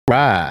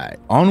Right,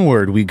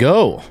 onward we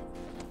go.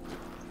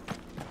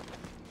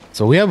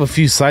 So we have a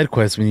few side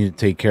quests we need to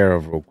take care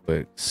of real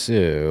quick.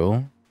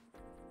 So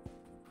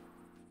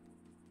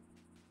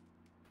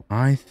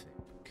I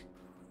think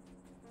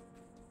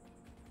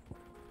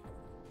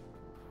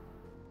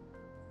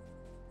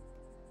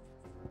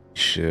we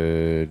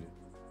should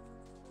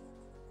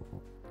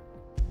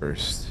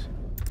first,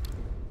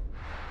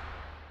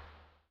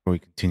 before we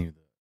continue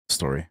the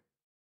story,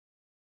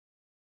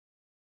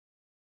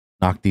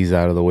 knock these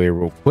out of the way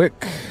real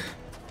quick.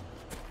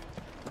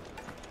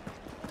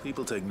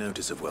 People take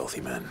notice of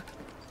wealthy men.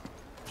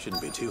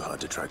 Shouldn't be too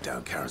hard to track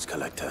down Karen's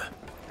collector.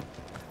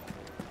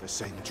 They're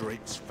saying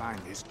Drake's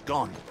fang is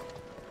gone.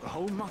 The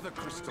whole mother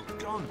crystal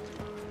gone.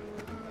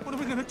 What are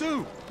we gonna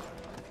do?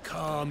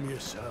 Calm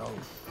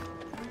yourself.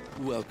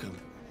 Welcome.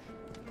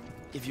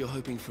 If you're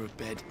hoping for a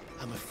bed,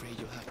 I'm afraid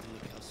you'll have to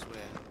look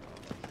elsewhere.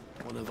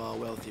 One of our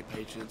wealthier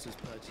patrons has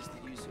purchased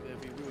the use of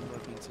every room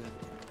open to...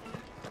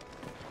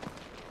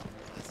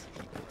 as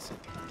he puts it.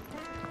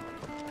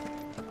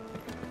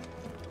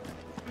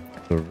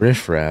 The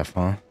riffraff,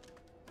 huh?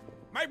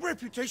 My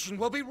reputation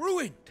will be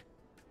ruined!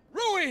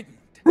 Ruined!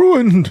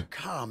 Ruined!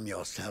 Calm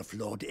yourself,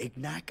 Lord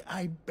Ignac,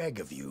 I beg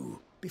of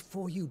you,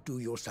 before you do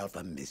yourself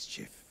a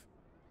mischief.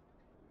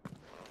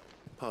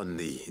 Pardon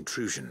the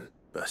intrusion,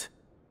 but...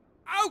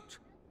 Out!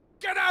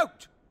 Get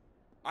out!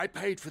 I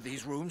paid for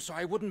these rooms so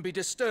I wouldn't be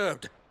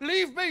disturbed.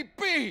 Leave me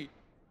be!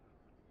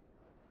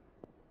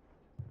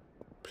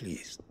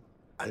 Please,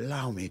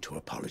 allow me to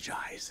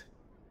apologize.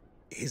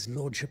 His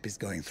lordship is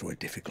going through a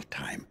difficult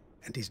time,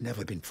 and he's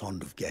never been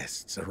fond of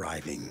guests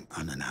arriving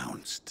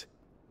unannounced.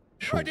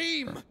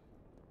 Radim!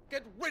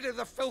 Get rid of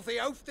the filthy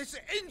oaf this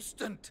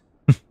instant!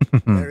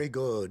 Very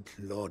good,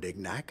 Lord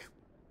Ignac.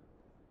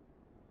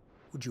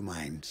 Would you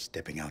mind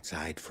stepping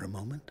outside for a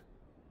moment?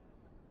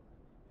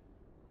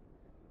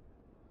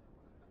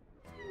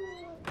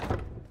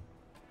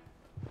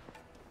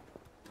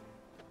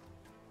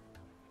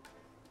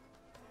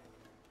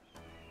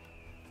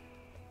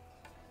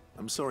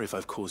 I'm sorry if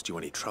I've caused you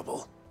any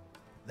trouble.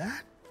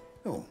 That?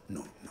 Oh,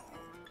 no.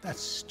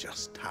 That's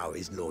just how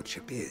his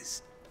lordship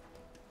is.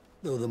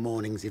 Though the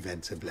morning's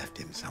events have left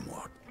him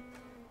somewhat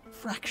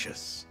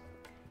fractious.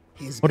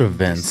 What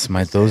events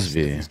might those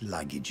be? His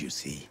luggage, you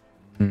see.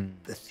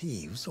 The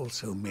thieves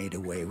also made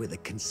away with a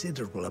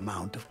considerable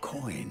amount of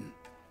coin.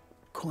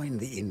 Coin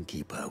the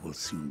innkeeper will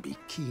soon be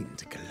keen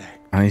to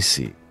collect. I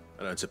see.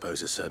 I don't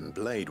suppose a certain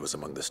blade was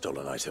among the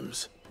stolen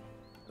items.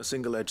 A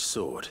single-edged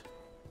sword.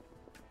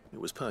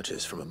 It was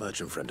purchased from a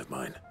merchant friend of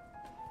mine.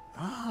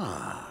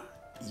 Ah,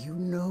 you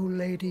know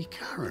Lady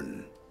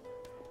Karen.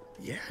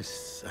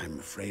 Yes, I'm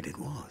afraid it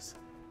was.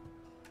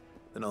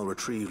 Then I'll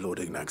retrieve Lord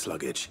Ignac's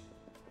luggage.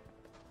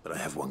 But I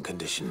have one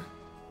condition.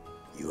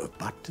 You have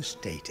but to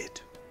state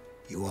it.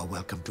 You are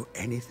welcome to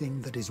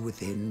anything that is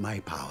within my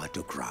power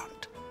to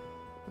grant.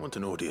 I want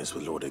an audience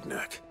with Lord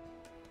Ignac.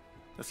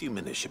 A few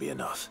minutes should be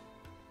enough.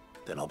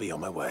 Then I'll be on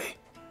my way.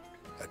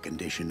 A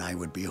condition I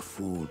would be a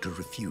fool to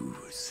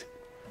refuse.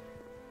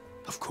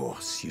 Of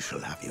course, you shall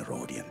have your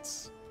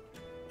audience.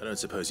 I don't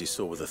suppose you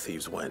saw where the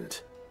thieves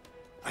went.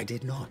 I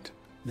did not,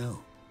 no.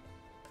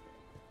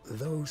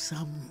 Though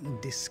some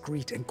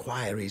discreet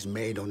inquiries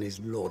made on his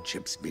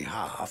lordship's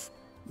behalf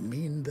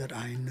mean that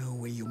I know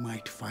where you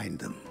might find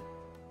them.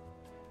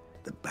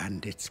 The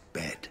bandit's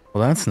bed.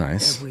 Well, that's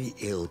nice. Every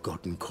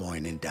ill-gotten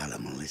coin in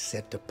Dalamal is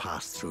said to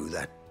pass through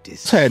that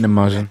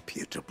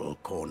disreputable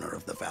corner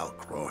of the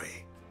Valcroy.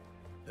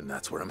 And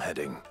that's where I'm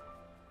heading.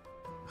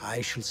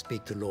 I shall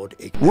speak to Lord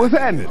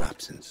Ignac in your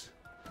absence,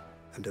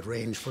 and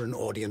arrange for an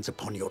audience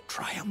upon your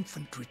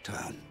triumphant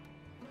return.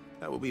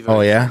 That will be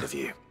very kind of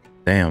you.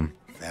 Damn.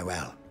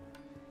 Farewell,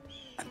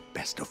 and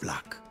best of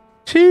luck.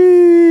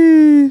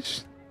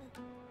 Cheese.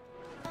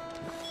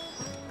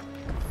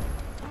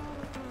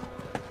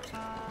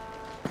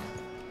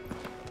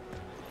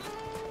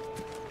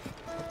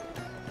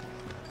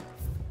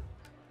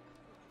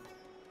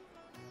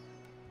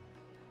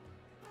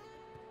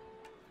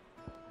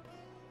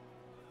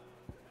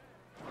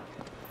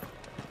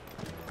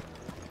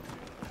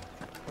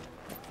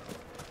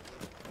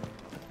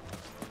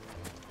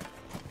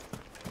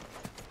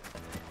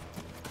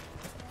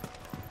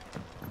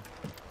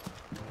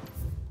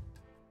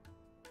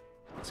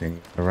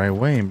 The right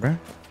way, bruh.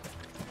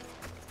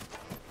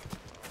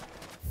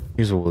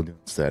 Here's what we'll do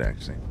instead,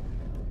 actually.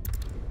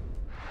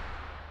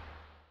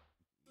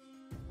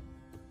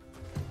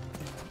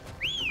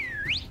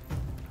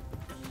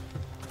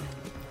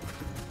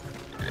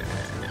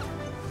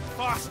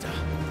 Faster!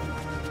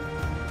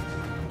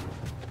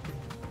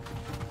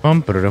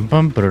 Bum ba-da-dum,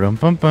 bum ba-da-dum,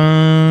 bum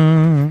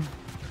bum.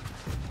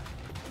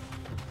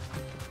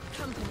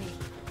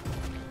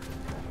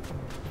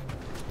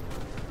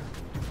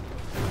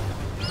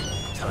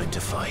 Time to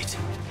fight.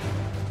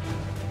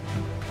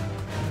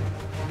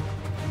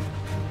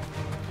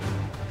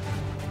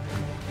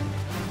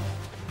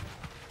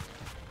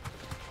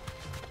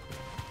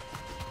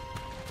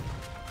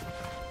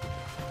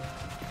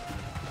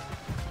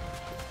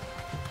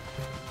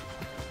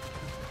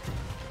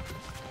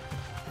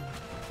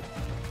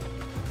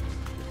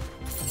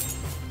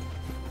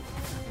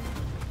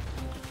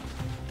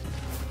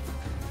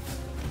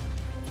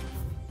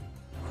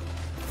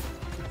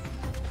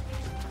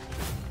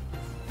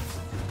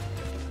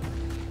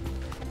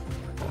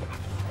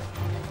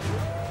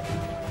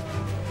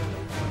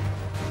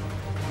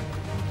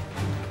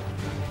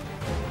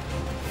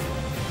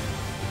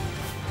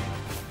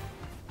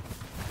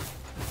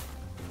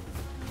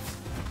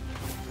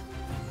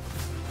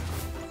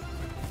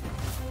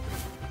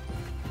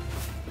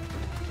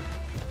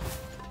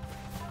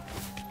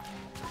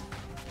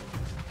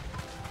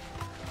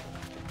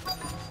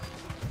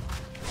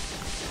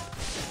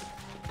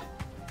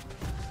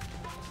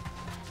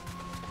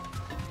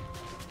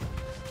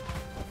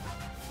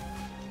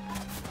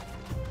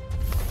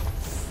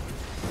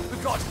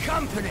 got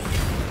company!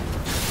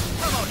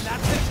 Come on, lad,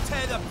 let's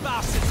tear the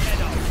bastard's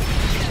head off!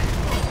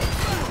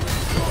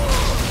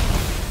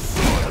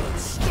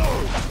 Silence,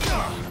 stone!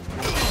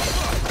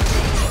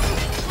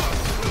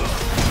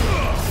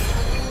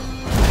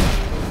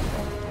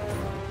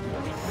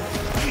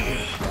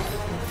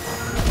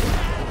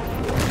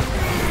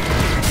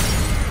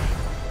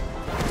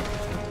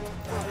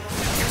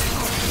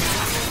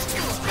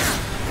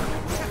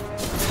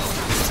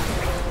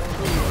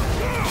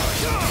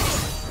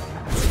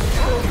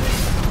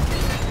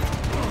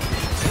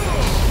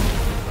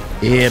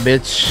 Yeah,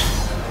 bitch.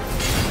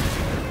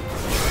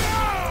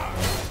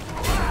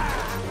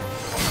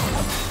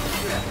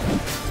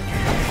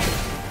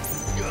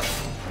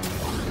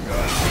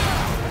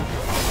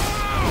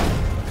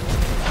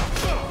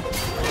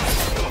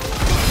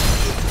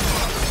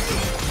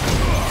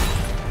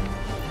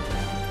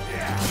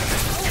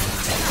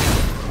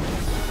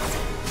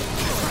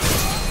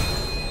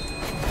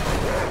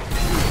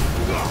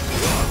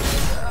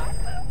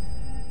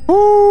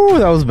 Ooh,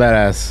 that was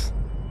badass.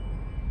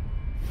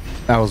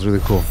 That was really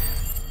cool.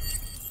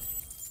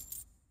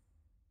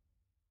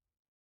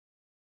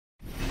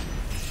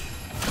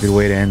 Good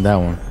way to end that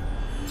one.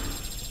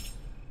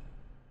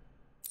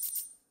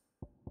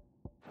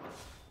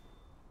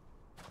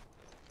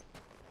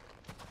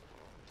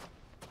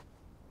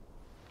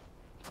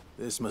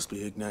 This must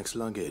be Ignac's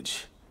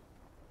luggage.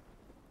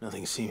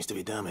 Nothing seems to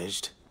be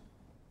damaged.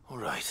 All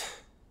right.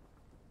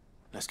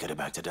 Let's get it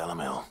back to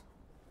Dalamil.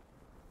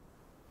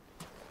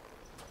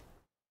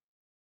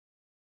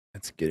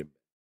 Let's get it back.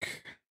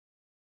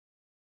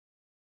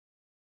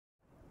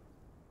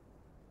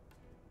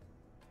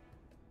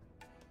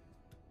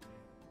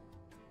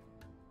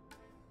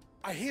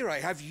 I hear I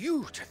have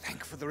you to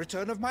thank for the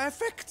return of my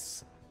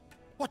effects.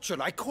 What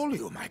shall I call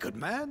you, my good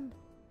man?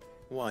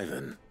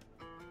 Wyvern.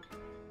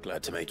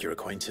 Glad to make your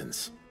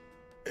acquaintance.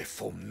 A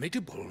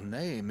formidable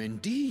name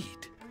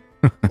indeed.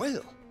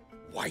 Well,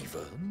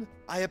 Wyvern,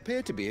 I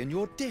appear to be in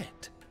your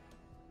debt.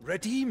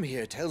 Redeem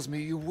here tells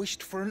me you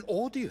wished for an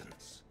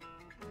audience.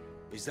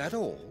 Is that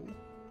all?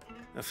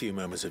 A few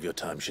moments of your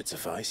time should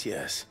suffice,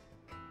 yes.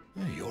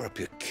 You're a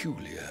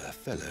peculiar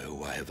fellow,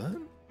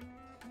 Wyvern.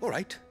 All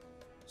right,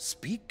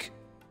 speak.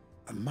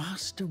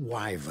 Master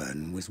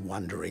Wyvern was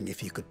wondering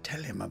if you could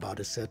tell him about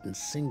a certain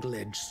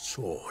single-edged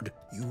sword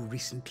you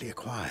recently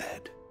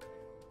acquired.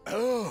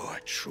 Oh,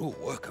 a true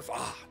work of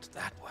art,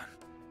 that one.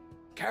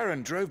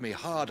 Karen drove me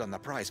hard on the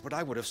price, but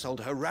I would have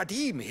sold her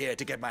Radim here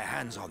to get my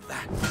hands on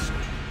that.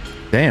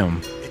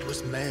 Damn. It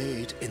was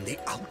made in the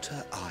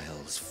Outer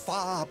Isles,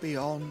 far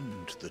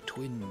beyond the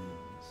Twins,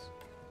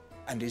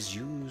 and is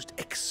used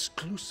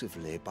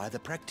exclusively by the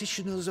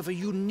practitioners of a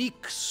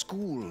unique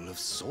school of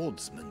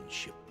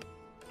swordsmanship.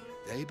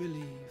 They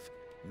believe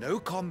no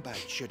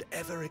combat should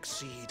ever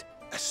exceed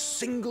a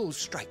single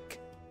strike,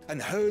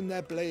 and hone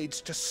their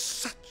blades to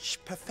such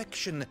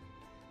perfection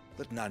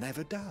that none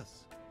ever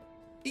does.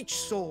 Each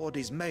sword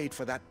is made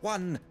for that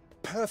one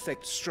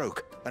perfect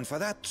stroke, and for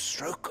that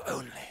stroke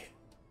only.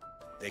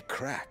 They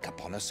crack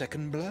upon a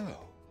second blow.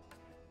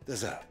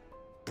 There's a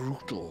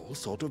brutal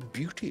sort of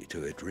beauty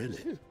to it,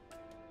 really.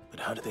 But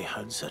how do they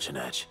hone such an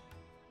edge?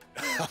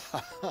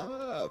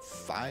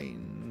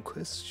 Fine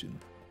question.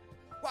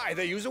 Why,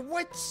 they use a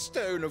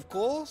whetstone, of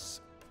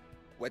course.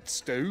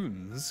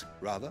 Whetstones,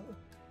 rather.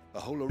 A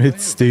whole array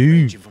of them,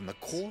 ranging from the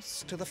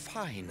coarse to the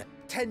fine.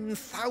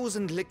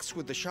 10,000 licks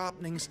with the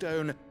sharpening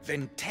stone,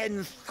 then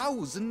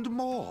 10,000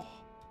 more.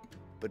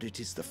 But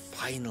it is the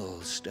final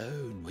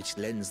stone which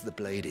lends the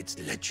blade its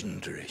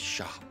legendary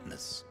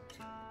sharpness.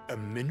 A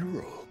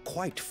mineral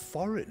quite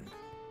foreign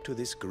to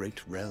this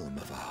great realm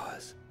of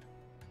ours.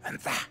 And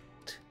that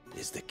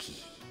is the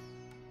key.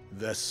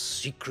 The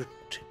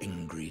secret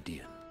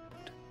ingredient.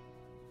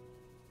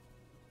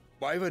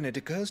 Wyvern, it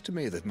occurs to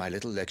me that my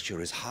little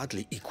lecture is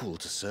hardly equal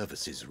to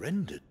services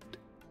rendered.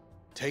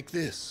 Take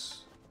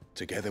this,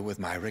 together with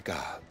my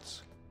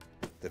regards.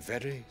 The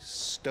very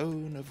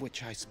stone of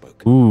which I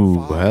spoke. Ooh,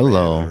 far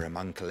hello. rarer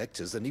among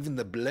collectors than even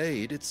the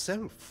blade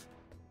itself.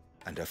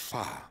 And a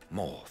far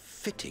more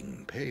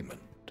fitting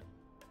payment.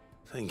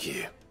 Thank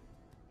you.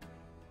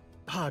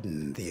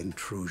 Pardon the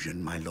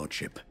intrusion, my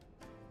lordship.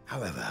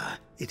 However,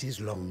 it is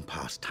long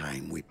past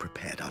time we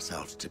prepared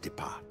ourselves to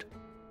depart.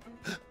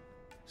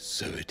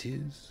 So it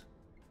is.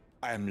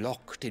 I am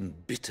locked in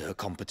bitter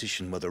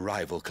competition with a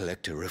rival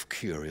collector of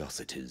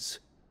curiosities.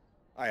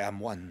 I am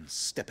one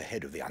step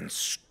ahead of the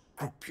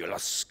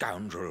unscrupulous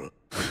scoundrel.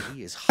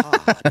 He is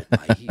hard at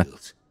my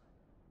heels.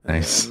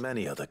 Nice. There are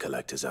many other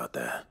collectors out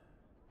there.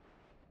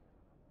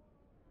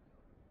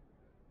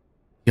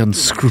 The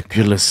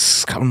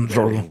unscrupulous Only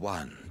scoundrel.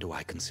 one do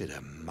I consider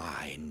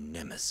my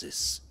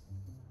nemesis.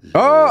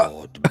 Oh!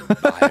 Lord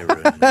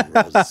Byron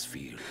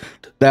Rosfield.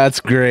 That's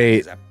great.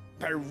 He's a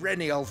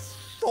perennial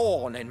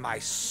thorn in my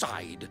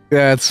side.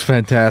 That's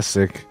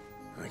fantastic.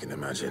 I can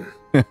imagine.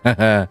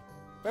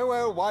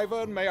 Farewell,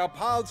 Wyvern. May our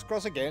paths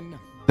cross again.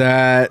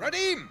 That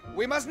Radim,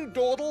 we mustn't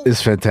dawdle.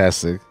 is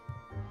fantastic.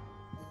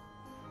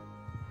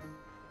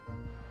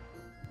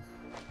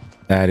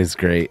 That is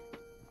great.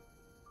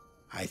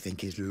 I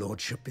think his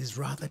lordship is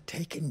rather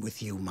taken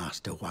with you,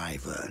 Master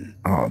Wyvern.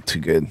 Oh, too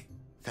good.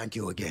 Thank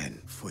you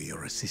again for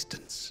your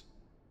assistance.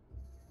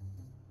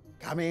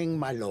 Coming,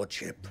 my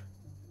lordship.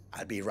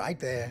 I'll be right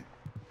there.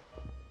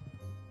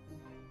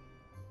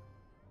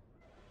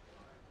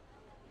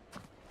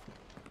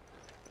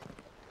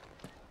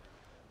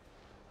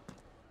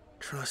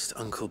 Trust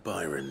Uncle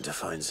Byron to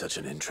find such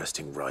an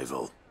interesting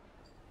rival.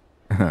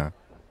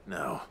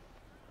 Now,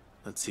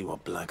 let's see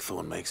what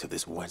Blackthorn makes of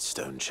this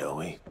whetstone, shall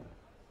we?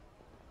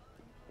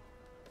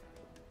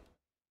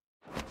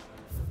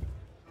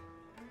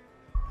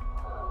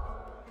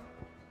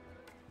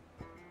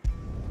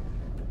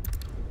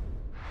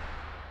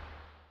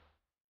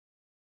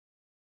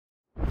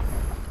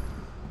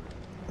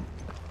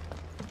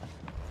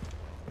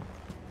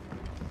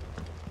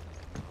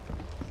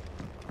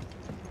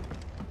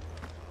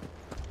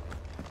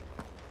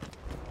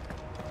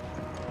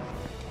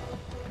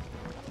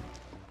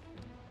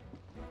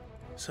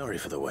 Sorry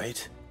for the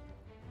wait,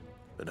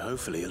 but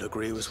hopefully you'll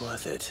agree it was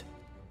worth it.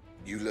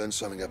 You learned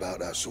something about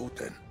that sword,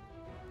 then?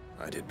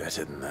 I did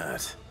better than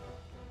that.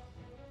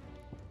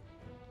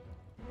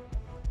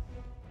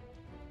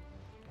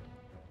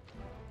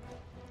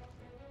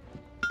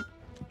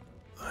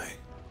 Hey,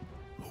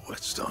 a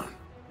whetstone?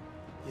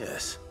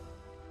 Yes,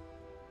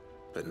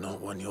 but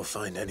not one you'll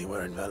find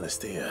anywhere in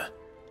Valisthea.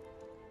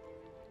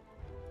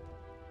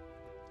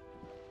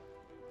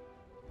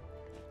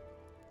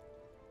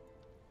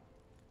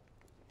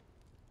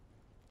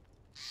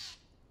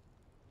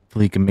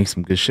 Hopefully, he can make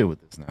some good shit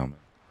with this now, man.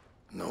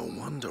 No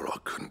wonder I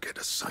couldn't get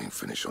the same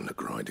finish on the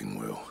grinding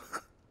wheel.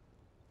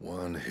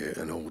 One hit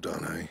and all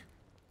done, eh?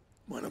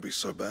 Might not be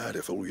so bad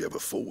if all you ever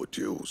fought were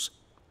duels.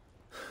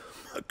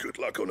 Good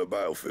luck on the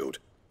battlefield.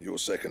 Your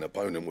second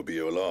opponent would be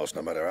your last,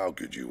 no matter how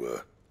good you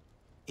were.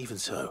 Even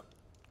so,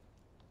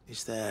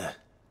 is there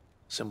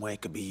some way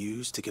it could be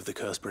used to give the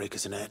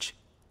Cursebreakers an edge?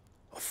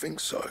 I think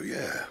so,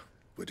 yeah.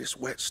 With this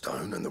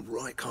whetstone and the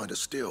right kind of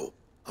steel,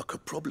 I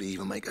could probably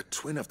even make a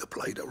twin of the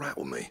blade that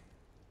rattled me.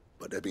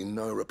 But there'd be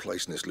no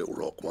replacing this little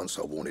rock once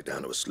I worn it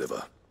down to a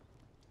sliver.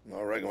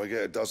 I reckon we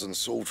get a dozen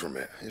swords from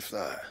it, if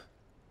that.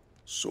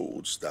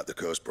 Swords that the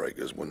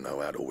Cursebreakers wouldn't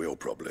know how to wield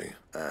properly,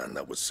 and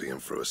that would see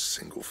them through a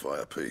single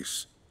fire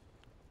piece.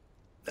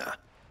 Nah,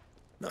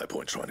 no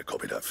point trying to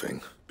copy that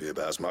thing. Be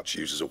about as much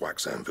use as a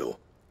wax anvil.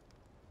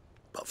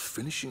 But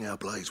finishing our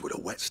blades with a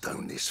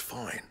whetstone this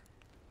fine,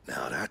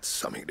 now that's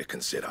something to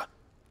consider.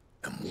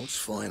 And what's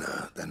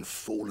finer than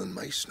fallen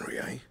masonry,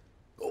 eh?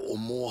 Or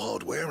more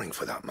hard-wearing,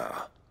 for that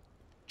matter.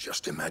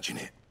 Just imagine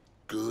it.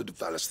 Good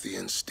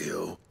Valisthean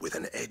steel with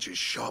an edge as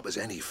sharp as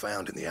any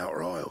found in the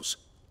Outer Isles.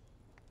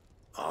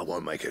 I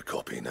won't make a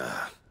copy,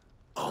 nah.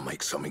 I'll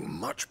make something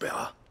much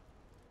better.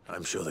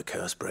 I'm sure the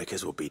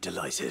Cursebreakers will be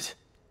delighted.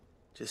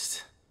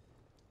 Just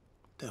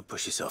don't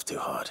push yourself too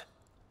hard.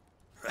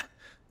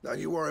 Don't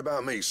you worry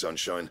about me,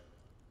 sunshine.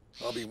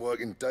 I've been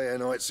working day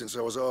and night since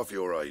I was half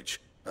your age.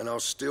 And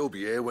I'll still be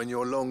here when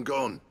you're long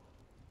gone.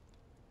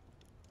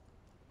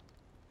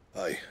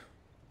 Hey,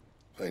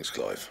 thanks,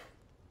 Clive.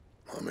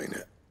 I mean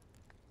it.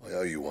 I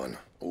owe you one,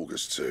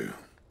 August 2.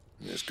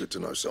 And it's good to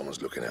know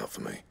someone's looking out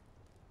for me.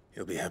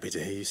 You'll be happy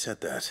to hear you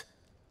said that.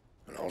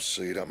 And I'll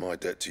see that my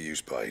debt to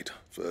you's paid.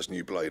 First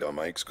new blade I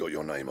make's got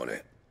your name on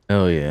it.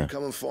 Oh, yeah.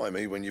 Come and find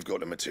me when you've got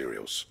the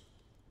materials.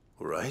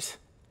 All right.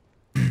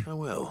 I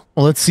will.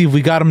 Well, let's see if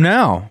we got him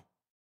now.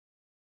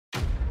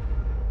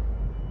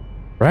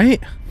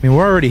 Right? I mean,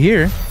 we're already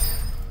here.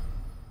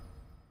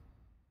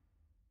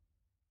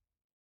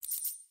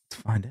 Let's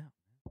find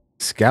out.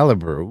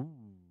 Excalibur. Ooh.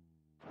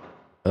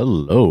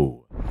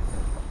 Hello.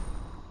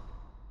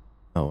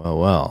 Oh, well,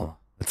 well.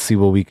 Let's see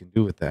what we can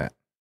do with that.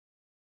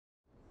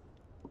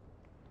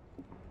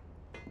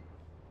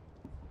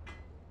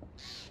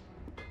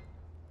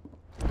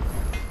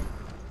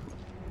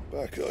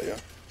 Back, are ya?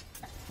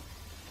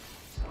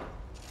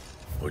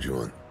 What do you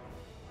want?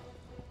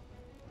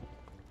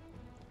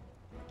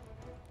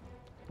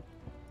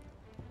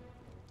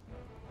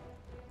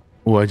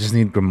 Oh, I just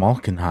need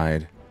Grimalkin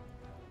hide.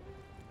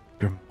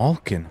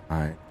 Grimalkin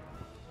hide.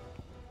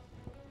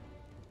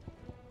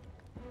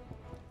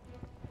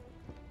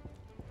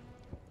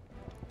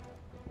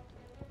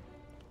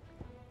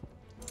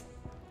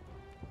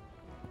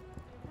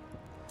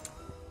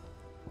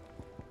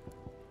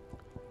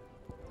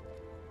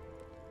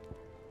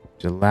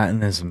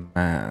 Gelatinous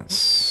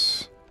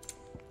mass.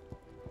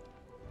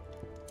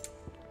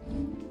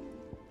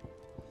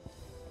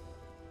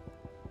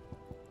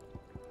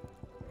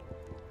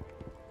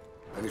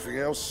 Anything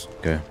else?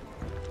 Okay.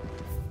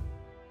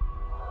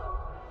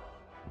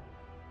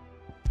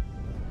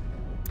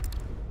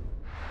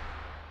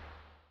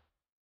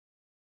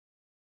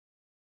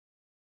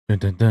 Dun,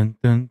 dun, dun,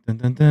 dun,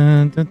 dun, dun,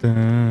 dun, dun,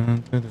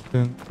 dun, dun,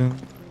 dun, dun,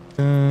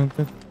 dun,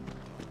 dun.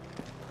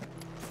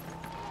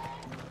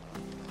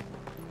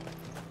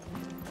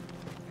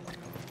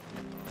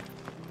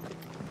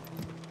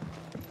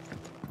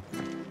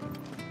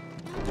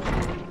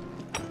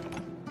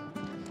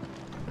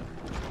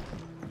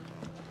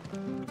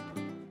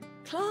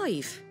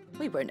 Clive,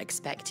 we weren't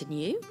expecting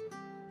you.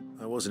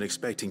 I wasn't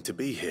expecting to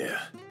be here,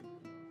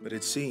 but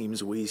it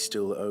seems we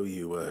still owe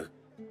you a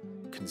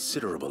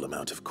considerable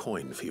amount of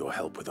coin for your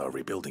help with our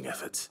rebuilding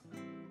efforts.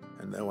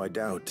 And though I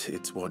doubt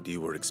it's what you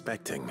were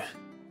expecting,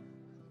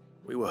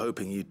 we were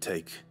hoping you'd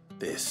take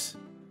this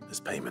as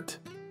payment.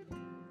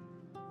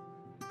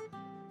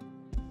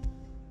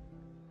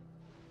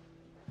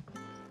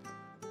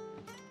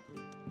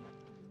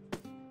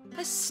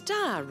 A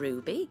star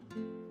ruby?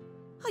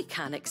 I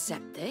can't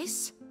accept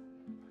this.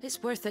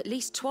 It's worth at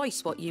least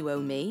twice what you owe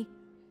me.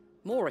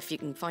 More if you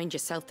can find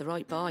yourself the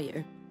right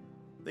buyer.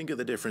 Think of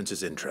the difference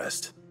as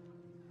interest.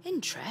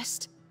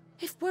 Interest?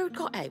 If word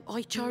got out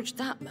I charged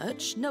that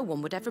much, no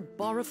one would ever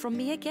borrow from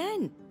me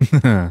again.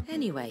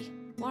 Anyway,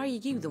 why are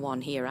you the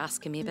one here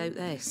asking me about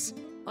this?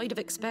 I'd have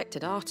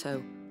expected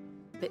Otto.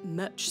 Bit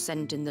much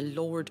sending the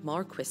Lord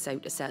Marquis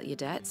out to settle your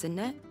debts, isn't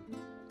it?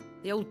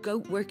 The old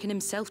goat working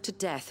himself to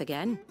death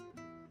again.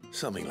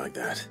 Something like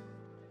that.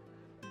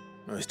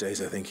 Most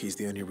days I think he's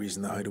the only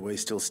reason the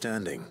hideaway's still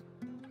standing.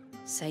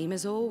 Same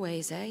as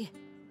always, eh?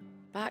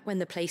 Back when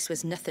the place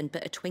was nothing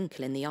but a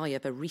twinkle in the eye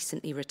of a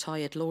recently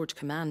retired Lord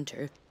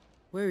Commander,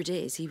 word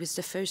is he was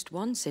the first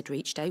one Sid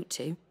reached out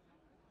to.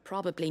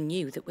 Probably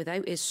knew that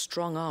without his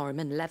strong arm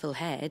and level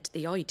head,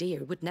 the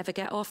idea would never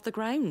get off the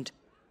ground.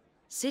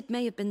 Sid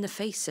may have been the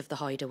face of the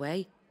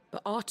hideaway,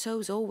 but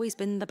Otto's always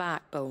been the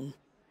backbone.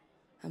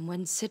 And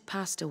when Sid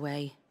passed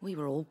away, we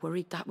were all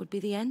worried that would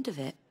be the end of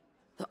it.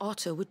 That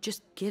Otto would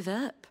just give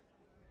up.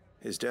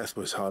 His death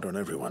was hard on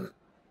everyone.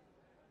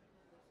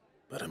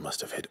 But it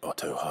must have hit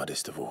Otto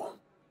hardest of all.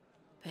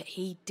 But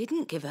he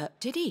didn't give up,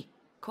 did he?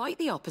 Quite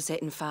the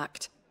opposite, in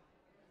fact.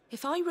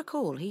 If I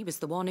recall, he was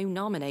the one who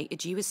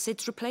nominated you as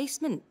Sid's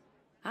replacement,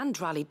 and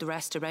rallied the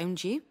rest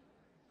around you.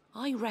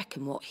 I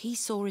reckon what he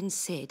saw in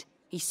Sid,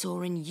 he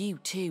saw in you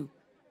too.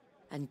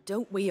 And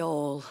don't we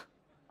all?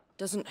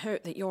 Doesn't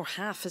hurt that you're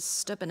half as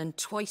stubborn and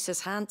twice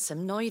as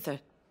handsome,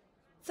 neither.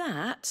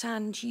 That,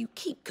 and you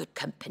keep good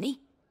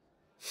company.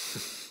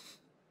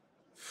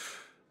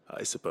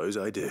 I suppose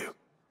I do.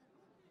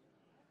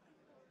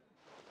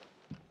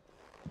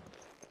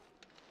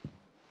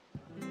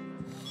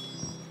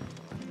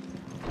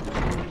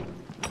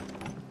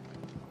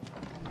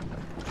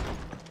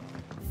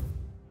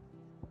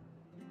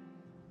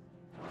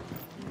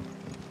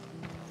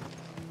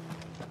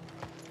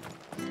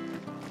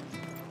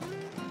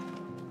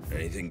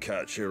 Anything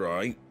catch your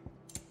eye?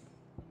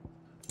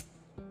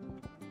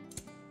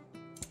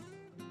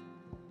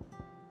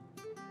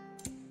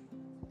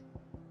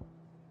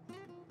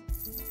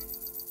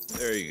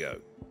 There you go.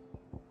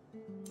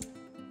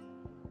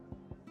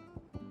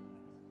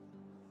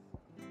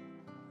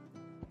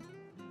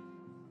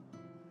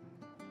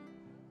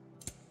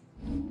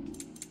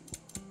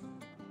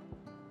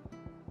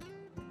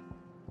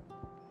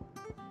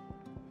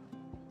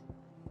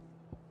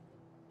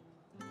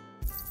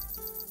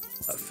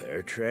 A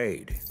fair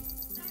trade.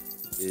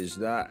 Is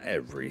that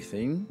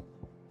everything?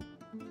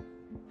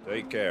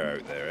 Take care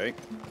out there, eh?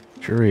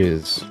 Sure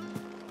is.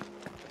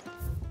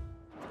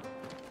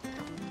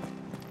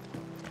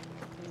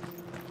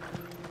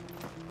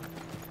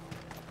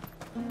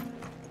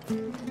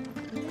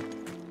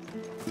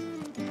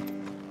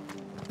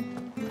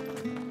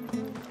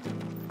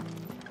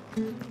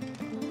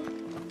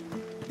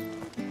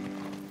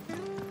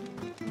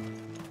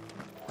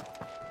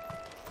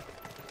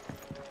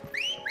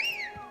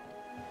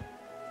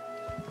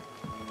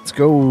 Let's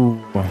go.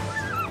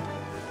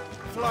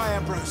 Fly,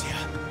 Ambrosia.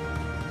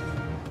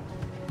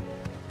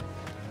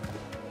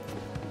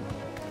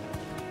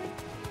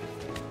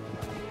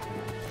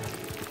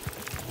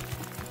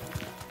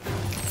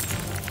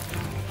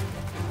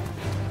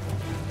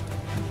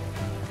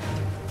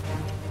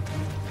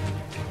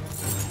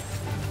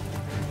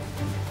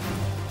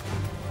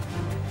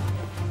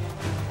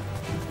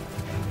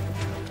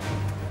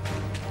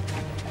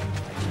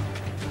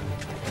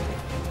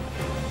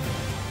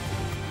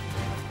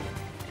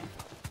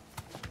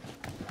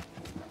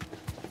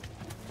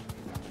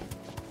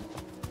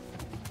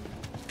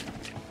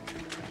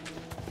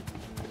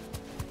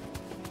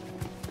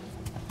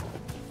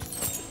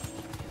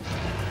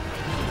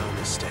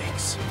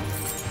 Mistakes.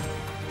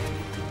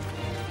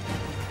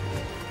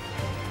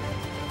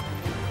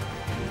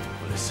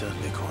 Well, it's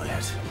certainly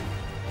quiet.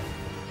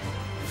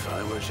 If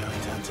I were a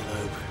giant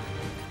antelope,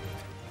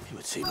 it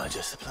would seem like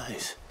just the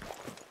place.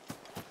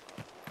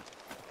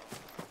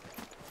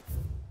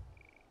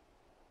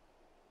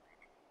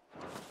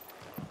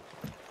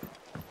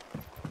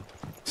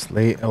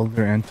 Slay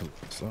elder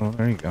antelopes. Oh,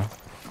 there you go.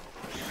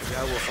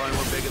 Yeah, we'll find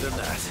one bigger than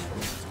that.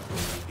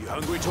 You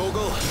hungry,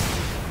 Torgal?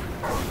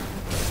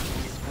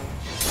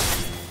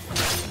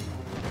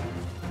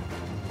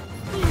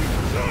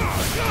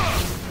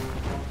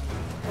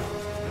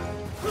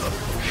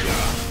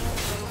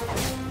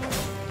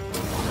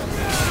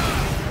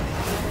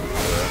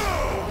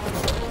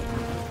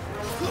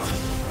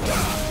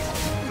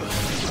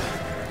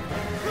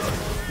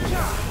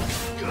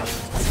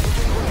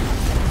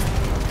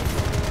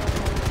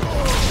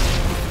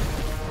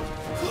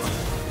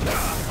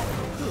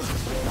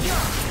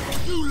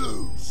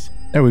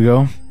 There we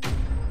go.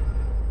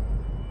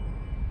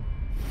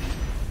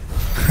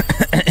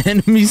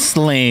 Enemy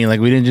slain.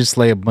 Like, we didn't just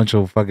slay a bunch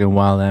of fucking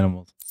wild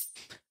animals.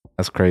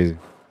 That's crazy.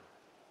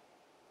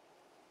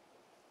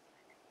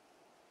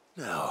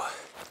 Now,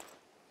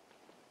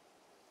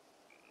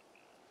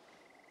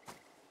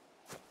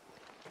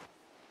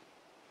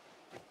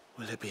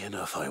 will it be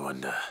enough, I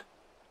wonder?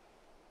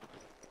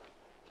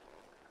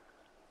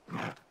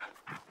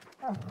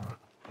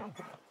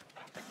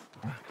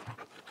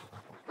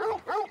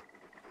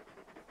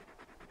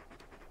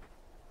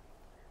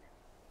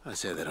 I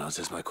say that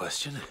answers my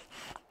question,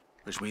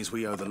 which means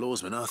we owe the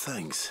lawsman our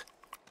thanks.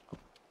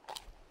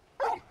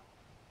 You're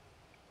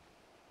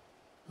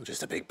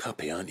just a big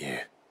puppy, aren't you?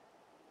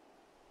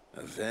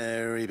 A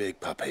very big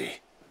puppy.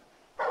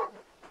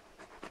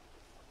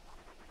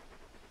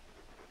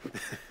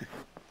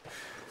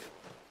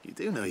 You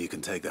do know you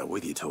can take that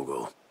with you,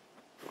 Torgal.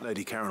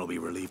 Lady Karen will be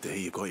relieved to hear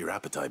you've got your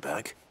appetite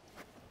back.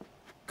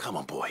 Come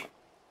on, boy.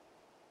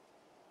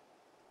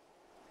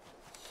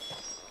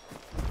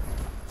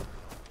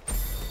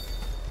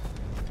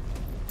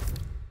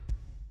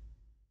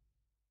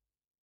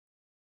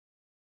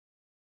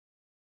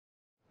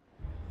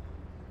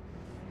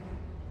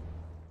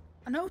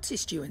 I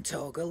noticed you and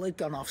Torgal had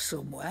gone off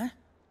somewhere.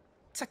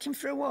 Take him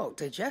for a walk,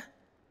 did you?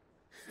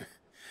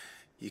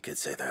 You could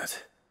say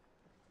that.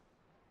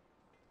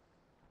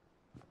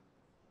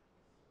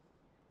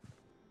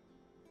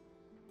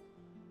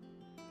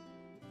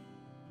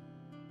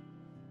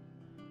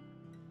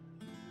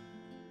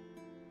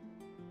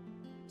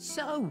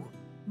 So,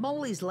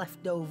 Molly's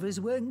leftovers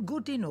weren't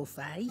good enough,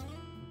 eh?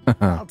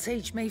 That'll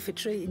teach me for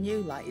treating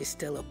you like you're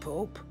still a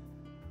pup.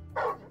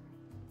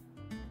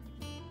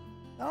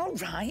 All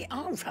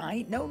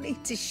right, no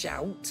need to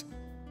shout.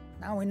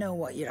 Now we know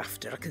what you're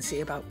after, I can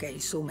see about getting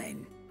some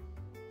in.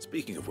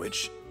 Speaking of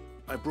which,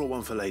 I brought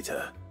one for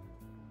later.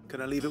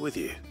 Can I leave it with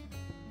you?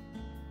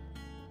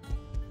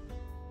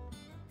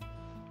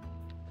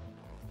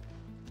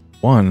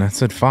 One, I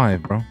said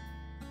 5, bro.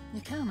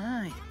 You can,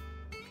 eh?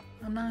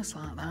 I'm nice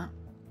like that.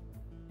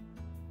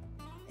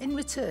 In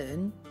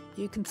return,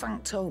 you can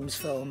thank Tomes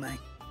for me.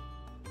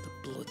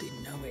 The bloody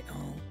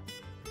know-it-all.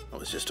 I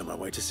was just on my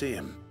way to see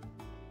him.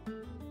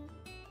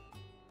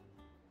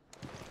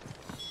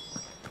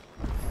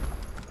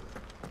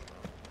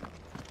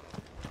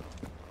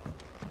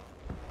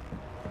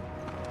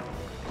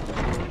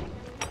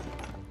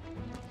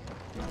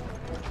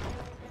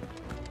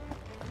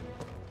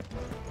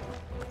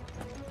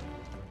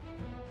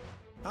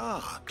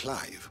 Ah,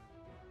 Clive.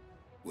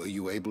 Were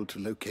you able to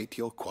locate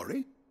your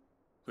quarry?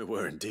 We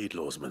were indeed,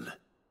 Lawsman.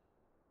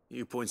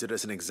 You pointed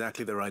us in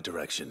exactly the right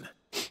direction.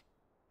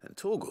 And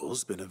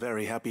Torgal's been a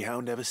very happy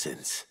hound ever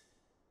since.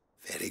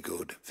 Very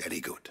good, very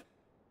good.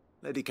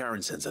 Lady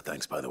Karen sends her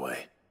thanks, by the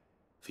way,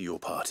 for your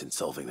part in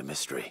solving the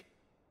mystery.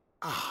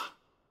 Ah.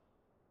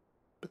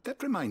 But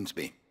that reminds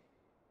me.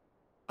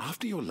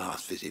 After your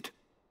last visit,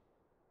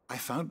 I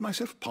found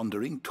myself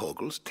pondering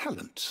Torgal's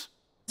talents.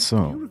 Do you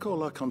So,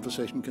 recall our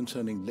conversation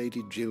concerning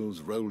Lady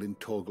Jill's role in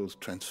Torgal's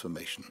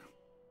transformation?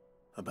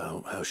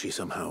 About how she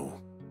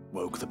somehow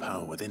woke the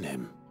power within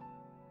him.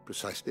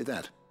 Precisely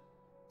that.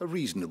 A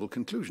reasonable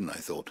conclusion, I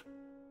thought.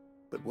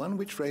 But one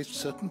which raised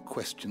certain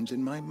questions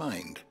in my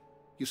mind.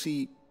 You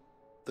see,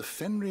 the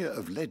Fenrir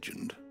of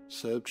legend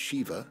served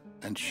Shiva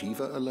and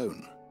Shiva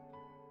alone.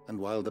 And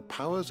while the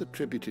powers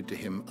attributed to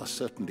him are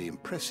certainly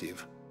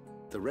impressive,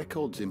 the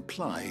records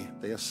imply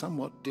they are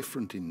somewhat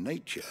different in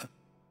nature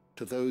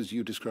to those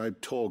you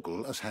described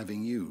Torgal as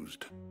having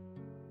used.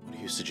 What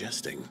are you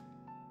suggesting?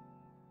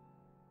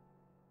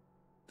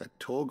 That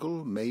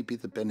Torgal may be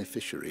the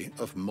beneficiary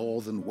of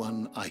more than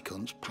one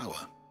icon's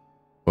power.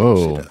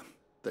 whoa. Consider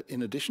that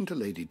in addition to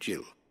Lady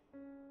Jill,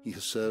 he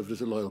has served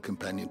as a loyal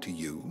companion to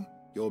you,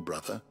 your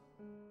brother,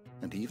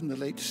 and even the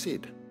late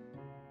Cid.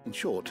 In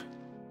short,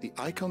 the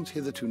icons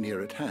hitherto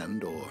near at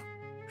hand, or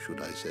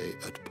should I say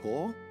at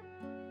paw,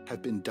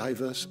 have been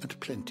diverse and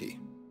plenty,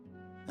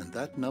 and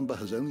that number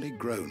has only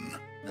grown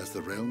as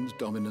the realm's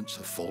dominance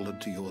have fallen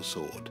to your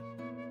sword.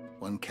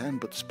 One can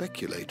but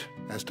speculate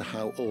as to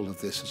how all of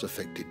this has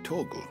affected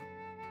Torgal.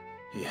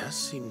 He has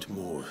seemed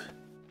more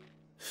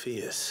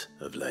fierce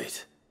of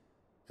late.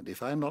 And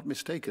if I am not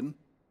mistaken,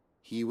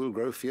 he will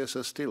grow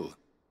fiercer still.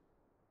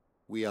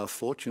 We are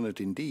fortunate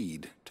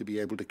indeed to be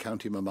able to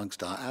count him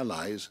amongst our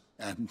allies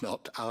and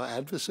not our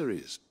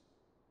adversaries.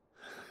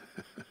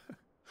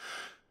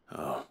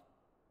 Oh,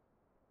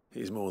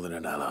 he's more than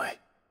an ally.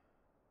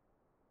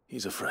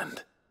 He's a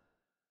friend.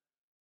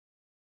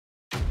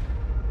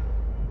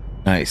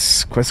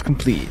 Nice. Quest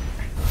complete.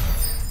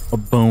 A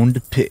bone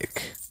to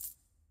pick.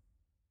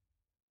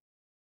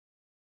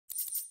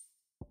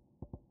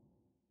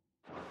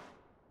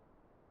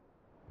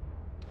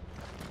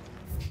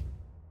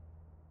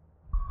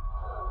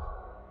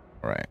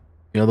 Alright.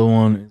 The other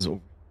one is over.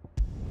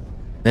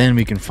 Then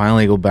we can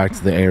finally go back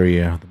to the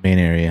area, the main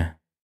area.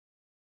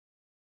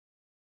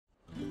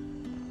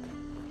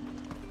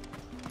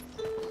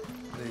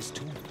 There's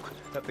talk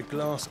that the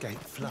Glassgate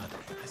flood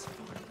has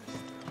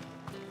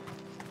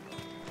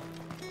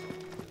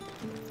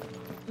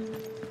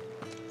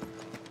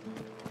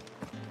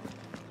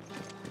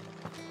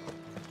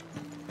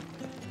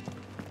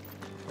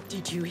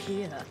Did you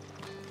hear?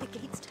 The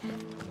gates to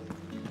heaven.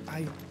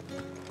 I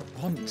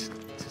want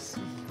to see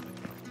you.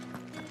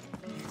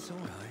 It's all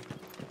right.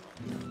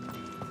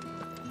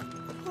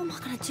 What am I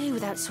going to do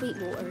without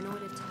Sweetwater and oil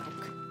of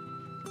talc?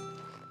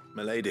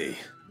 Milady,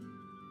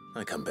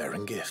 I come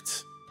bearing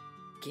gifts.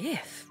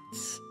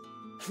 Gifts?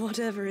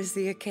 Whatever is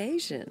the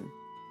occasion.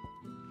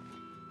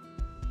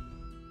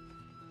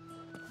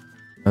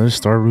 Another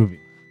star ruby.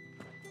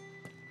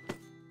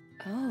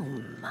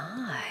 Oh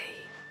my.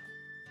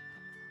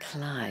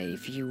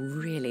 Clive, you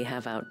really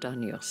have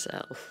outdone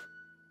yourself.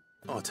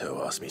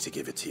 Otto asked me to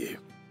give it to you.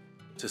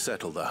 To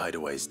settle the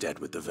Hideaway's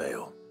debt with the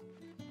Veil.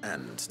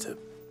 And to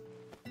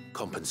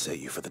compensate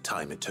you for the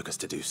time it took us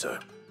to do so.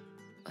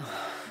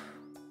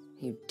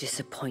 You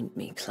disappoint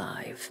me,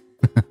 Clive.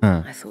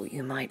 I thought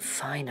you might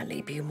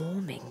finally be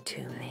warming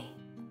to me.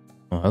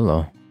 Oh,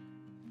 hello.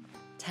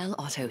 Tell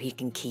Otto he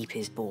can keep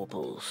his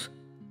baubles.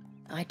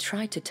 I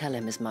tried to tell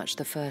him as much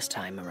the first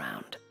time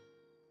around.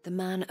 The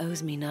man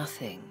owes me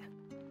nothing,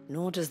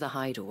 nor does the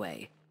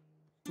Hideaway.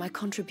 My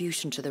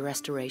contribution to the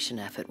restoration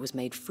effort was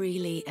made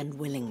freely and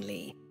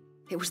willingly.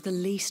 It was the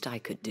least I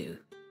could do.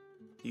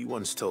 You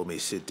once told me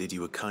Sid did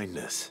you a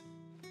kindness.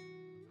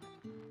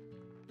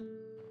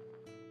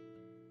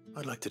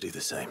 I'd like to do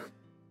the same.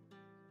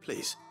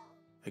 Please,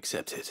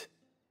 accept it.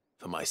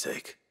 For my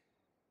sake.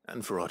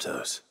 And for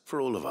Otto's.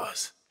 For all of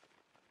us.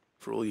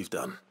 For all you've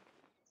done.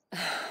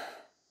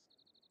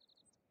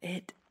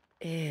 It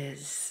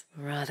is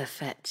rather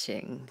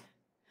fetching,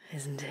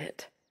 isn't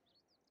it?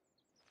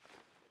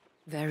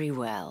 Very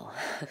well.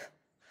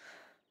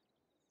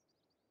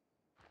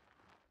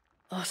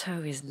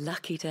 Otto is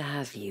lucky to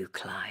have you,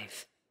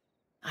 Clive.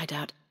 I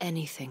doubt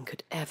anything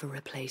could ever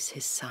replace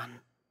his son.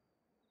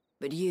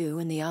 But you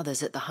and the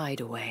others at the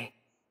Hideaway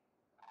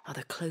are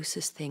the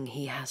closest thing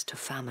he has to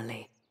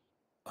family.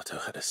 Otto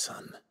had a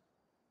son.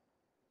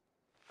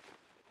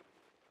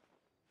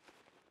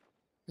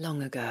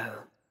 Long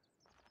ago,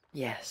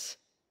 yes.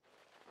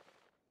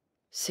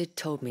 Sid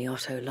told me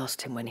Otto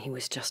lost him when he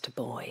was just a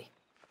boy,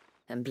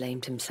 and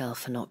blamed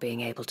himself for not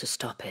being able to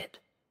stop it.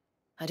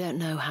 I don't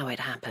know how it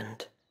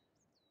happened,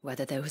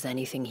 whether there was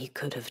anything he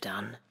could have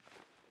done,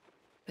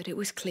 but it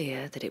was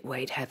clear that it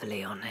weighed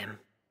heavily on him.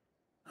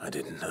 I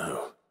didn't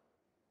know.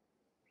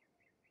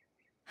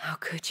 How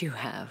could you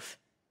have?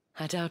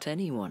 I doubt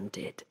anyone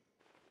did.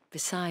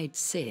 Besides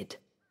Sid,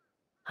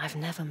 I've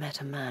never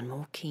met a man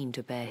more keen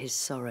to bear his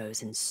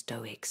sorrows in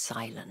stoic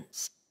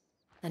silence.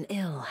 An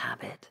ill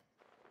habit,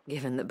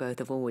 given that both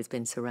have always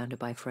been surrounded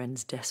by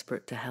friends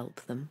desperate to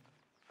help them.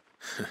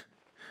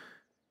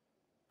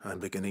 I'm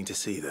beginning to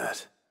see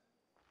that.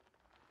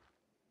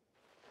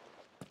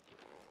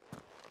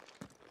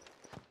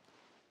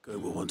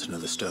 Goat will want to know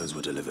the stones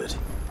were delivered.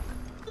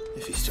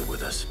 If he's still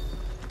with us.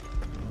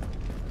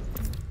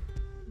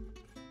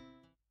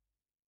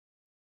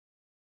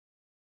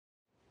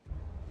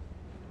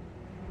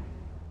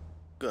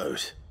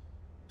 Goat.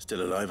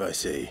 Still alive, I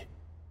see.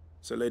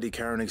 So Lady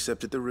Karen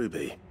accepted the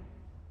ruby.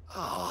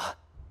 Ah,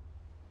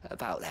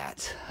 about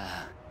that.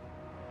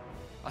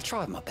 I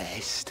tried my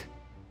best,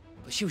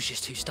 but she was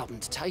just too stubborn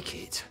to take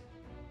it.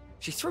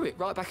 She threw it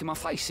right back in my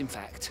face, in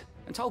fact,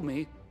 and told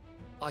me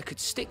I could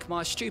stick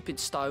my stupid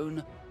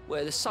stone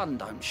where the sun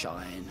don't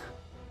shine.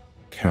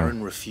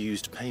 Karen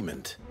refused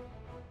payment.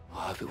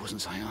 I hope it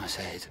wasn't something I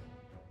said.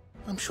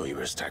 I'm sure you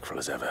were as tactful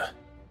as ever.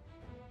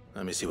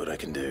 Let me see what I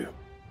can do.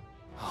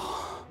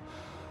 Oh,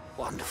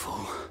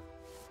 wonderful.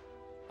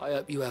 I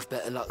hope you have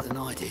better luck than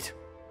I did.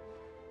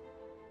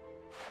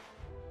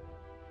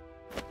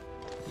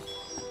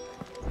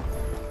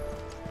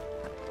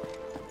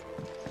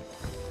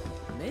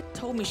 Mid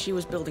told me she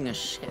was building a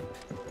ship.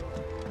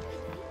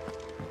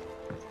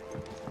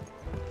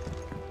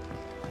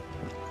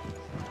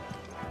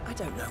 I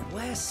don't know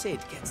where Sid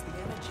gets the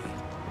energy.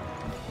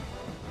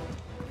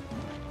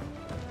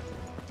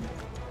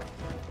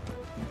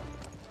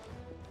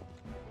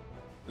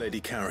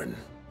 Lady Karen,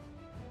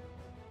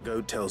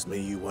 Goat tells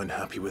me you weren't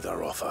happy with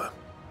our offer.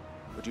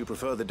 Would you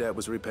prefer the debt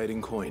was repaid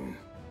in coin?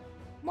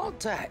 What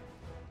debt?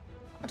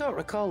 I don't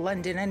recall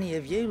lending any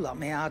of you lot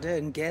me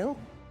hard-earned gil.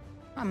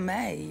 I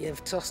may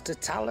have tossed a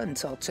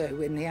talent or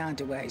two in the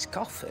Hideaway's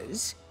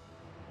coffers,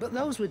 but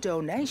those were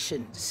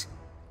donations,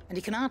 and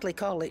you can hardly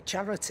call it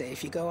charity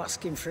if you go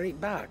asking for it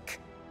back.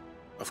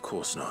 Of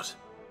course not.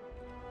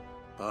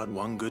 But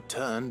one good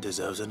turn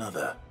deserves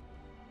another.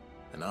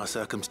 And our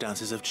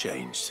circumstances have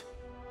changed.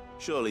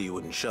 Surely you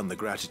wouldn't shun the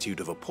gratitude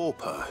of a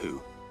pauper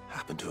who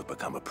happened to have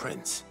become a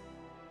prince.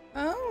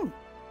 Oh,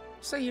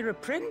 so you're a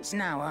prince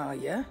now, are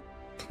you?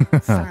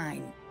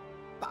 Fine.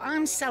 But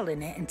I'm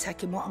selling it and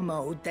taking what I'm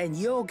owed, then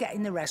you're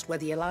getting the rest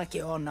whether you like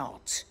it or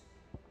not.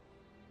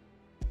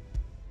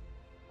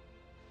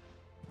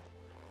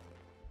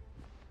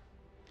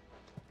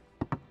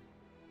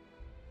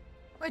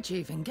 Where'd you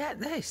even get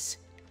this?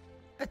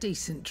 A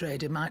decent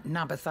trader might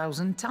nab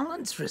 1,000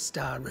 talents for a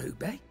star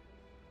ruby.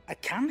 A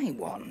canny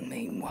one,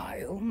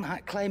 meanwhile,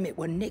 might claim it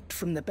were nicked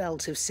from the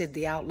belt of Sid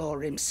the Outlaw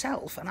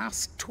himself and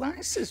ask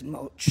twice as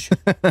much.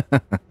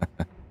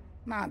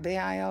 Might be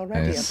I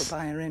already have a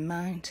buyer in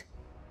mind.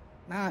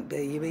 Might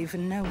be you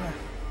even know her.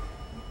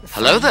 The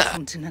Hello fine there.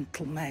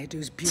 continental maid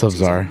whose Sup, beauty's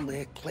Zara? only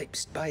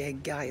eclipsed by a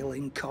guile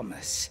in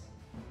commerce.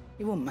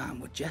 You wouldn't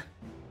mind, would you?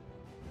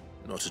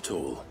 Not at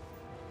all.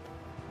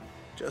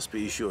 Just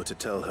be sure to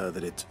tell her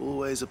that it's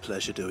always a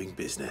pleasure doing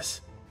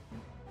business.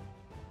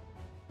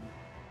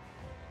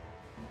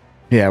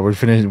 Yeah, we're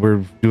finished.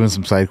 We're doing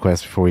some side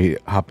quests before we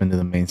hop into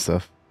the main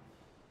stuff.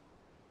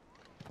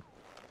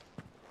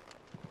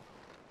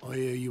 I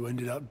hear you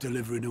ended up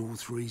delivering all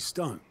 3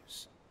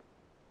 stones.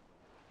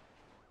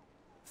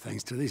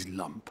 Thanks to this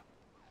lump.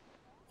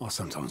 I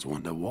sometimes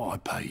wonder what I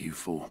pay you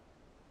for.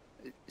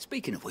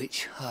 Speaking of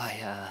which,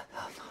 I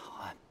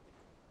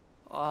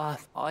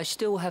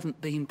still haven't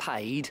been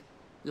paid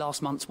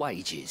last month's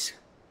wages.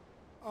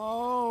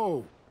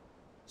 Oh,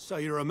 so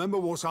you remember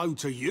what's owed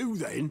to you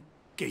then?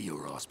 Get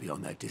your ass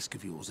behind that disc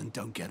of yours and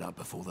don't get up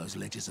before those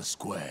ledgers are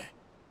square.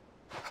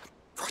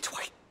 Right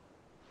away.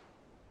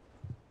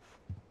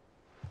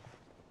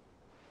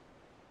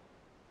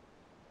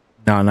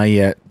 No, not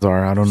yet,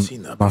 Zara.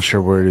 I'm not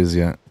sure where it is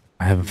yet.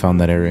 I haven't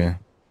found that area.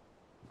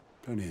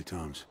 Plenty of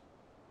times.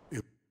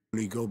 The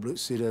only goblet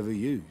Sid ever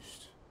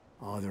used,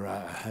 either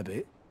out of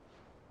habit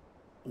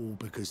or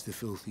because the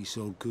filthy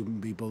sod couldn't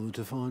be bothered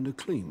to find a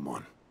clean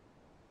one.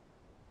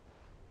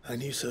 I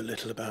knew so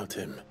little about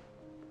him.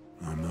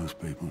 Like most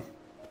people.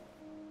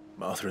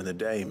 Martha and the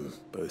Dame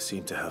both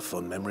seem to have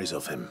fond memories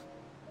of him.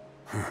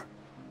 Huh.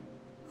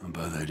 I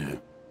bet they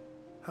do.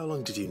 How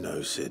long did you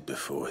know Sid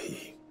before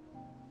he...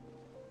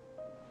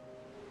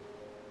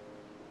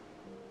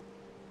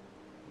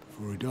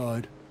 Before he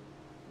died?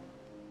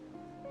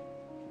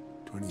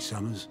 20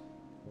 summers,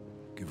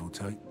 give or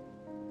take.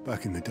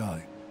 Back in the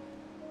day,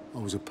 I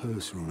was a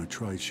purser on a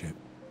trade ship,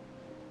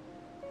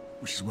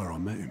 which is where I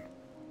met him.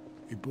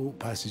 He bought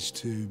passage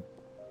to...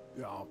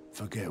 I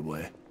forget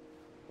where.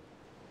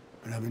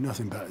 And having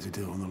nothing better to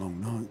do on the long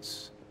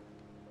nights,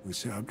 we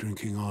sat up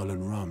drinking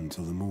island rum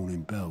till the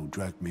morning bell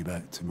dragged me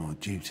back to my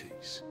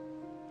duties.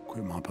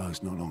 Quit my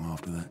post not long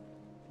after that.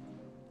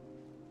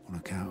 On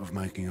account of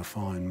making a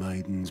fine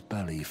maiden's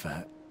belly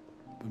fat.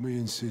 But me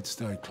and Sid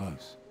stayed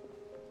close,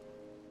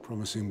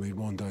 promising we'd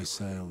one day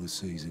sail the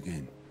seas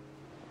again.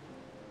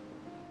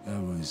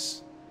 That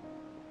was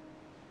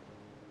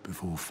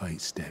before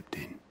fate stepped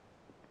in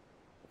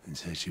and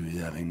said she was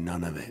having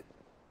none of it.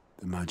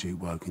 The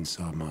magic woke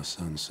inside my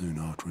son soon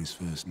after his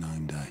first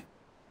name day,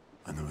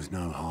 and there was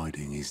no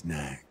hiding his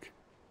knack.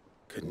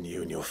 Couldn't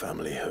you and your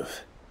family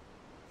have...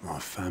 My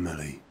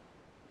family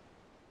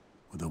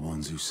were the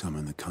ones who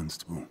summoned the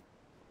constable,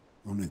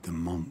 wanted the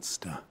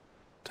monster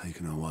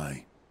taken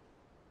away.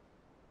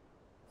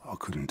 I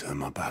couldn't turn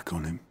my back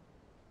on him,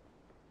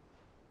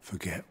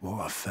 forget what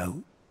I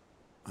felt,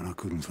 and I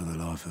couldn't for the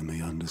life of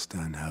me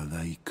understand how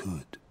they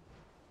could.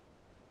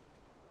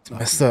 It's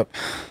messed up.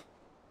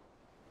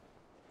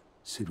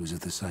 Sid was of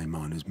the same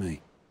mind as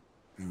me.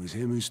 It was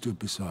him who stood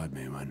beside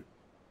me when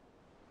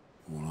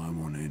all I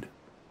wanted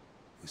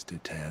was to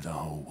tear the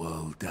whole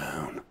world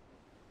down.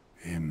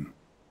 Him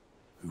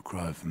who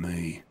cried for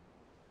me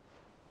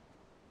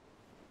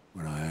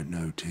when I had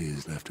no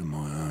tears left of my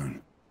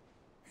own.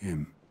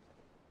 Him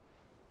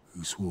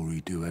who swore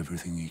he'd do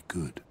everything he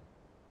could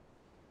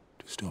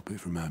to stop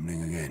it from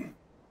happening again.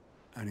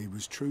 And he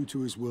was true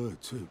to his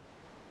word, too.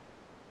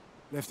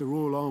 Left the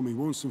Royal Army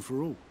once and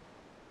for all.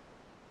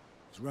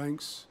 His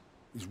ranks,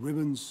 his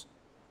ribbons,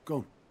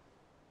 gone.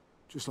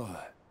 Just like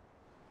that.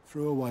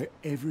 Threw away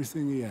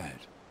everything he had.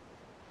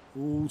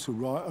 All to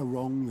right a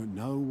wrong that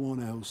no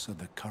one else had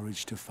the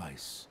courage to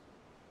face.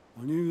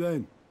 I knew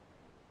then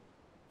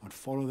I'd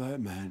follow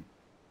that man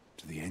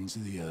to the ends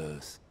of the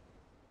earth.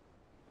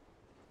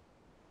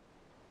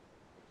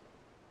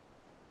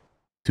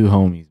 Two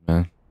homies,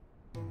 man.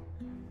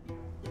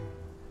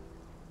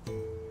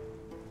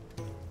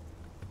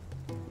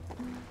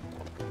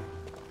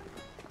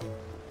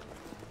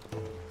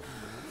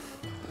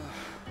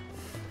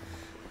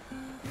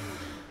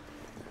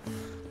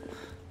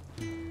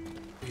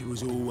 He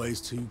was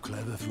always too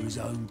clever for his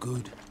own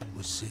good,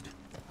 was Sid.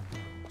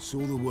 Saw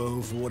the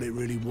world for what it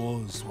really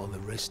was, while the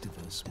rest of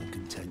us were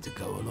content to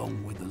go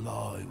along with the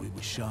lie we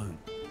were shown.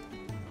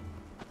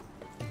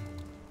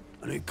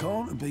 And it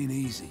can't have been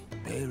easy,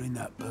 bearing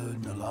that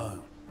burden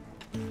alone.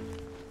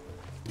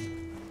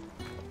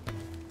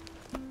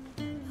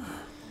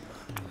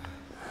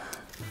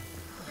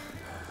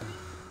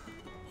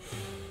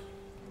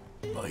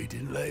 But he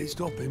didn't let it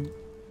stop him.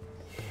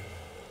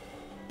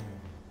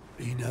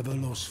 He never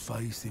lost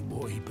faith in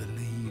what he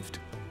believed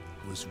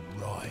was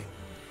right.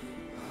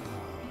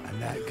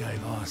 And that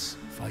gave us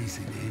faith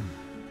in him.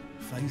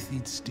 Faith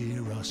he'd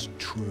steer us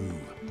true.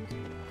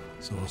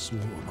 So I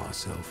swore to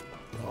myself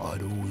that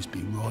I'd always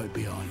be right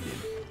behind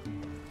him,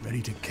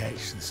 ready to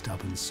catch the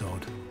stubborn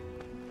sod,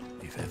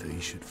 if ever he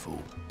should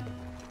fall.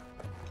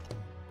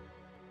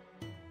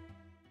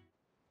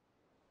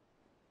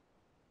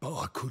 But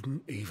I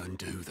couldn't even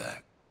do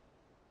that.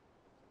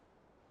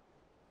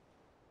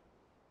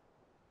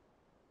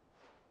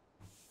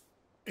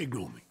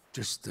 Ignore me,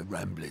 just the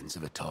ramblings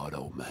of a tired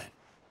old man.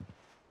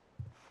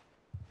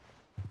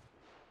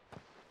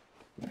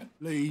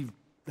 Leave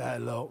that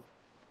lot.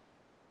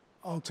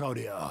 I'll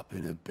tidy it up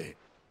in a bit.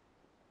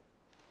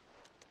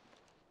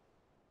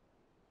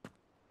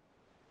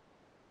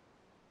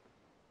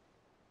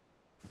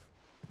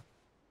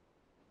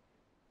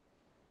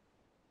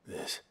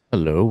 This.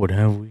 Hello, what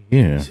have we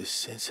here? This is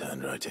Sid's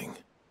handwriting.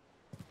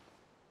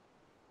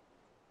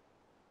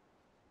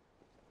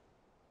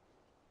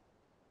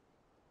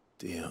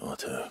 Dear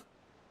Otto.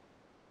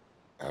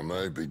 I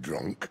may be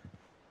drunk,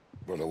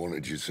 but I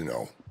wanted you to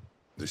know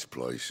this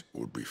place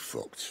would be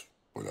fucked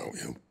without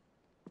you.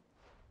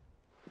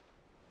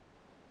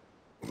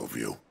 Love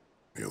you,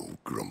 you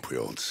grumpy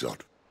old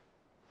sod.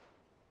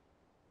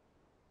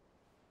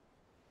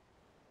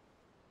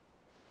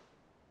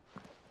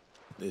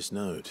 This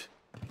note.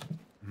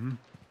 Hmm?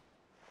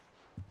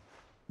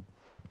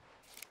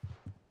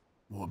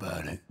 What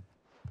about it?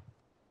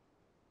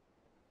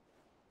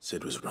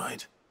 Sid was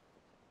right.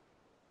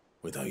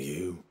 Without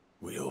you,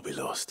 we'd all be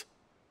lost.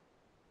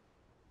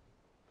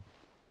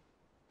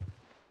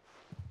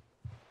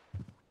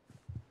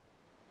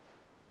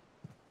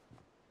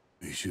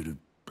 He should have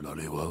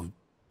bloody well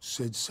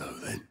said so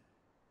then.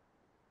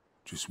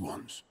 Just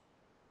once.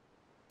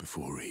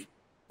 Before he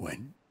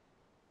went.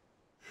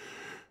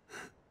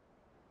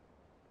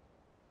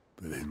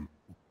 But then,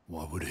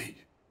 why would he?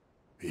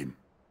 Him,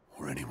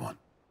 or anyone?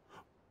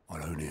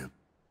 I'd only have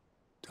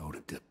told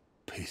him to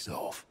piss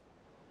off.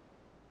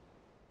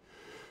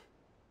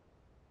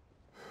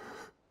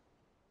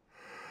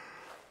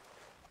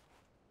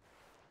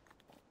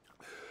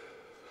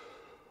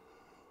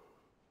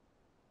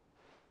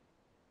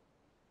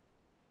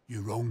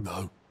 You're wrong,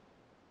 though.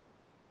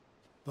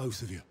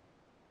 Both of you.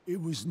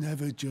 It was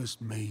never just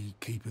me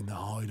keeping the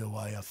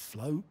hideaway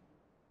afloat.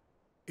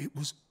 It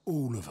was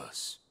all of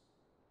us.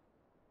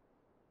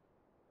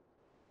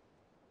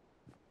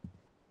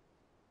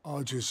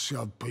 I just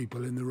shoved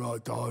people in the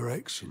right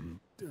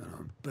direction.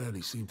 I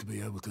barely seem to be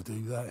able to do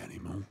that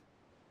anymore.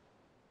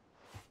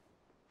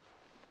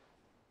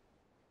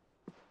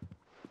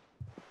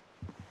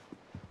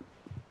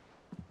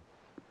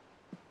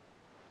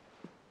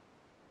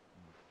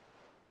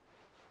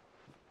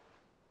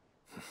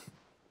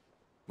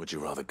 Would you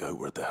rather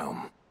go at the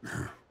helm?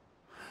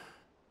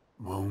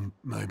 Well,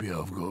 maybe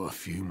I've got a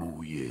few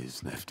more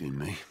years left in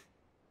me.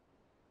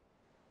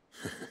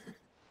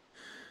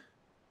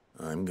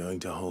 I'm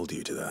going to hold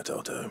you to that,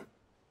 Otto.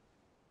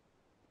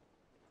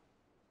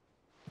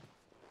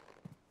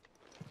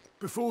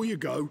 Before you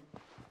go,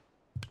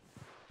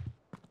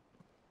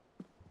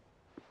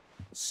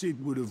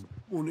 Sid would have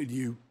wanted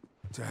you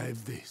to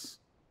have this.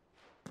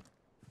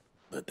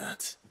 But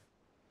that's...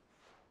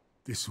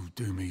 This'll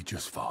do me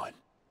just fine.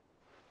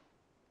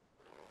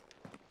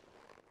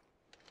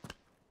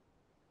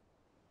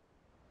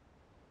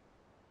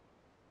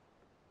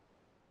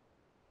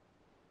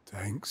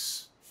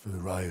 Thanks for the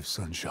ray of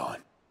sunshine.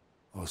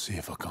 I'll see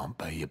if I can't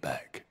pay you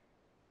back.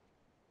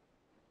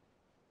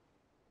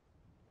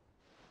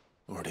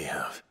 Already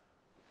have.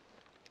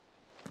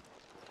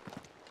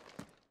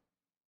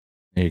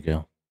 There you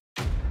go.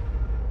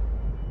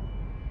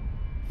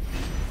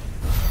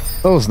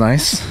 That was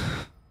nice.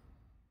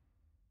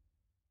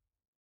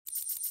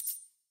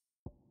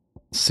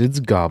 Sid's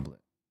goblet.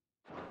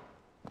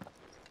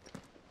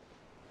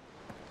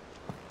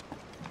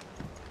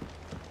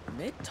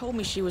 Nick told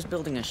me she was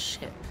building a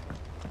ship.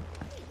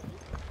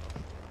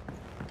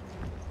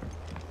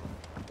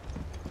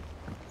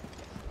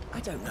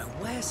 I don't know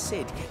where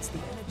Sid gets the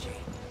energy.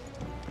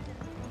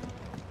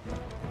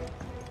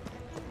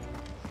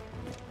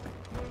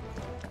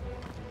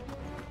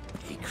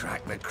 He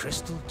cracked the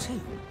crystal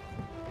too.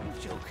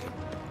 You're joking.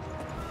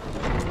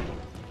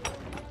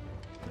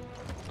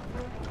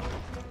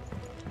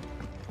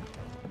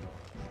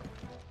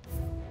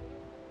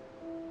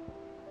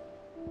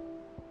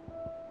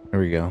 There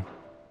we go.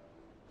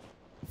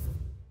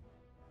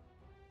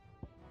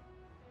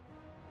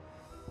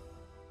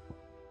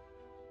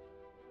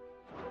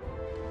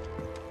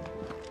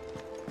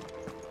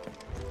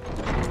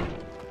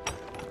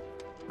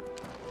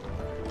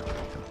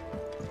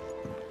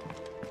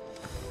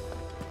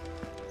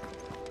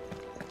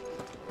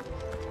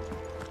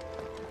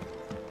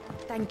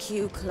 Thank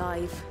you,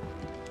 Clive.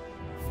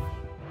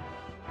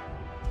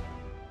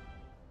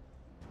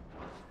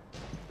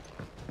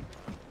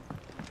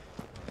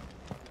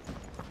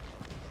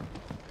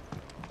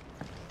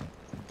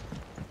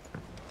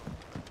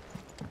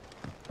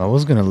 I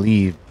was gonna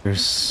leave.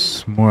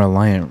 There's more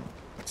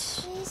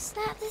Alliance. Is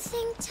that the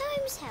thing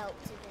Tomes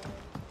helped to do?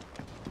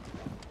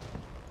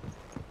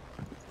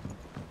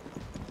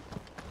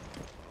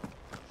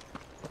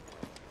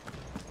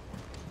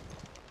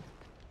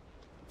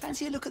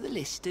 Fancy a look at the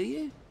list, do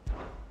you?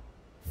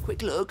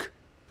 Quick look.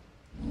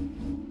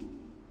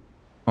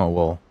 Oh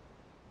well.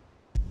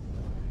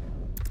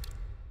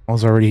 I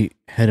was already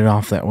headed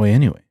off that way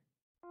anyway.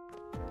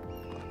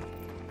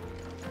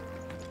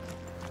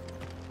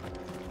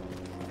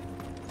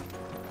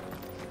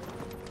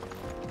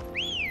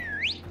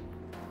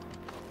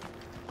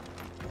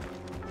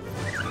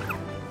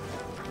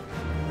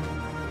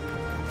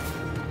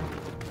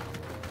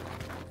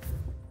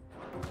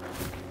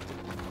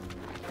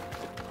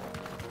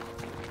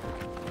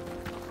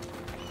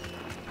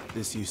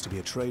 This used to be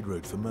a trade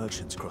route for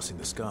merchants crossing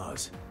the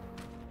Scars,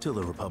 till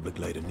the Republic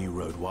laid a new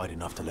road wide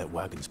enough to let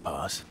wagons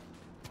pass,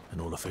 and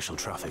all official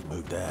traffic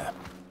moved there.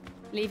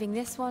 Leaving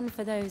this one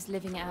for those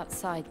living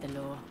outside the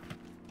law.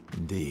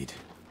 Indeed.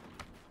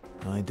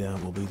 I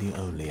doubt we'll be the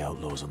only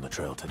outlaws on the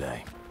trail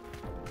today.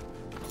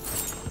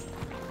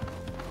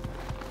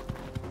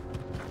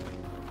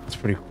 It's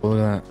pretty cool, look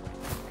at that.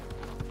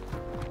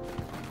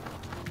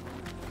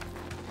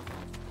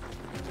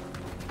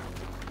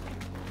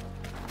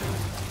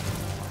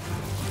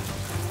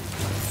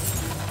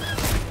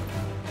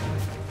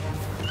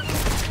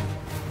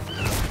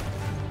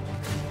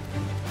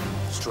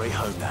 Straight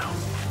home now.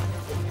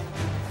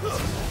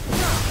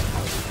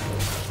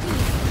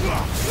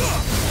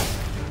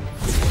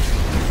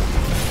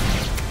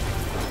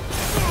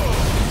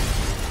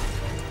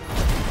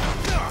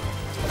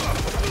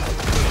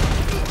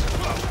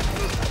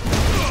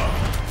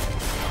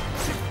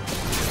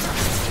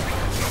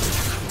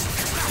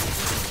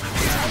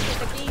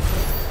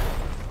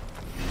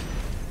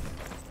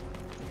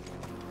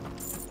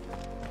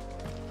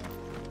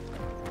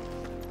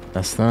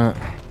 That's that.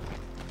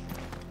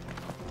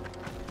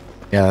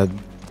 Yeah,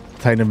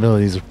 Titan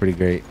abilities are pretty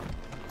great.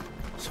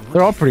 So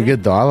They're all pretty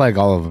good though. I like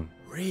all of them.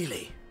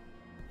 Really?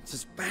 It's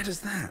as bad as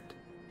that?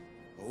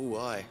 Oh,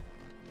 aye.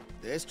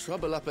 There's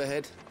trouble up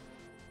ahead.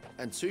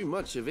 And too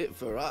much of it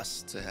for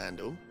us to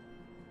handle.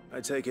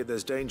 I take it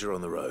there's danger on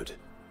the road.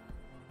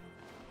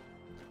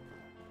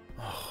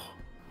 Oh,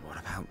 what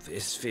about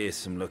this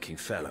fearsome-looking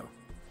fellow?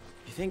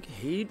 You think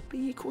he'd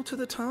be equal to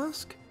the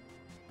task?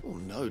 Oh,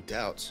 no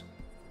doubt.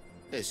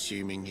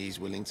 Assuming he's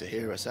willing to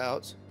hear us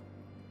out.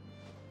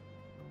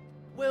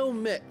 Well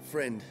met,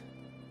 friend.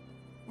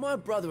 My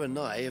brother and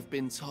I have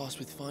been tasked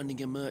with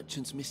finding a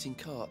merchant's missing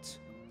cart.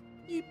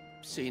 You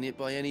seen it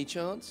by any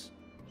chance?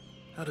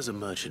 How does a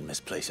merchant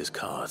misplace his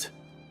cart?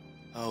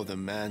 Oh, the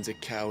man's a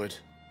coward.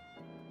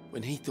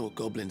 When he thought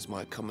goblins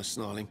might come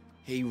a-snarling,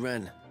 he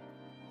ran,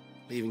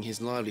 leaving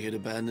his livelihood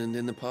abandoned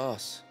in the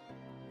pass.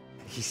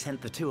 He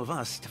sent the two of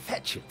us to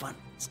fetch it, but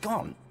it's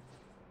gone.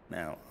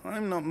 Now,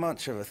 I'm not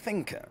much of a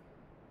thinker,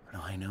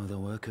 but I know the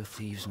work of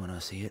thieves when I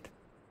see it.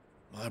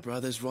 My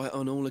brother's right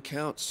on all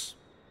accounts.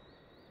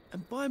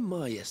 And by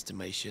my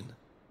estimation,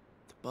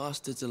 the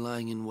bastards are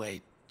lying in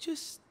wait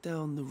just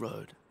down the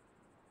road.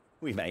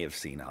 We may have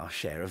seen our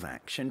share of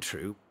action,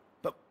 true,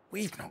 but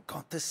we've not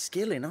got the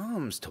skill in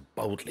arms to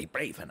boldly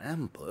brave an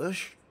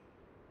ambush.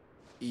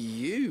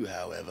 You,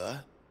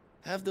 however,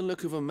 have the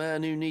look of a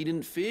man who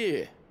needn't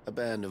fear a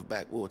band of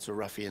backwater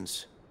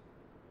ruffians.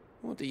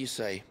 What do you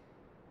say?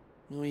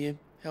 Will you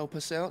help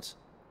us out?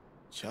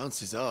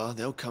 Chances are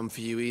they'll come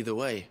for you either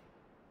way.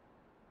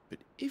 But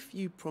if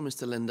you promise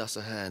to lend us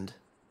a hand,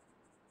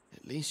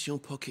 at least you'll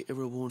pocket a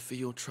reward for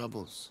your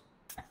troubles.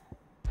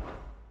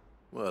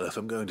 Well, if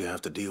I'm going to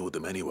have to deal with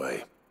them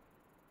anyway.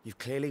 You've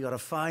clearly got a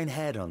fine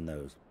head on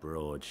those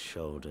broad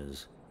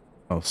shoulders.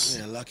 Oh,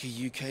 yeah, lucky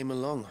you came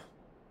along.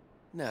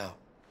 Now,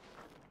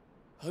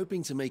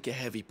 hoping to make a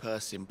heavy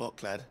purse in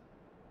Boklad,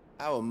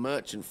 our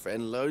merchant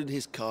friend loaded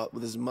his cart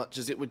with as much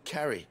as it would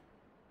carry.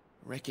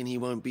 Reckon he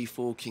won't be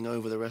forking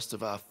over the rest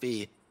of our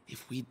fee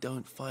if we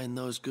don't find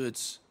those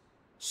goods.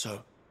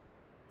 So,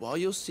 while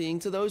you're seeing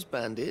to those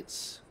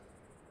bandits,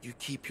 you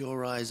keep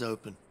your eyes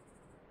open.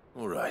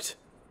 All right.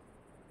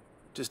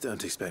 Just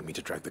don't expect me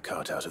to drag the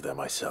cart out of there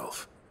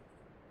myself.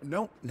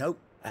 No.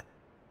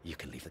 You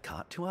can leave the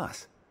cart to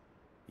us.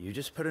 You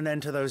just put an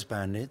end to those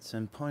bandits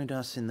and point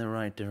us in the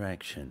right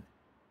direction.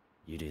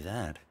 You do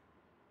that,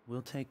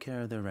 we'll take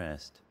care of the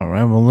rest. All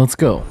right, well, let's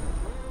go.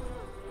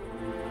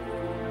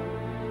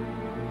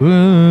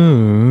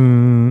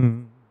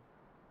 Ooh.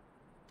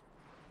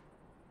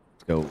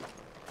 Let's go.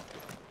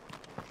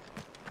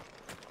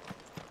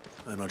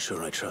 I'm not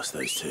sure I trust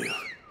those two.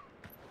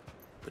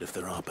 But if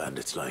there are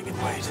bandits lying in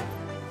wait,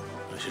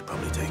 I should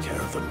probably take care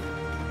of them.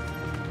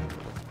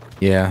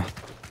 Yeah.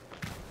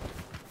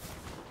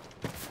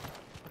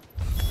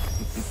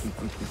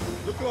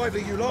 Look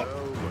lively, you lot.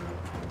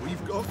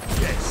 We've got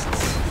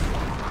guests.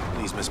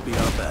 These must be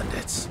our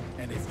bandits.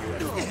 And if you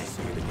ever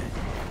see it again,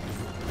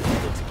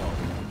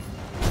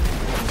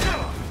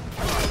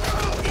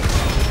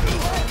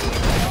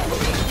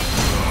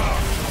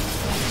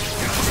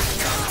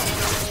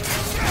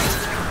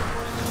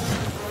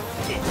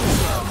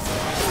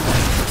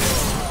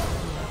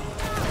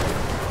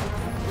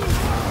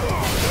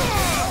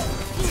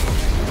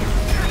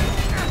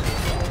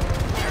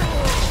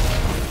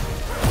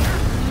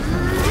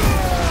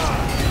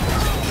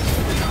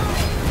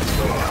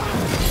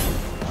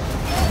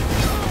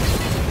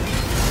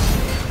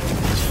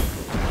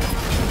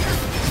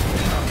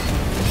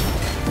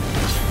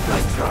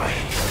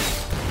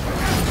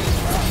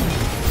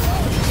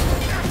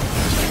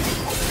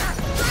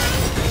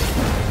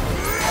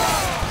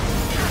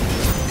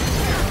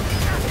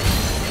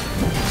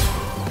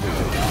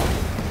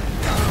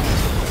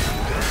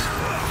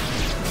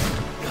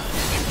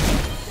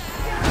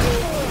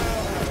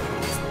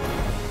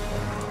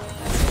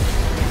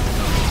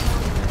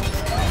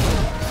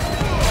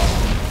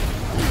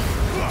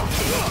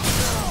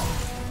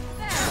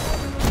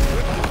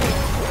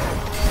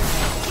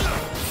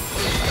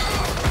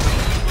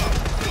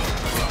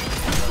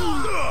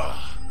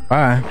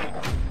 Bye.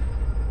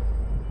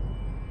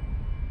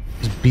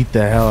 Just beat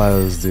the hell out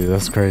of this dude.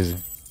 That's crazy.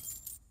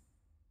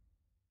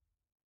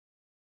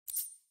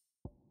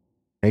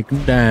 Take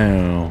him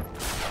down.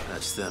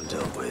 That's them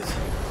dealt with.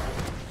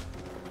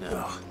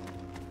 Now,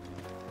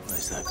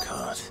 where's that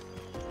cart?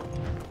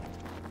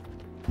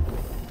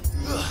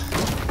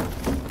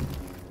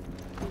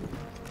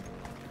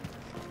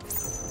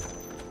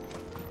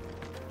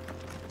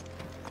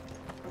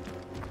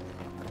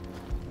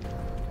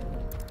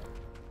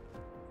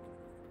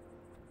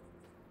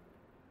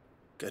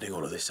 Getting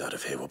all of this out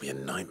of here will be a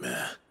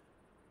nightmare.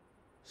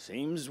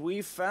 Seems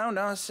we found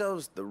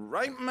ourselves the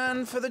right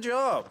man for the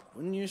job,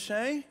 wouldn't you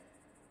say?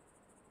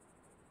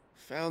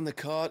 Found the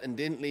cart and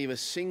didn't leave a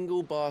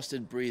single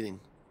bastard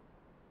breathing.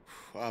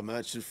 Our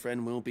merchant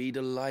friend will be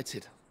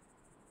delighted.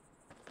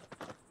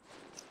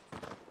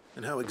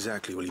 And how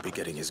exactly will he be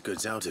getting his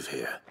goods out of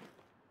here?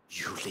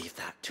 You leave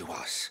that to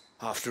us.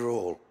 After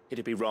all,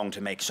 it'd be wrong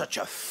to make such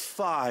a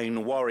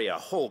fine warrior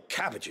haul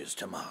cabbages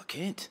to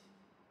market.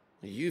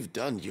 You've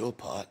done your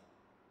part.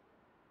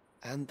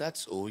 And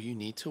that's all you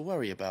need to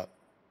worry about.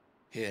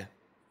 Here.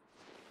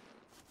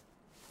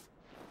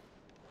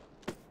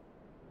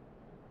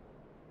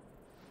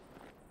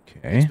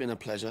 Okay. It's been a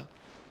pleasure.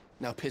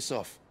 Now piss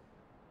off.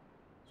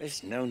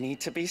 There's no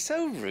need to be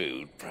so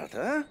rude,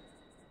 brother.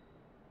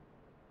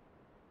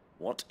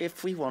 What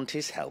if we want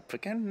his help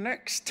again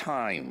next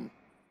time?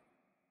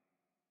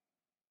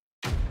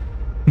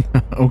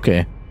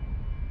 Okay.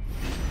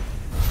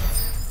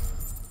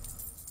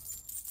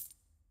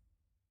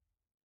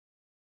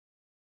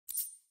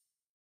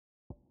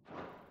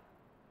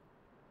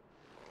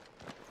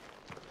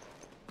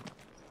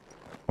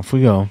 Off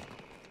we go.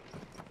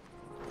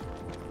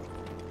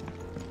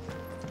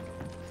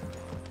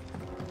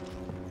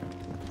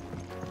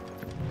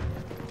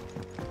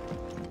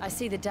 I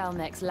see the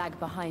Dalmex lag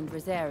behind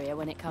Rosaria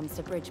when it comes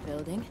to bridge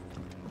building.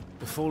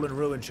 The fallen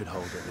ruin should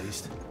hold at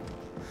least.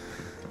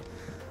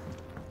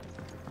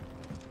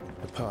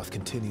 The path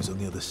continues on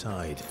the other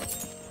side.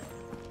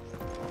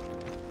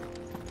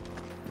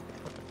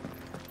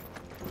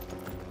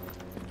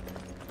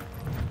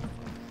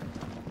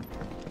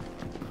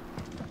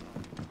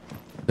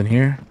 In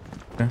here?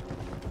 Okay.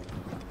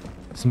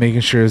 Just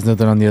making sure there's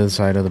nothing on the other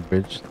side of the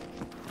bridge.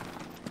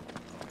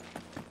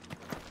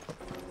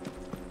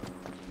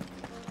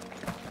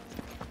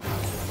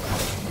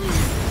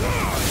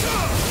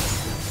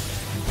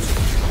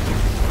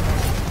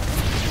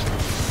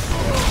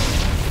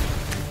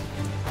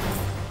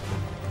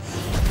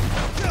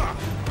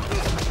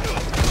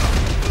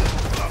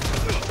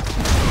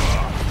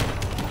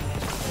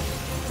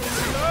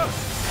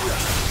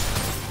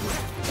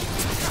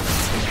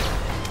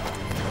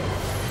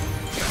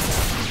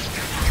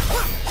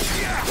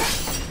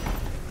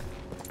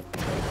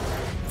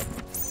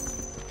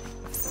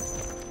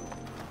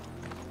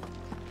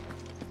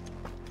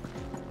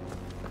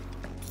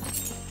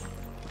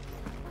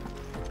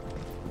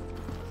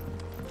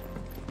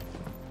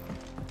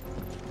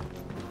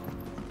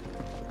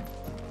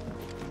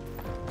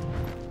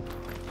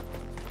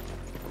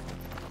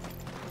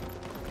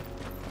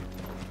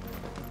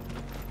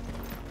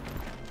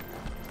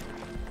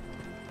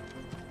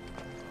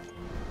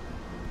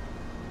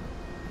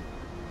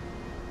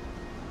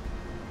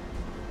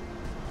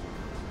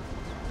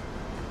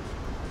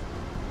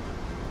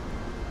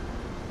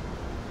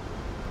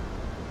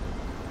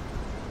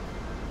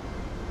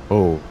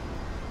 Oh,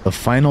 the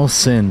final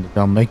sin, the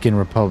Dalmatian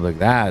Republic.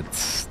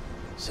 That's...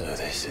 So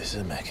this is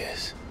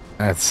Zemeckis.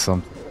 That's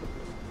something.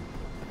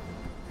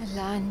 The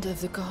land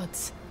of the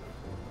gods.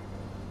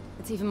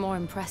 It's even more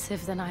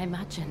impressive than I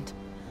imagined.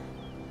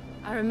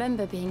 I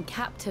remember being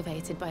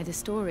captivated by the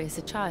story as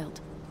a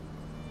child.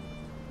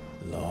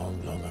 Long,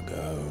 long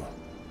ago,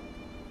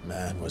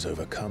 man was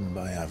overcome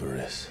by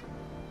avarice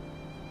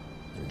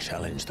and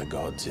challenged the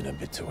gods in a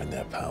bid to win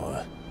their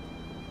power.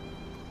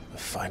 The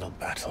final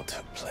battle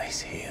took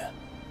place here,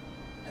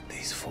 at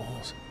these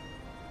falls.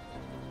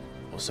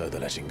 Or so the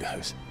legend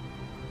goes.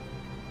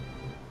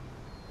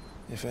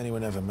 If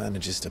anyone ever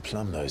manages to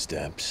plumb those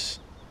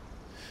depths,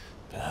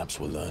 perhaps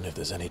we'll learn if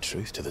there's any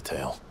truth to the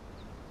tale.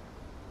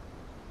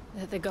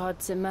 That the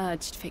gods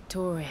emerged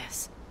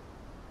victorious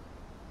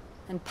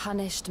and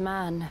punished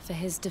man for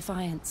his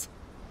defiance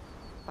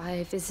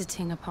by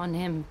visiting upon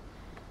him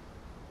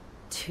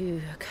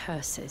 2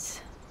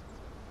 curses.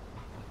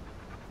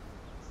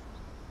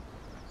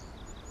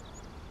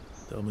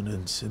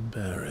 Dominants and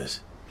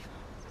bearers.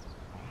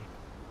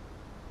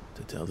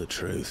 To tell the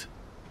truth,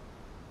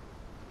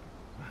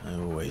 I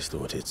always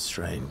thought it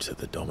strange that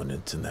the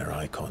dominants and their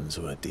icons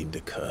were deemed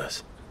a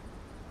curse.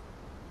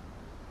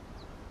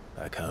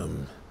 Back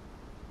home,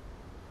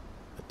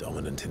 the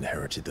dominant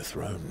inherited the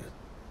throne.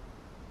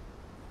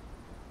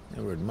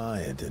 They were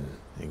admired and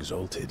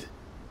exalted,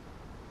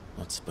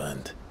 not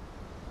spurned.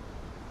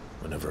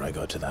 Whenever I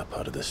got to that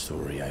part of the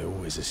story, I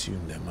always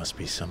assumed there must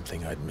be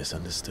something I'd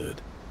misunderstood.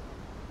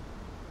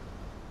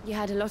 You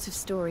had a lot of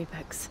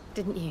storybooks,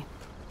 didn't you?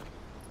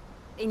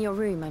 In your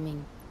room, I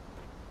mean.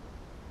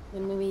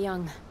 When we were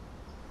young.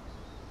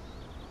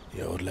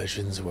 The old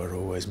legends were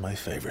always my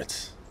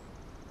favorites.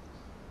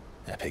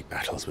 Epic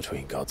battles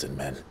between gods and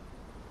men.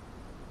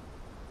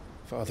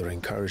 Father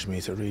encouraged me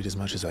to read as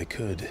much as I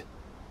could.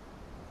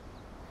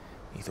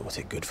 He thought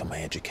it good for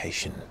my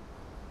education.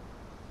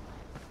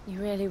 You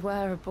really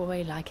were a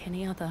boy like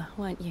any other,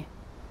 weren't you?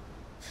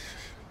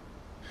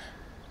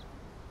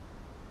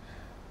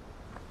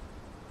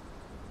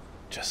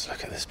 Just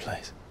look at this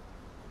place.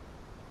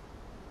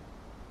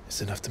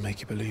 It's enough to make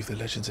you believe the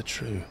legends are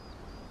true.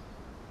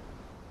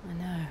 I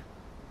know.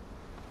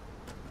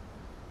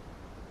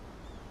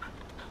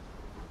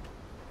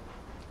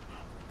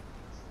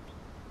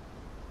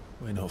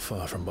 We're not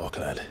far from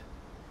Boklad.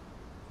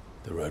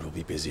 The road will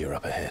be busier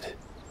up ahead.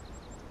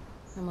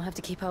 And we'll have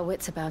to keep our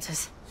wits about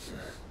us.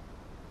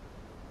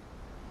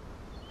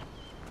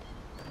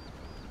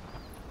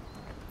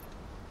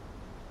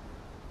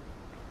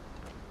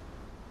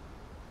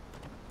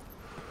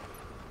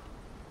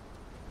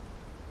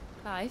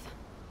 Clive?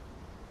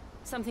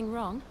 Something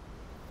wrong?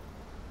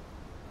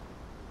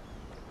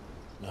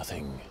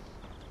 Nothing.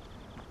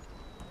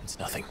 It's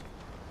nothing.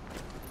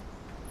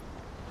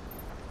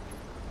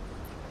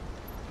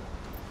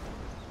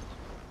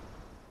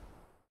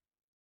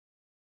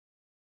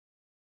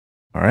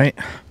 All right.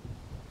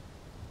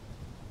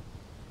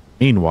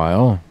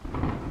 Meanwhile,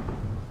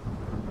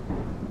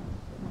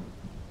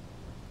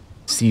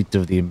 seat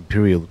of the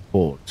Imperial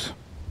Court.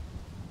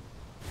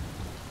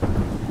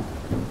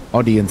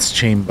 Audience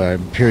chamber,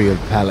 Imperial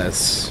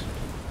Palace.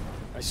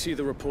 I see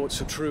the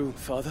reports are true,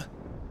 Father.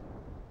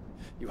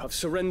 You have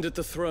surrendered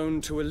the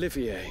throne to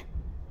Olivier.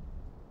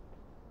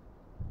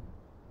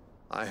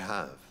 I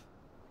have.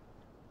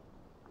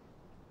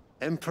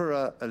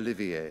 Emperor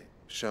Olivier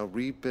shall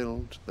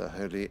rebuild the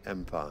Holy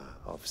Empire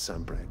of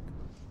Sanbreque.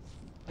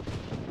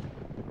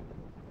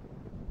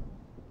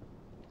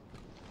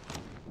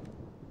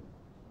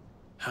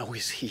 How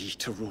is he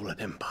to rule an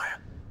empire?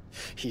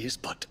 He is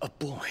but a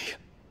boy.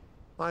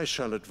 I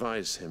shall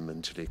advise him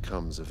until he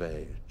comes of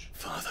age.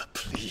 Father,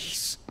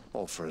 please.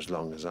 Or for as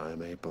long as I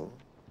am able.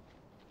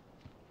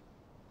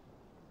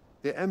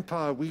 The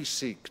empire we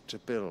seek to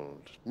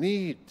build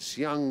needs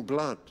young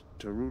blood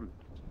to rule it.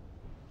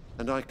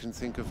 And I can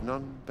think of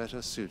none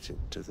better suited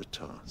to the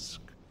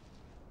task.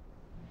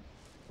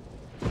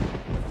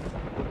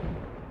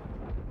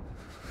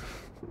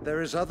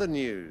 There is other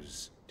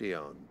news,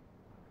 Dion.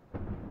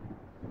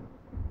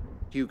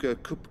 Hugo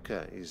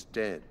Kupka is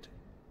dead,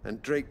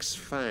 and Drake's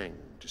Fang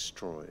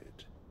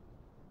destroyed.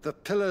 The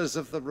pillars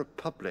of the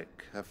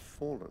Republic have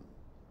fallen.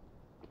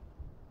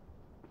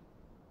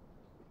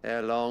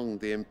 Ere long,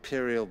 the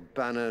Imperial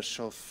banner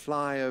shall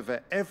fly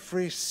over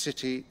every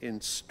city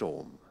in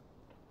Storm.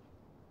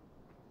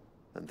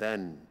 And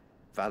then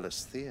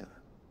Valisthea.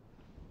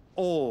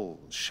 All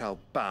shall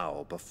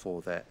bow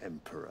before their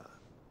emperor.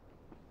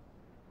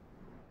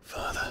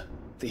 Father,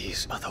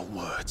 these are the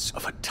words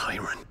of a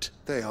tyrant.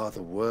 They are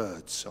the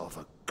words of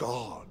a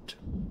god.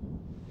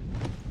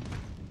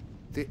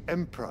 The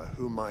emperor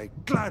whom I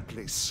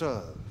gladly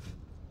serve.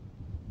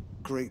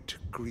 Great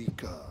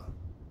Greeker,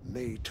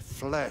 made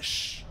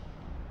flesh.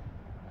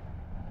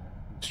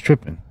 It's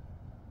tripping.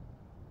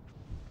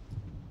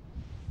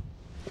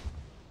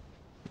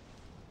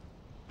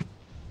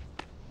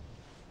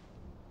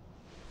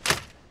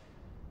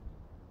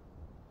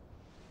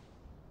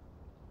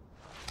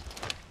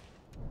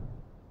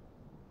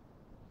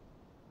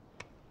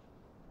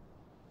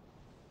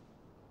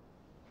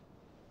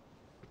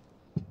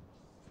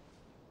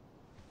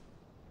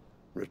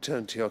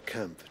 Return to your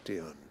camp,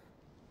 Dion,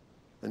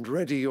 and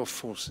ready your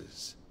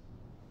forces.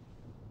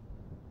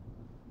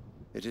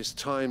 It is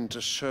time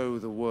to show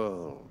the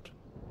world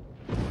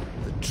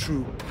the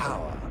true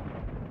power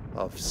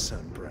of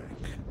Sanbreque.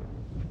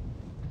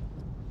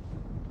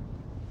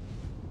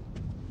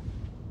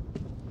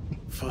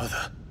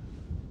 Father,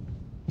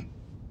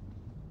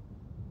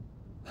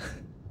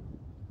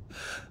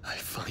 I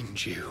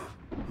find you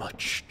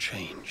much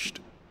changed.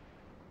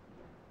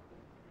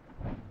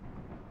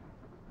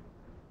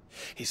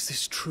 Is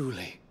this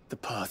truly the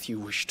path you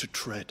wish to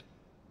tread?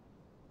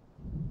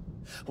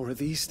 Or are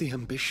these the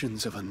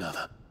ambitions of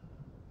another?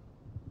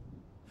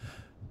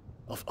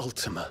 Of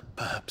Ultima,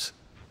 perhaps?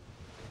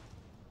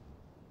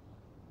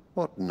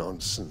 What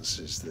nonsense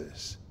is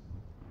this?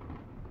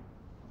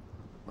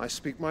 I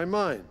speak my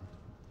mind,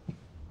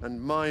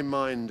 and my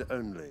mind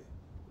only.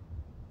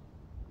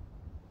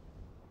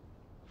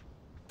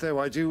 Though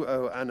I do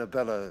owe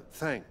Annabella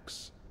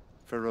thanks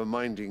for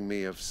reminding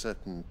me of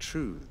certain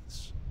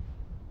truths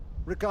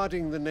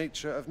regarding the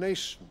nature of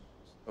nations,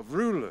 of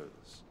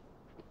rulers,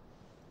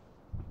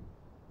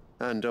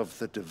 and of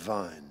the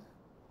divine.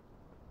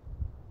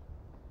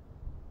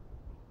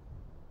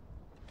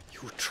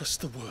 You would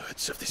trust the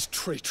words of this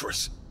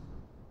traitress?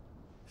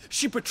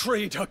 She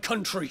betrayed her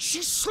country.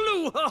 She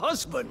slew her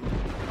husband.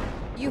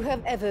 You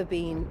have ever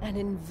been an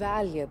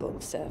invaluable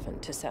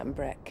servant to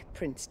Sanbreque,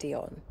 Prince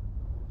Dion.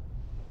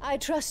 I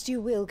trust you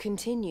will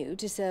continue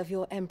to serve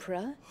your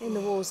Emperor in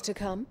the wars to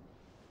come.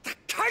 The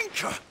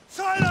canker!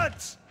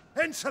 Silence!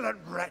 Insolent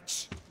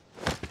wretch!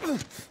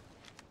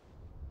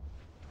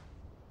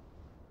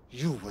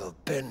 You will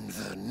bend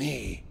the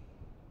knee.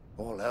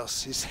 All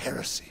else is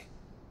heresy.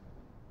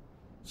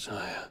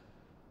 Sire,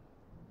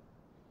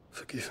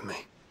 forgive me.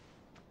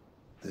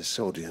 This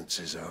audience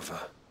is over.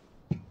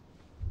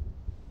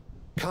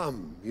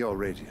 Come, Your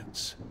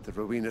Radiance. The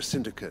Rowena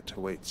Syndicate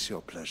awaits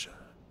your pleasure.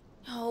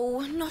 Oh,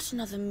 not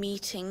another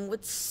meeting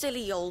with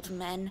silly old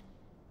men.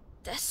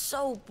 They're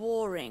so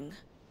boring.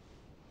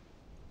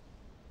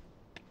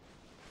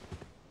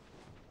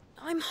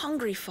 I'm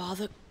hungry,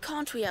 Father.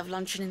 Can't we have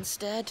luncheon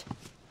instead?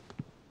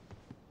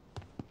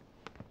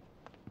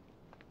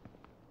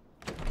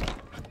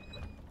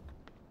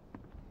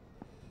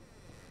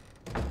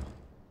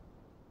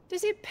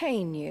 Does it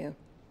pain you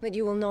that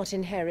you will not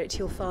inherit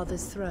your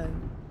father's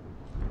throne?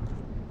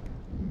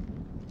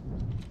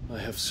 I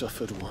have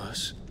suffered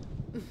worse.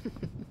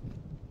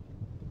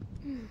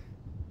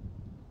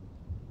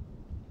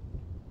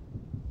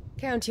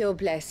 Count your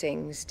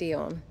blessings,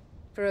 Dion.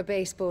 For a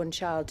base-born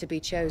child to be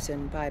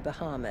chosen by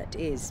Bahamut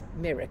is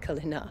miracle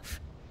enough.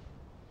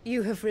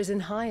 You have risen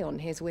high on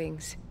his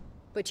wings,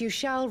 but you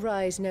shall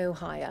rise no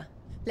higher,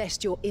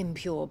 lest your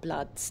impure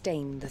blood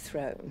stain the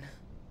throne.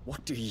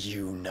 What do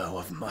you know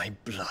of my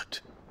blood?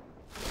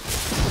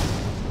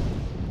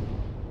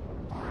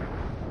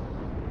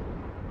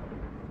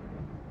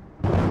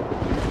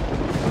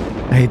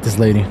 I hate this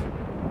lady.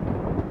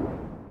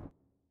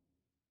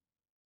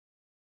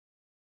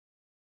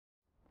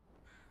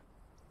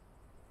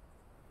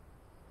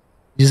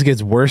 It just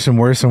gets worse and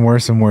worse and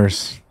worse and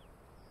worse.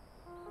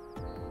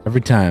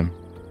 Every time.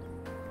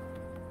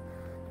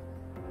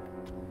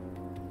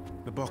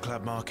 The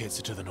Boklab markets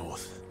are to the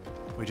north.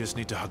 We just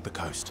need to hug the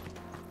coast.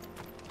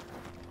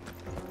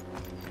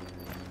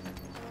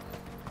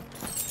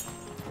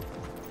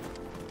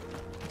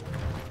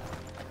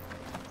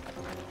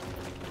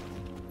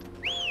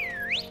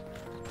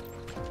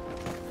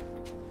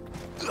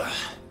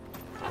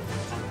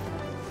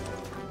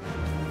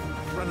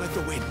 Run like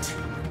the wind.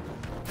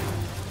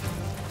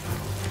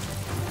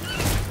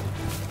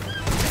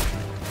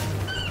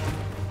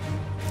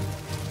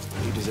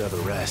 You deserve a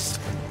rest.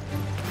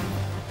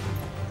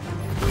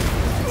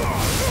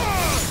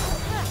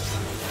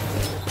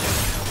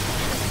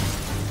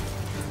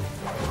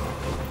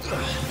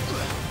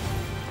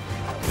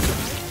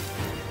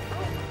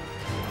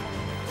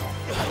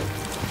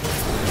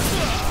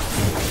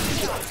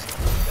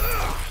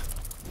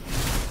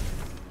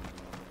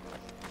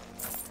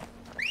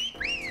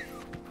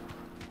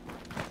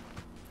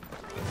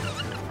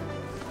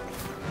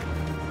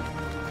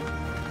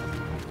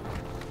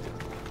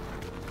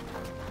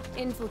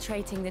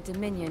 Infiltrating the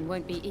Dominion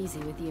won't be easy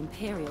with the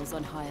Imperials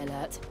on high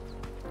alert.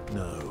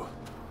 No.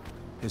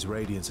 His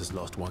Radiance has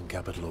lost one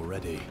capital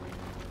already.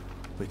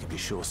 We can be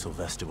sure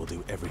Sylvester will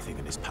do everything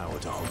in his power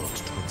to hold on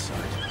to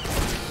Twinside.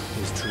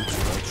 His troops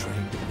are well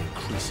trained and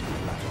increasingly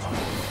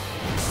battle-hardened.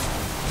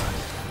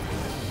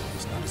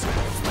 It's not as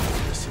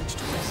if the siege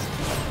to rest.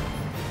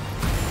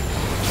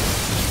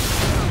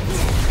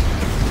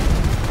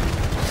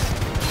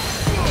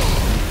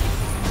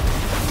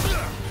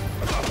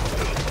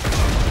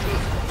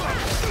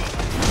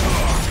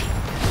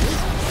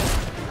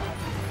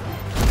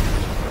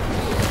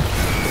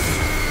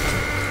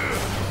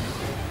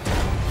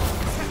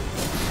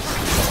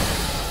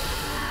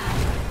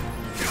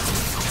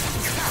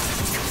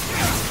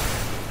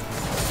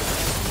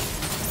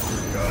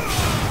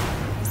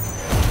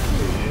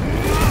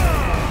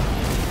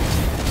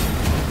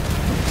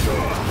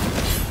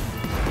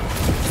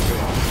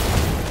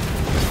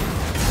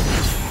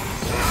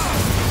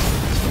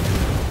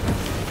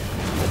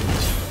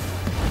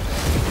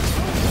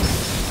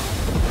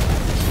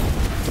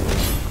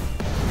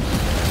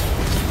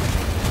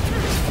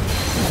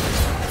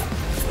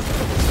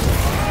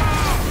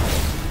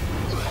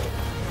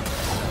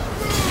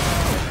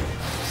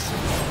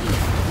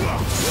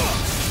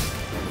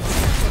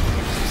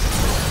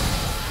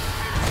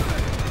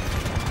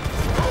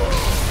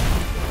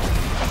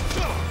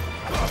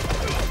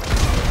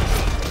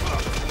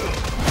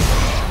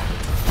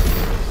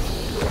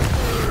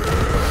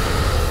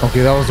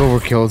 Okay, that was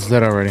overkill. It's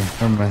dead already.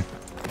 Never mind.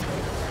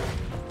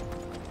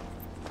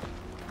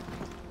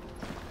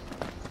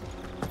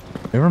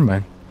 Never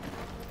mind.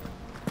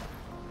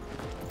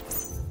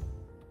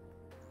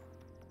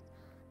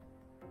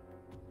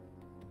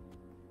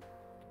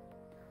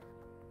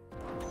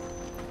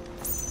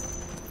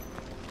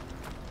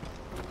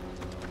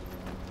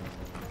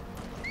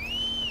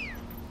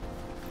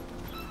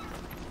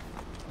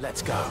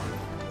 Let's go.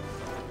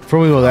 Before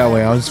we go that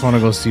way, I just want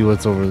to go see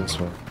what's over this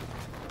way.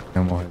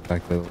 And we'll head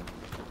back that way.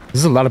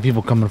 There's a lot of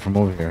people coming from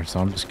over here, so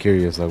I'm just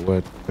curious, like,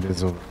 what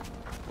is over.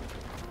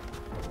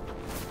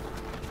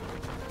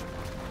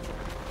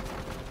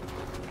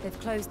 They've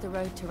closed the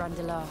road to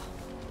Randalar.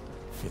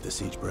 If the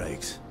siege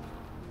breaks,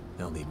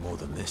 they'll need more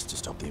than this to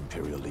stop the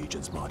Imperial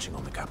legions marching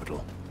on the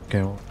capital.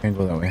 Okay, well, can't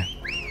go that way.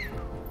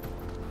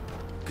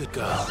 Good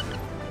girl.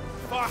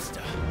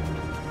 Faster!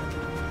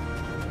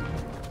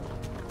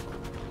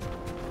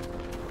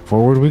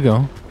 Forward we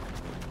go.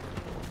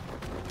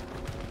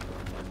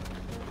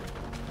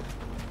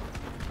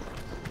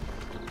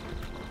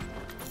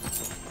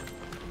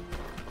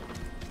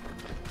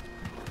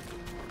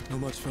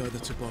 much further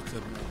to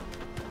Bockland now?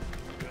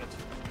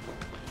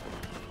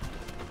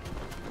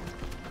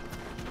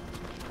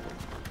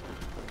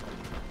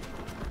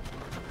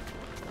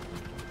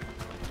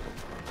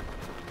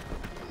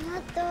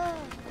 Mother.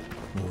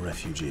 More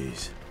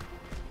refugees.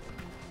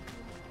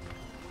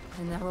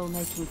 And they're all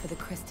making for the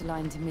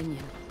crystalline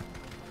dominion.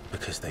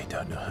 Because they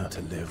don't know how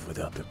to live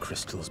without the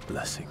crystal's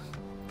blessing.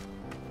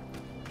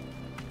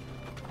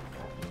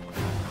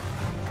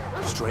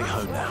 Straight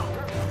home now.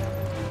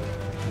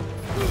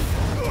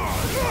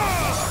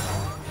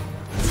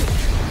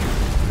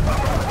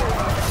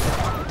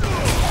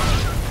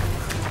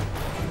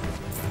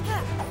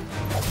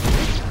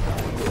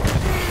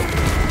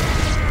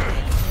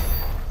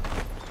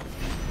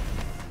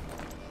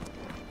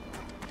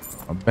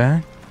 Not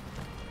bad.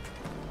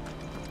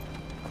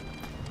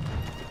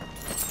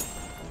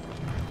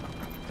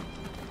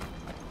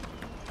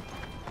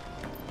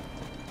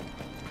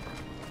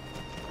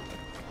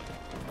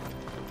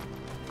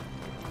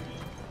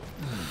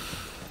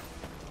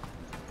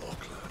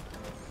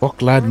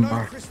 Bockland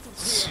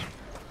Markets.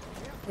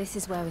 This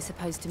is where we're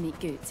supposed to meet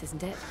Goots,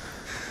 isn't it?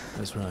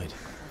 That's right.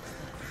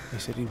 He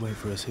said he'd wait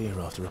for us here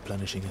after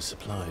replenishing his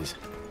supplies.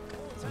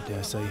 I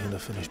dare say he'll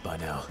have finished by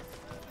now.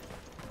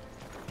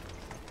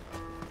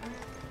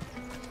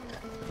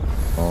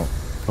 Well,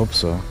 hope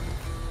so.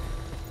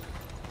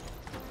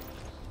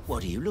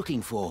 What are you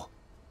looking for?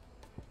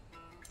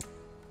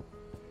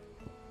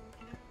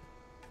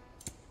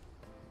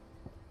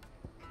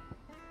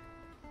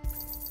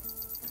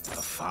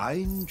 A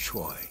fine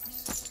choice.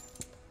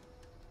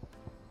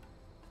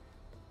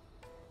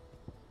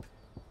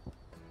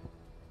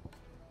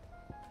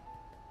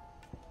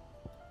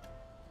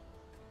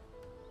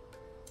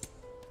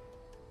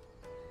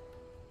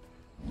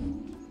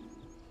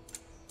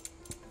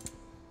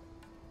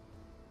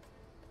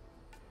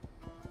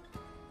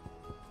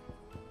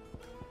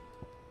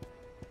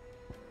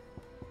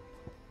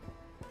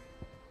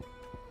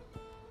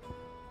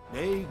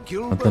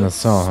 Nothing to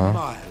sell,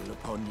 huh?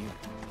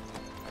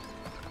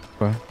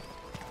 Okay.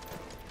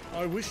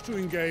 I wish to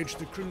engage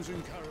the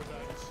Crimson Caravan.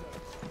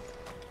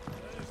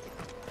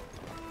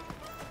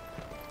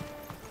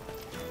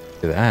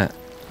 Look at that.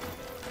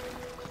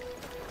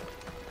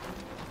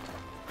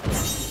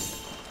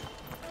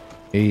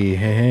 Hey,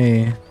 hey,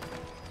 hey.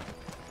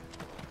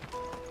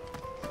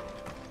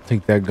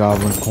 Take that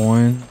goblin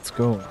coin. Let's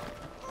go.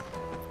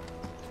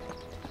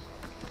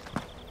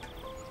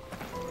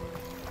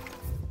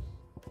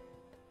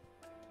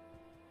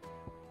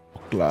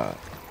 Glad.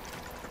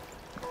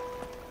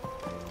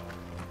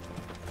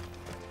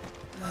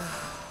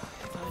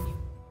 If only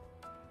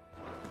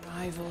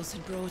rivals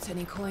had brought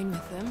any coin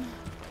with them,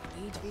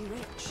 we'd be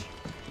rich.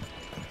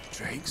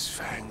 Drake's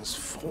Fang's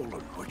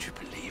fallen, would you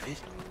believe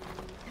it?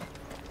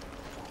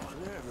 Oh,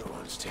 and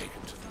everyone's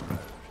taken to the road.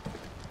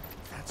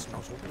 That's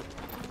not all.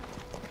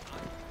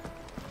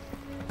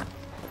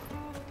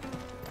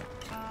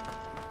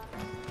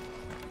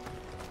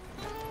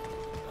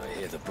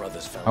 The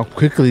brothers found How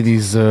quickly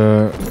these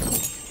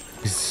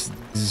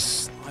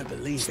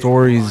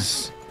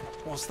stories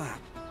What's that?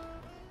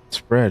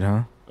 spread,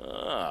 huh?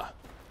 Ah,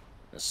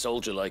 a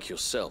soldier like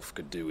yourself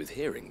could do with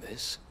hearing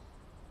this.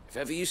 If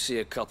ever you see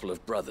a couple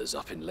of brothers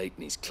up in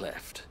Leitney's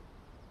Cleft,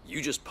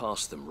 you just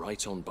pass them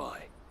right on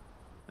by.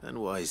 And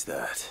why's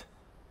that?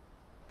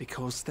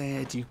 Because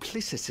they're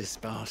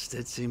duplicitous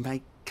bastards who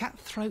make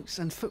cutthroats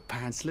and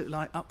footpads look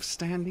like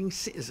upstanding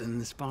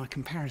citizens by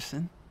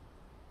comparison.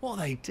 What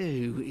they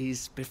do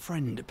is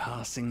befriend a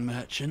passing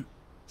merchant,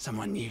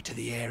 someone new to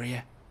the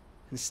area,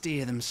 and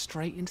steer them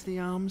straight into the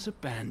arms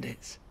of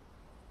bandits.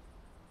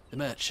 The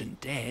merchant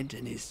dead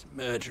and his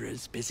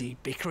murderers busy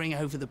bickering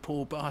over the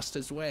poor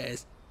bastard's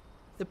wares.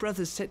 The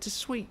brothers set to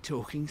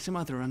sweet-talking some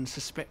other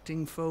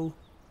unsuspecting fool,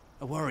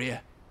 a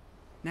warrior.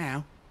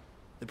 Now,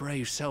 the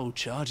brave soul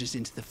charges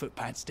into the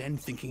footpad's den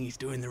thinking he's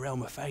doing the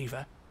realm a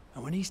favour,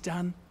 and when he's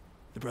done,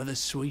 the brothers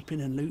sweep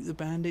in and loot the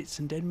bandits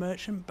and dead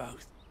merchant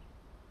both.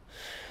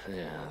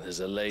 Yeah,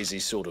 there's a lazy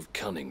sort of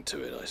cunning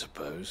to it, I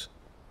suppose.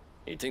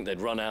 You'd think they'd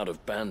run out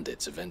of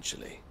bandits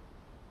eventually.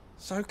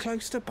 So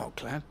close to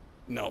Bockland?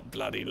 Not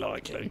bloody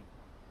likely.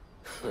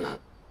 I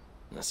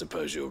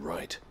suppose you're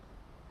right.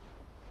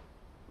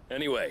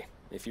 Anyway,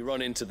 if you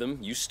run into them,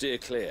 you steer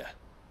clear.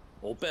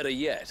 Or better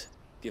yet,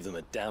 give them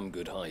a damn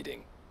good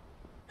hiding.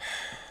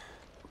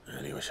 I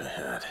really wish I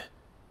had.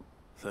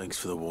 Thanks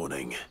for the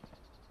warning.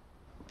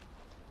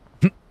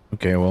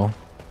 Okay, well.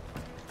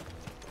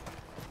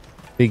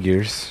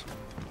 Figures.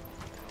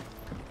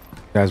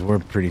 Guys, we're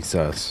pretty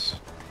sus.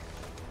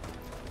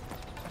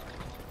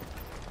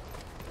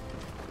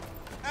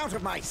 Out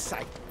of my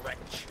sight,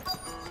 wretch.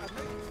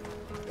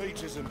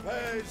 Peaches and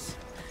pears.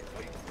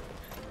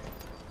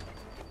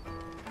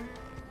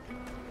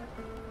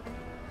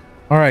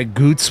 All right,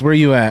 Goots, where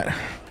you at?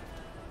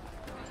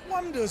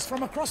 Wonders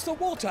from across the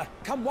water.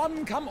 Come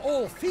one, come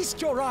all.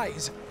 Feast your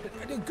eyes.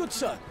 Good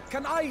sir,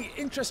 can I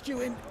interest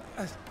you in...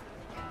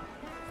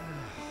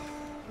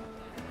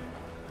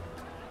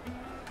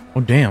 Oh,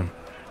 damn.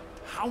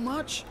 How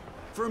much?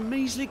 For a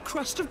measly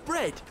crust of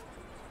bread?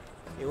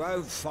 You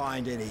won't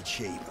find any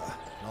cheaper,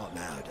 not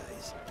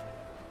nowadays.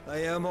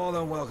 But you're more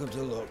than welcome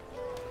to look.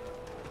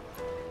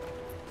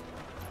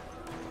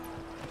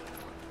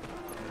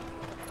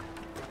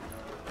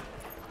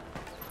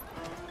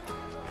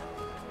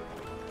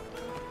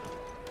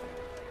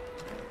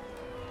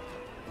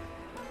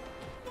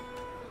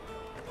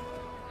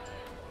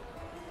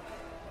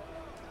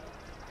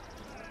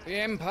 The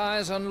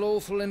Empire's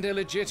unlawful and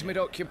illegitimate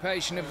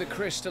occupation of the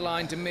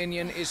Crystalline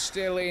Dominion is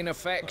still in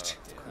effect.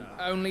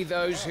 Only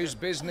those whose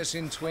business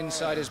in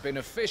Twinside has been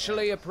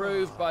officially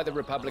approved by the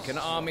Republican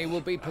Army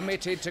will be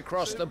permitted to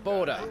cross the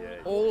border.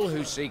 All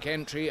who seek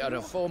entry are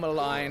to form a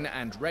line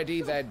and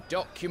ready their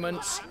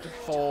documents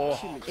for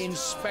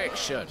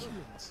inspection.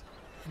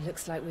 It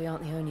looks like we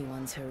aren't the only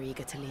ones who are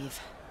eager to leave.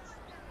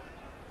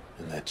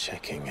 And they're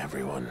checking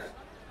everyone.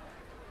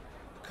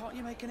 Can't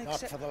you make an Not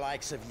for the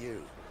likes of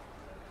you.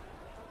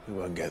 We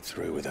won't get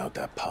through without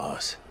that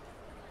pass.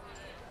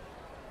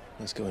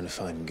 Let's go and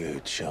find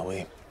Good, shall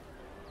we?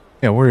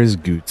 Yeah, where is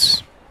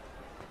Goots?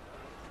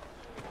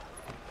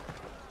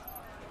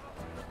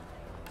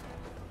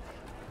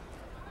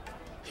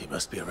 He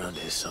must be around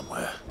here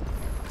somewhere.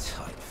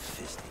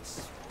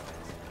 Tight-fisted.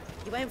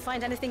 You won't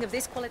find anything of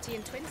this quality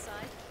in Twinside.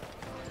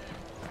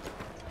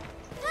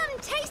 Come,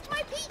 taste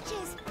my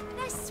peaches.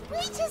 They're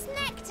sweet as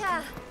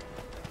nectar.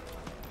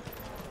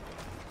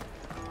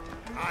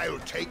 I'll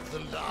take the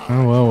large.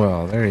 Oh, well,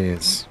 well, there he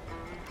is.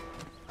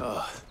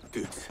 Ah,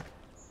 Good.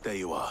 There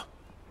you are.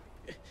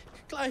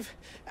 Clive,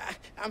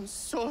 I'm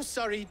so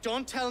sorry.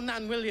 Don't tell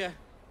Nan, will you?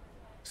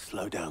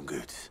 Slow down,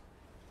 Good.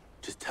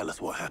 Just tell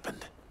us what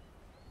happened.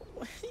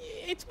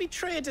 It's me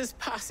trader's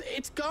pass.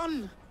 It's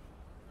gone.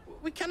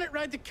 We cannot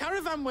ride the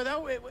caravan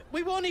without it.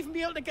 We won't even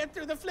be able to get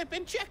through the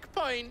flipping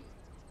checkpoint.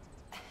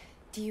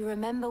 Do you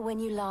remember when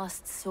you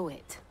last saw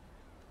it?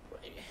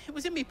 It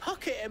was in my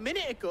pocket a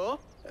minute ago.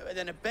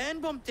 Then a bairn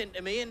bumped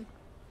into me and...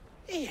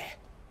 Yeah.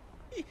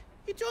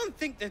 You don't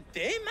think that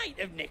they might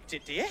have nicked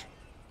it, do you?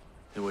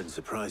 It wouldn't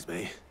surprise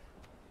me.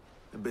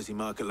 A busy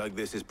market like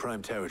this is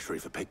prime territory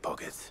for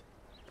pickpockets.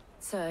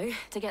 So,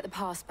 to get the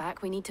pass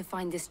back, we need to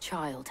find this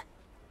child.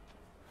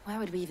 Where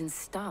would we even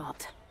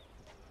start?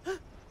 I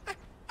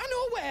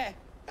know where!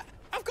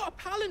 I've got a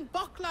pal in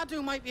Bock lad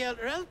who might be able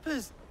to help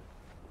us.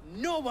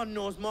 No one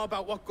knows more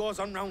about what goes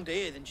on round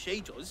here than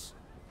she does.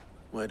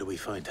 Where do we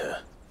find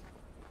her?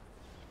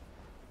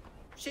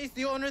 She's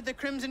the owner of the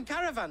Crimson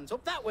Caravans,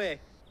 up that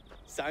way.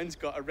 Sign's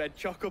got a red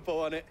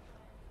chocobo on it.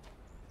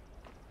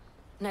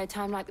 No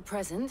time like the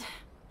present.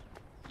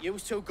 You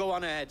two go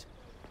on ahead.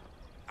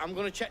 I'm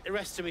gonna check the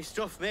rest of my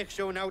stuff, make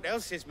sure nothing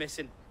else is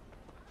missing.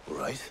 All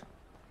right.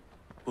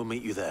 We'll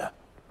meet you there.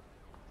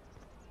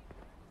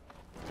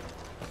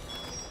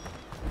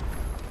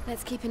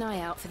 Let's keep an eye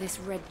out for this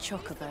red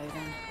chocobo,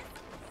 then.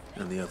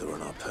 And the other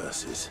on our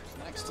purses.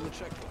 Next to the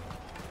checkpoint.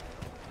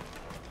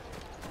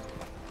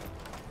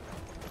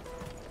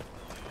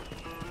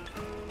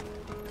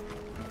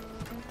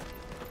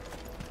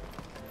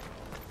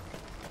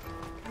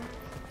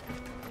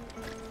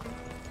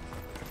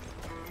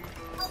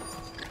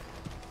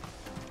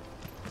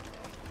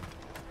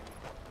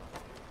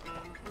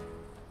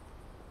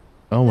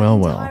 Oh, well,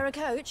 To well. hire a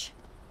coach?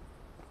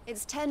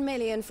 It's 10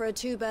 million for a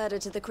two-birder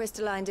to the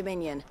Crystalline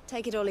Dominion.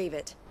 Take it or leave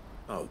it.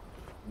 Oh,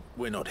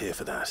 we're not here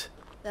for that.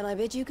 Then I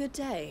bid you good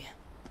day.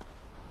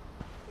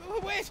 Oh,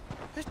 wait!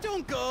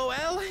 Don't go,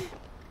 El.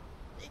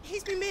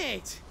 He's my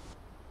mate.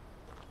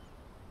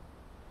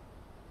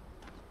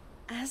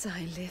 As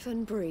I live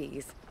and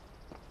breathe.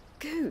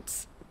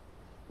 Goots,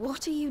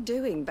 what are you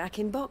doing back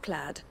in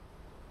Bocklad?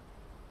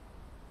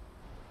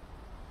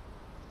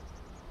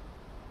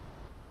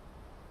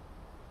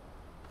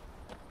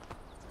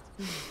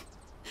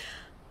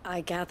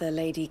 I gather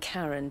Lady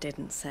Karen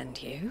didn't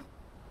send you.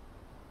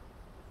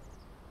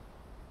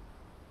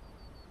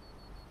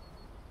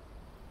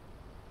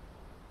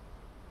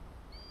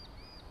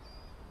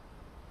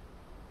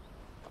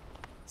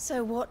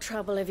 So what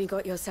trouble have you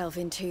got yourself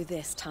into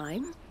this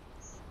time?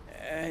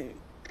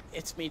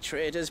 It's me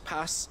trader's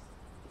pass.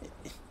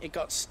 It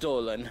got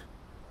stolen.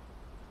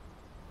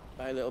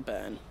 By a little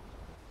bairn.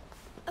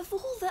 Of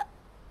all the...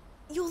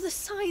 You're the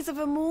size of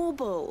a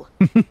marble.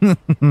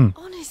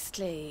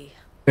 Honestly.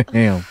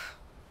 Damn.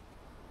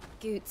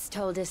 Goots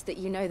told us that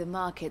you know the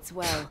markets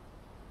well.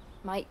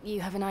 Might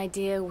you have an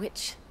idea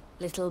which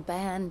little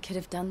bairn could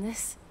have done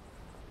this?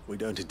 We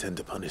don't intend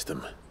to punish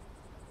them.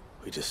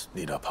 We just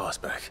need our pass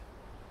back.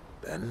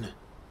 Then,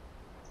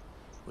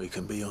 we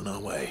can be on our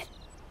way.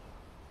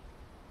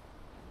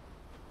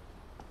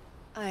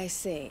 I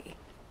see.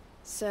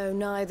 So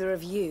neither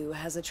of you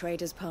has a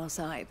trader's pass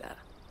either.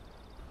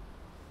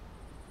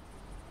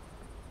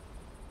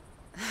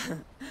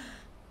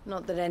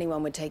 Not that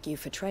anyone would take you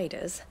for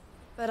traders,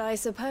 but I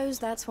suppose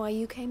that's why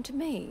you came to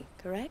me,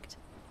 correct?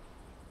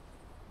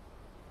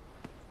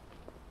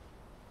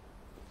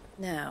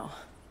 Now,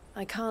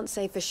 I can't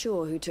say for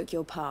sure who took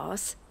your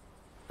pass,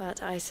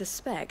 but I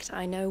suspect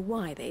I know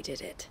why they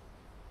did it.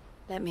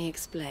 Let me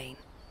explain.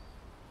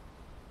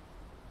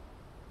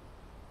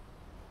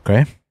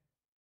 Okay.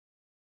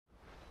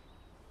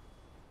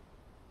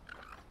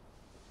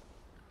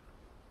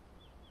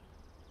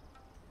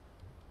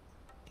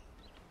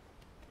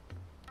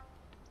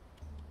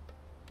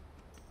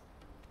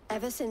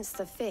 Ever since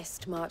the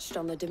Fist marched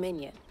on the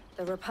Dominion,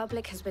 the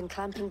Republic has been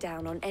clamping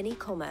down on any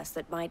commerce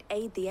that might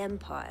aid the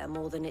Empire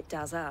more than it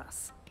does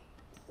us.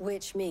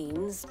 Which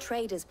means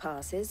traders'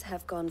 passes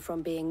have gone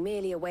from being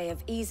merely a way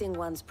of easing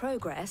one's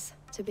progress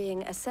to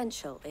being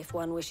essential if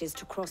one wishes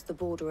to cross the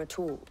border at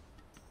all.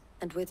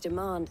 And with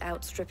demand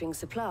outstripping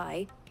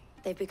supply,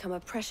 they've become a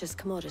precious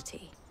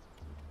commodity,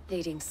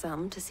 leading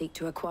some to seek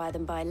to acquire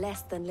them by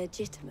less than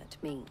legitimate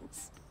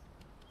means.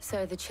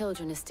 So the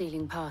children are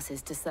stealing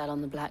passes to sell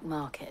on the black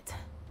market?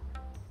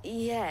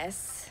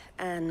 Yes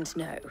and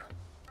no.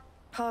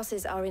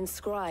 Passes are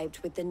inscribed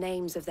with the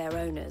names of their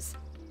owners,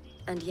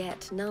 and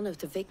yet none of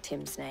the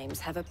victims' names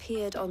have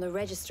appeared on the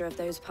register of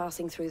those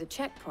passing through the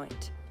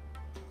checkpoint.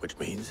 Which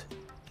means?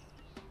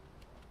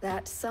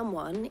 That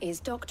someone is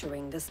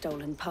doctoring the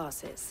stolen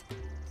passes.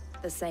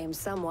 The same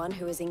someone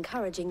who is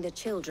encouraging the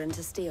children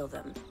to steal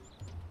them.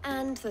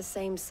 And the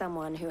same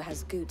someone who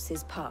has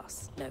Goots'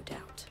 pass, no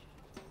doubt.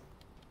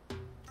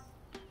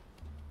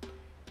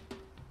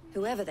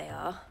 Whoever they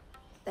are,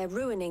 they're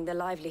ruining the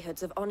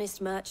livelihoods of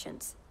honest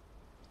merchants,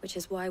 which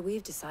is why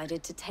we've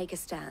decided to take a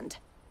stand.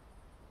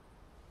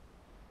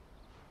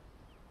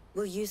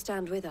 Will you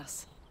stand with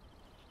us?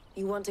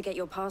 You want to get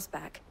your pass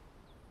back,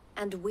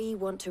 and we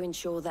want to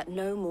ensure that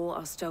no more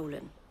are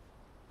stolen.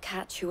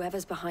 Catch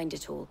whoever's behind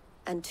it all,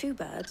 and 2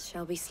 birds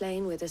shall be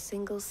slain with a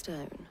single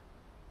stone.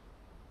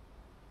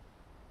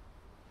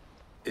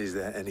 Is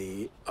there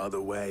any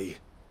other way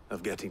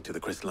of getting to the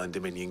Crystalline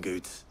Dominion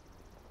Goods?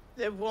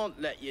 They won't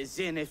let you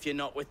in if you're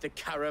not with the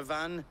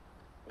caravan.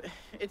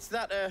 It's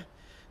that,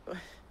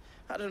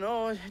 I don't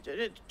know,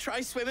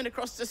 try swimming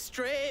across the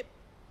strait.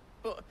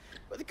 But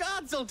the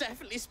guards will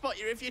definitely spot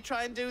you if you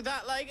try and do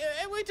that. Like,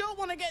 we don't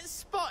want to get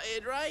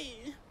spotted,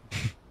 right?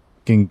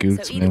 Fucking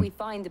Goots, so either man. we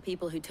find the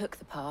people who took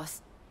the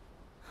pass,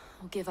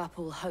 or give up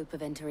all hope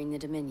of entering the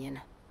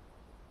Dominion.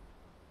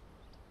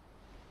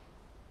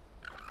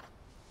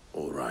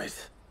 All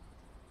right.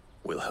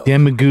 We'll help.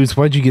 Damn it, Goots,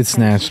 why'd you get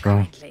snatched,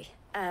 bro?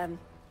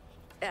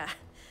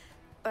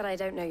 But I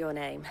don't know your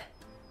name.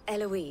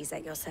 Eloise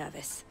at your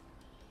service.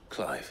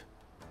 Clive.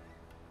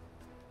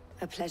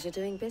 A pleasure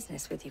doing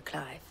business with you,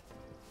 Clive.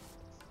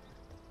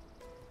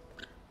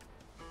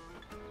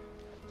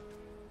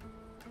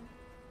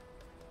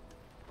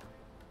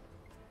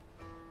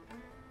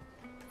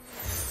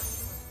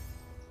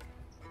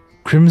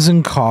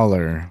 Crimson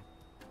Collar.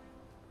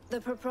 The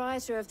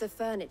proprietor of the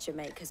furniture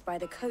makers by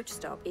the coach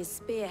stop is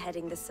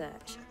spearheading the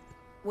search.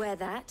 Wear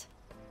that,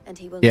 and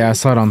he will... Yeah, I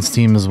saw it on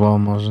Steam as well,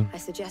 Motion. I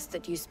suggest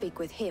that you speak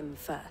with him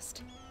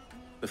first.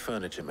 The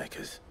furniture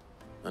makers.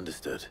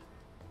 Understood.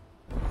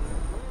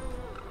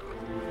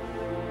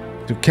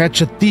 To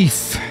catch a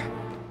thief.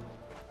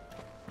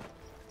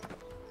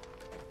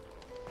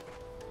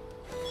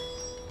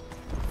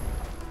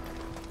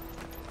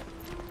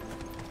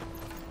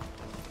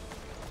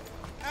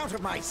 Out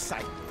of my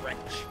sight, wretch!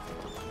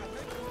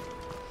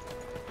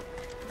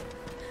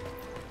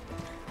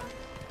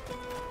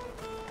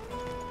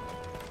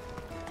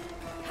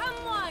 Come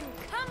on,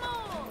 come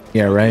on!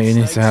 Yeah, right. He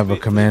needs to have a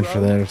command for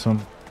that or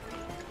something.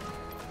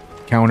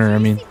 Counter, I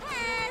mean.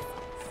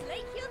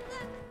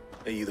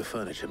 Are you the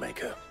furniture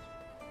maker?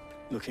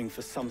 Looking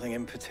for something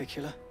in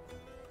particular?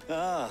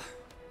 Ah,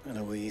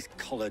 Eloise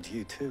collared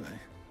you too, eh?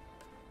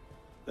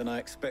 Then I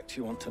expect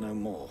you want to know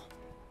more.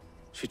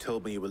 She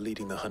told me you were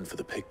leading the hunt for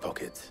the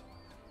pickpockets.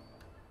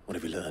 What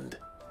have you learned?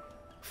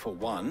 For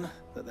one,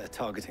 that they're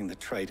targeting the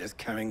traders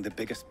carrying the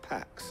biggest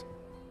packs.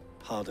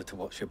 Harder to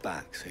watch your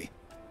back, see?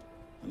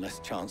 And less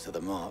chance of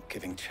the mark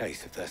giving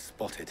chase if they're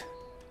spotted.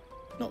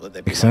 Not that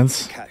they'd be Makes likely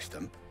sense. to catch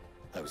them.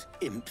 Those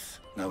imps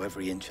know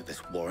every inch of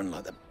this warren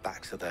like the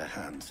backs of their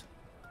hands.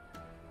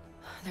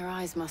 Their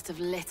eyes must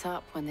have lit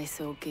up when they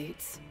saw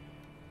Goots.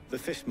 The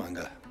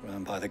fishmonger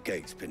round by the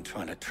gate's been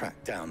trying to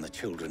track down the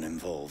children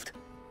involved.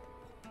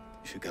 You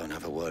should go and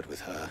have a word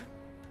with her.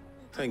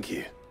 Thank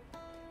you.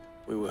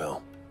 We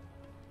will.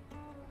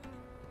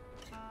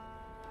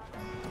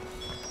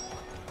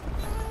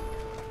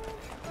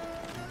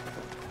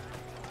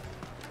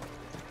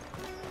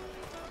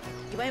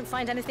 You won't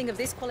find anything of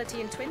this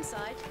quality in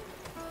Twinside.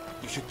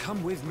 You should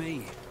come with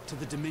me to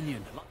the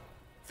Dominion.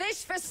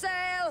 Fish for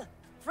sale!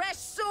 Fresh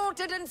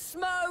sorted and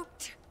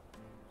smoked!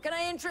 Can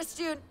I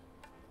interest you?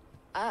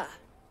 Ah,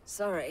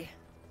 sorry.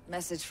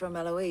 Message from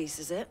Eloise,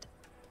 is it?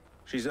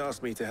 She's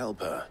asked me to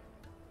help her.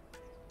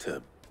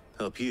 To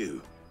help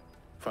you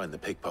find the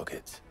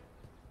pickpockets.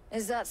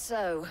 Is that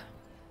so?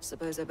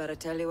 Suppose I better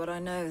tell you what I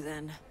know,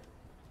 then.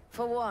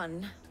 For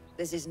one,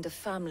 this isn't a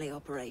family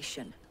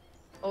operation.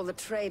 All the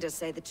traders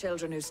say the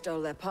children who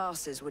stole their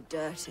passes were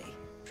dirty,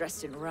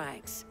 dressed in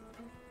rags.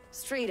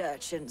 Street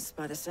urchins,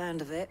 by the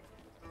sound of it.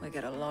 We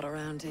get a lot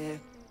around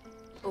here.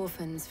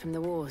 Orphans from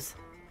the wars.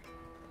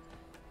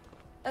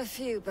 A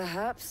few,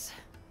 perhaps.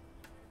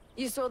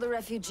 You saw the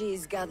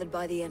refugees gathered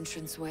by the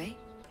entranceway?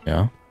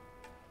 Yeah.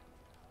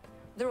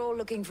 They're all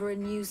looking for a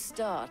new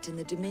start in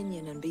the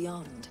Dominion and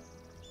beyond.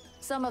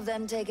 Some of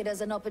them take it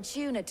as an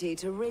opportunity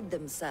to rid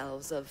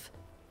themselves of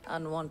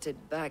unwanted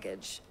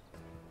baggage.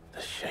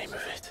 The shame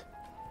of it.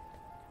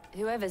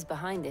 Whoever's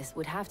behind this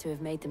would have to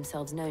have made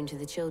themselves known to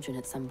the children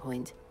at some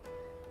point.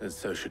 And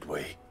so should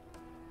we.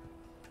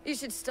 You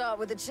should start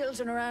with the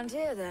children around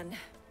here, then.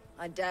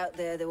 I doubt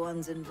they're the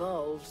ones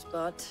involved,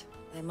 but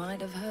they might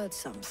have heard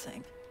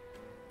something.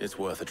 It's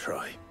worth a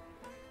try.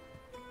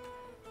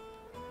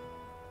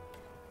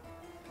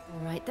 All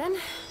right, then.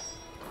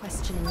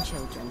 Questioning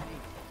children.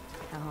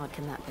 How hard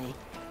can that be?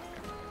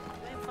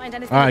 Find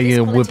anything Ah, of this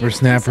you quality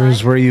whippersnappers,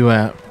 inside? where you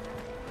at?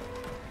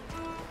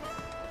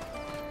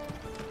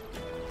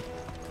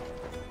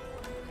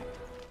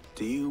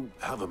 Do you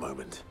have a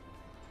moment?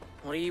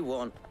 What do you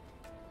want?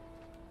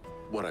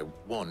 What I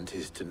want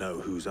is to know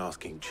who's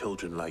asking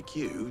children like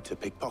you to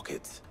pick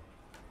pockets.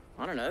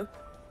 I don't know.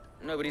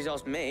 Nobody's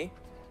asked me.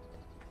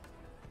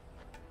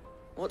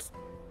 What's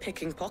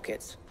picking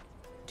pockets?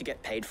 Do you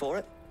get paid for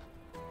it?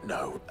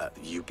 No,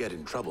 you get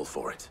in trouble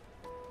for it.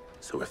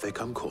 So if they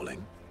come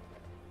calling,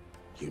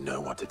 you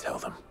know what to tell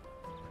them.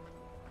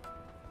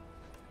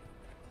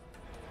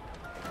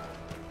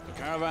 The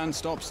caravan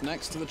stops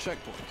next to the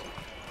checkpoint.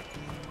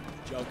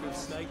 Jug of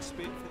snake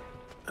spit.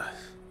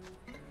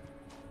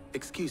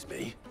 Excuse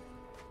me?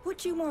 What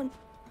do you want?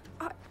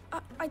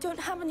 I don't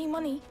have any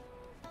money.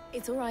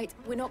 It's all right.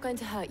 We're not going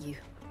to hurt you.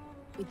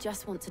 We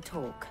just want to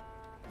talk.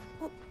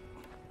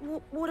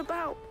 What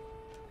about?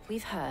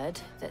 We've heard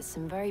that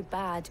some very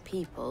bad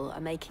people are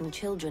making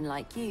children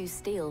like you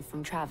steal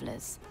from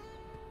travelers.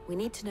 We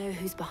need to know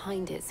who's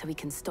behind it so we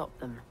can stop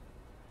them.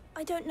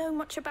 I don't know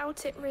much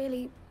about it,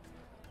 really.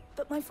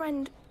 But my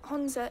friend,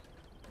 Hansa,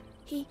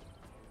 he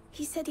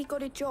said he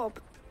got a job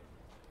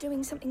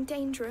doing something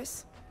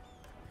dangerous.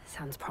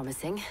 Sounds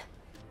promising.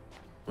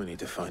 We need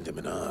to find him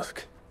and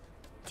ask.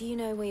 Do you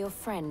know where your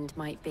friend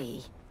might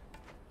be?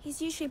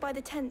 He's usually by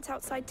the tents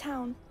outside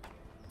town.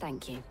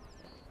 Thank you.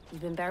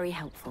 You've been very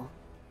helpful.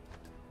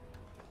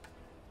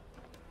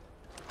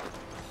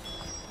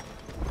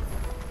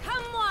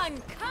 Come on,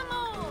 come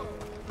on!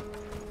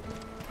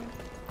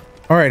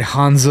 All right,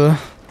 Hansa.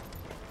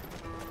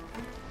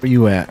 Where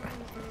you at?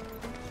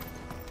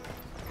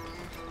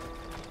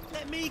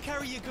 Let me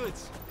carry your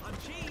goods. I'm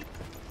cheap.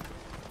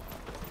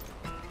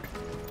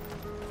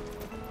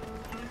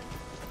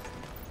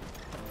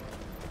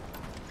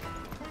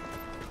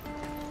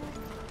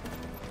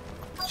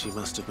 She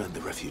must have meant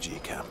the refugee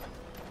camp.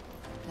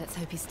 Let's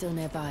hope he's still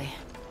nearby.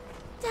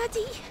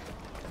 Daddy!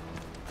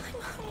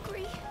 I'm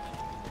hungry.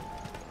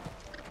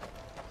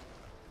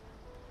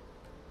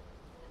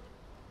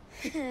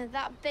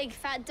 That big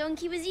fat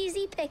donkey was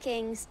easy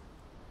pickings.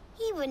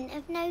 He wouldn't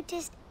have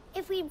noticed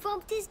if we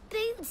robbed his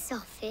boots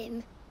off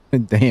him.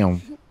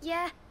 Damn.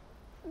 Yeah.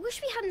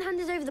 Wish we hadn't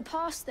handed over the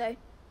pass, though.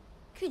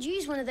 Could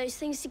use one of those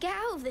things to get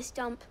out of this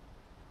dump.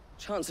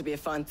 Chance would be a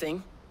fine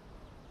thing.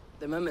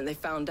 The moment they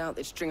found out,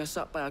 they'd string us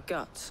up by our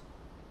guts.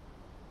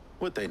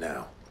 Would they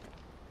now?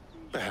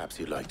 Perhaps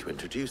you'd like to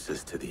introduce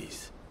us to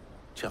these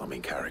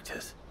charming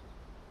characters.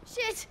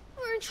 Shit,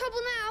 we're in trouble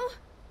now.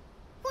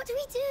 What do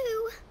we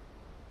do?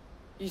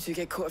 You two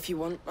get caught if you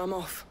want. I'm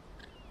off.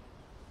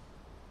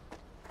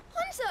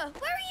 Hansa,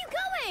 where are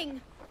you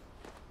going?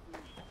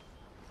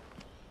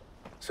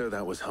 So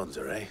that was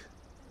Hansa, eh?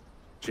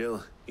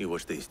 Jill, you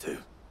watch these two.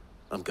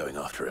 I'm going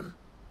after him.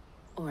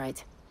 All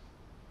right.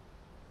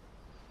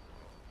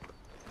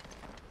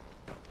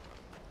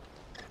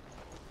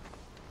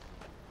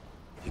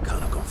 He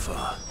can't have gone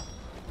far.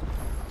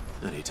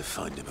 I need to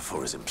find him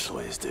before his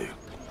employers do.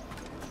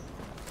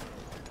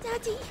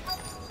 Daddy!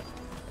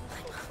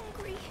 I'm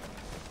hungry.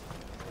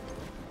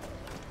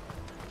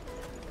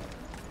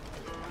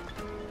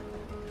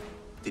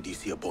 Did you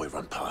see a boy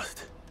run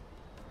past?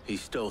 He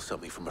stole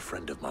something from a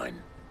friend of mine.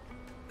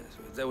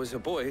 There was a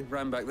boy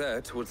ran back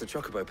there towards the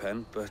chocobo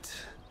pen, but...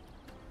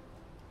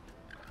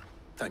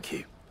 Thank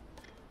you.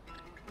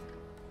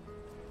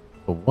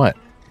 For what?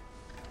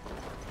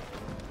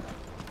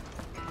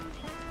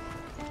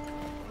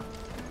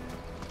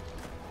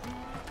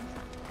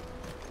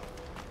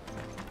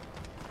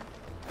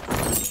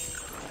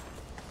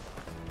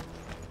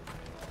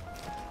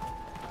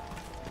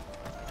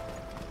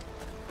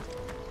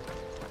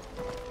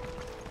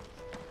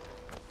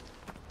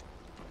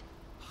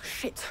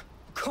 Shit.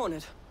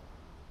 Cornered.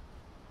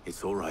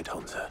 It's all right,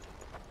 Hansa.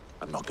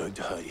 I'm not going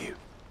to hurt you.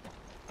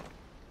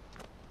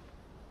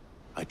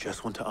 I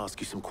just want to ask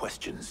you some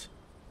questions.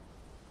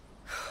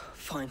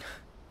 Fine.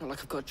 Not like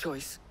I've got a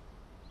choice.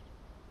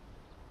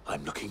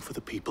 I'm looking for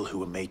the people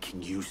who are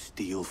making you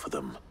steal for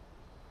them.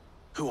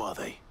 Who are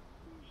they?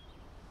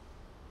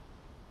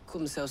 Call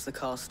themselves the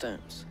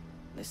Carstones.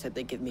 They said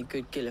they'd give me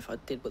good gill if I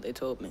did what they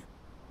told me.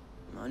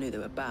 I knew they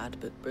were bad,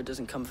 but bread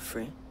doesn't come for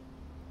free.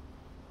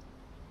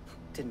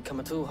 Didn't come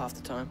at all half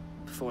the time,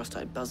 before I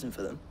started buzzing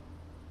for them.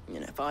 You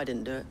know, if I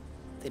didn't do it,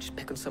 they'd just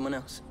pick on someone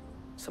else.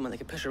 Someone they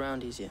could push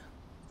around easier.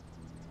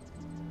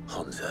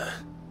 Hansa.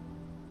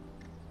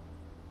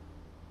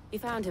 You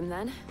found him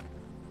then?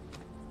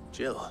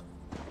 Jill.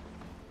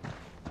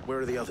 Where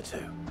are the other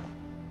two?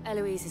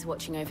 Eloise is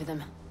watching over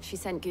them. She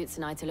sent Goots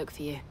and I to look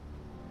for you.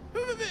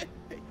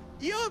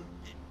 You're...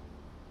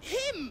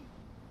 him!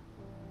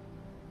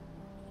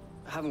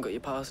 I haven't got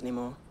your pass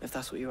anymore, if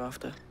that's what you're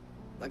after.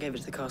 I gave it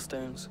to the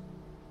Carstones.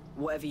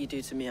 Whatever you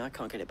do to me, I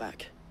can't get it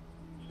back.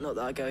 Not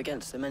that I go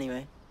against them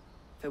anyway.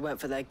 If it weren't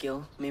for their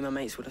guild, me and my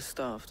mates would have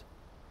starved.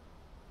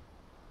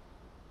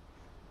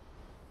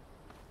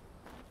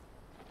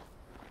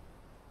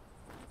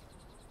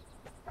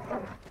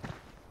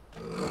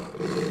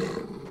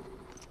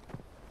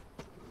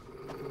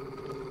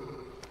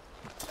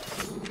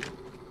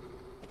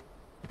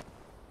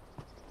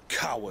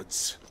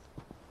 Cowards.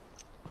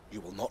 You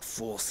will not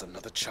force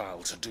another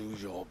child to do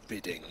your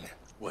bidding.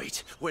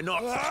 Wait, we're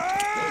not...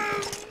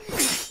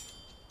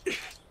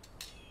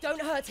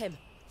 Don't hurt him.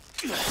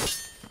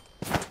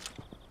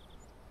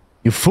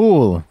 You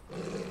fool!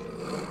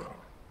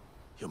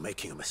 You're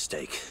making a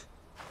mistake.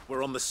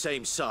 We're on the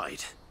same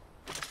side.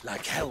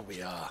 Like hell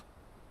we are.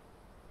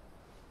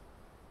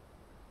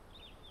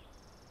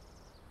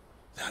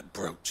 That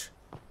brooch.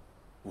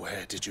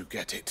 Where did you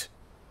get it?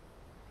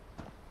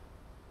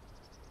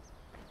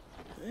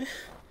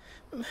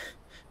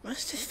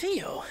 Master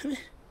Theo?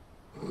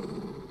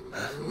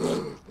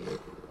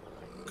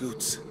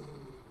 Goots.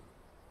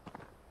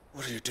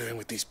 What are you doing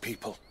with these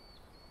people?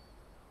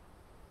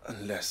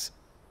 Unless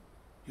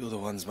you're the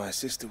ones my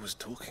sister was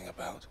talking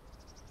about.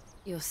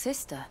 Your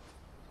sister?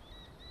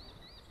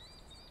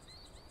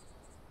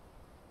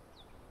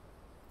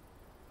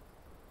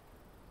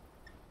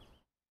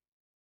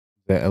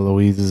 Is that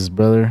Eloise's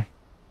brother?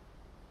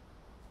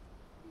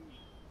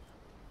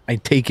 I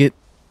take it.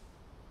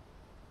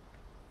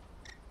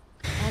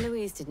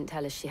 Eloise didn't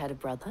tell us she had a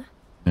brother.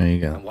 There you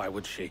go. And why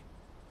would she?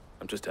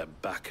 I'm just her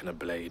back and a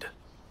blade.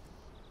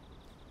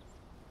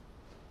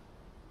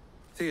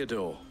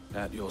 Theodore,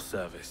 at your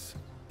service.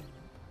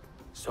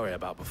 Sorry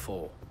about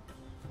before.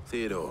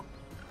 Theodore,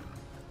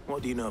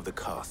 what do you know of the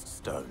cast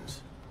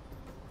stones?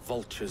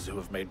 Vultures who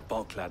have made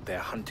Boklad their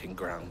hunting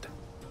ground.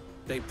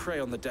 They prey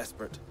on the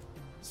desperate,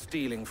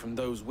 stealing from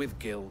those with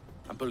gil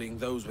and bullying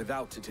those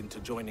without it into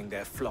joining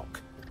their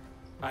flock.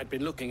 I'd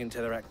been looking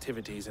into their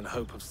activities in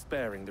hope of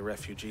sparing the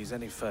refugees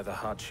any further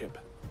hardship.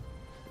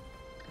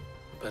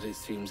 But it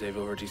seems they've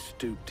already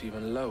stooped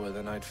even lower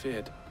than I'd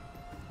feared.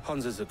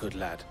 Hansa's a good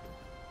lad.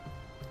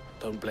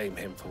 Don't blame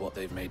him for what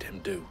they've made him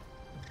do.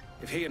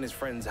 If he and his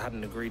friends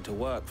hadn't agreed to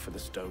work for the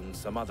stones,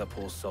 some other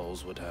poor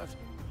souls would have.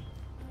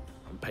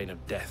 On pain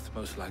of death,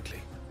 most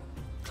likely.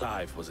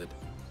 Clive, was it?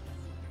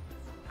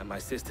 And my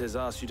sisters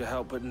asked you to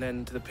help put an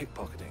end to the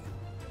pickpocketing.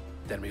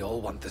 Then we all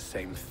want the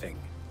same thing.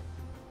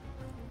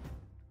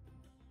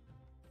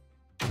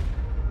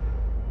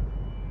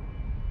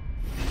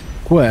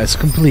 Quest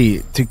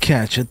complete to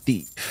catch a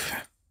thief.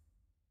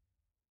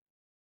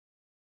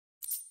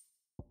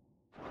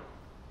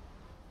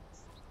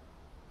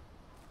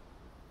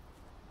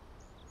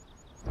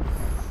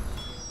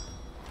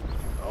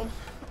 Oh,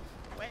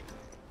 wait.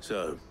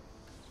 So,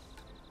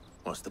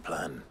 what's the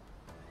plan?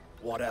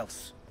 What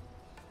else?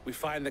 We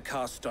find the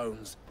cast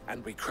stones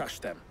and we crush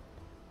them.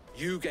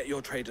 You get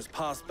your trader's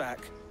pass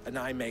back, and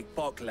I make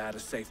Boklad a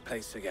safe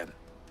place again.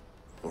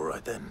 All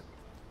right then.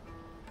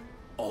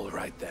 All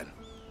right then.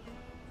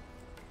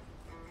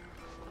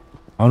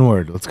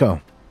 Onward, let's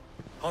go.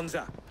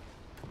 Hansa,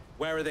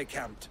 where are they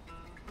camped?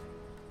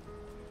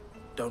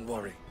 Don't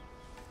worry.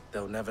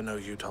 They'll never know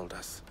you told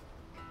us.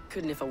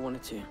 Couldn't if I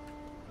wanted to.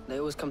 They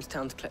always come to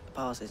town to collect the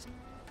passes.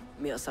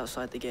 Meet us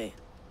outside the gate.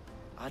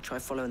 I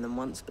tried following them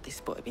once, but they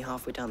spotted me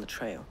halfway down the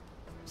trail.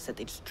 Said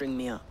they'd string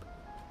me up.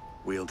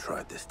 We'll try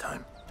it this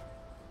time.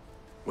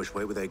 Which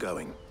way were they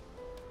going?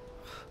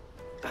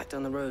 Back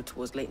down the road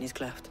towards Leitney's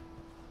Cleft.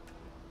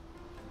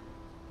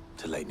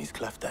 To Leitney's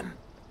Cleft, then.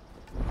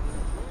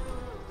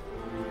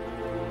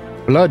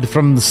 Blood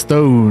from the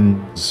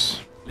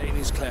stones.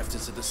 Leitney's Cleft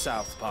is to the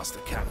south, past the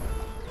camp.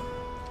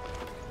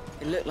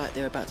 It looked like they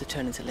were about to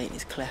turn into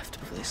Leitney's Cleft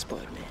before they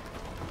spotted me.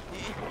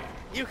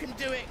 You can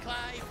do it,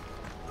 Clive!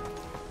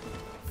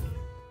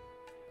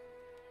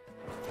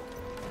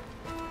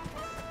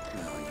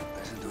 No, you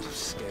better not have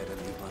scared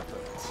any of my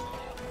birds.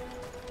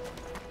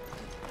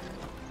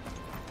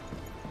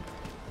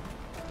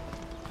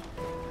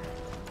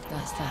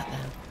 That's that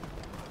then.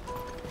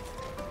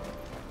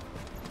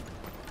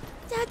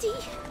 Daddy!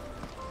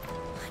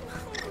 I'm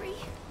hungry.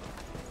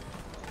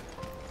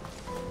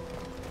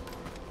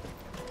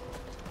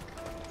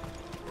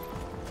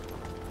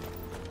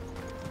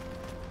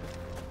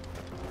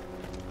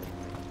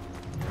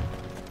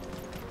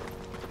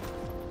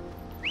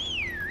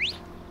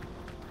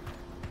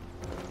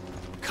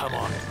 Come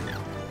on.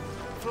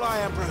 Fly,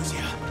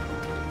 Ambrosia.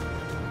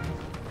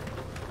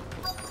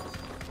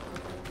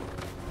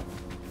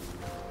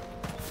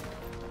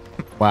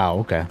 Wow,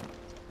 okay.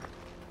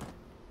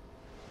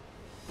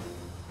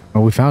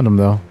 Oh, we found him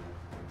though.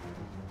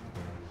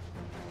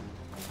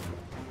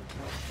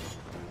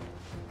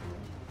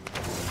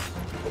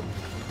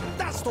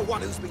 That's the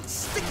one who's been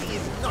sticking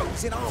his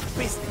nose in our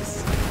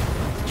business.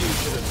 You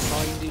should have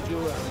minded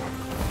your own.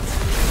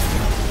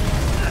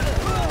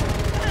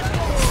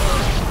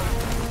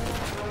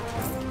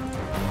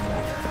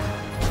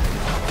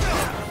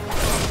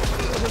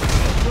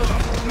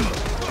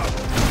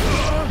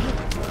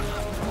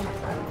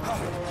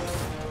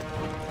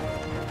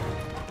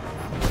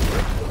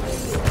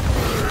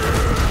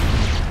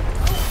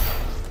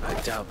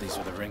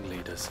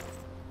 others.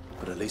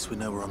 But at least we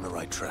know we're on the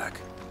right track.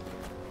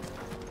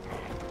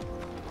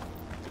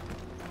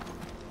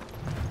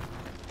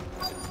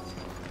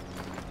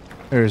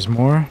 There's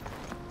more.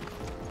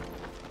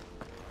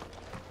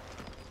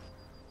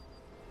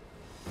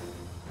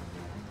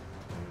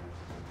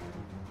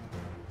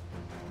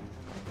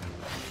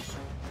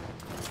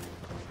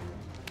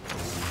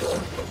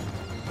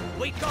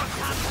 We got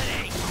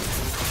company!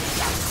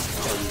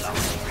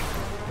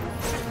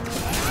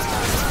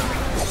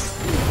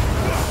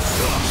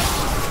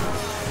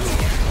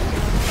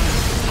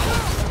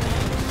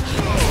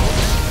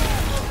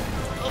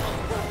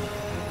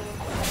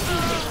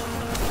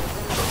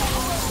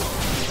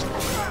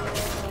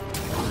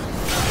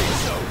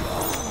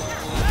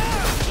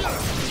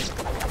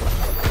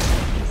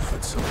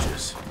 Foot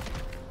soldiers.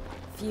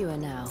 Fewer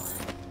now.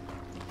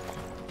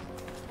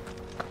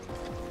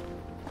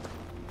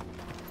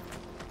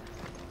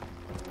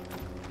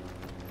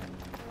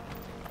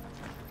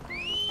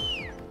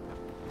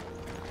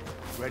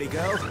 Ready,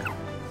 go?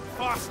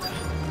 Faster!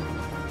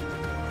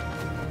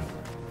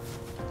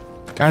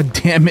 God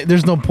damn it.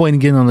 There's no point in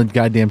getting on the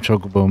goddamn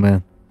chocobo,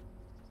 man.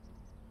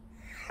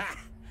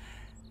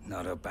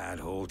 Not a bad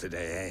haul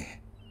today,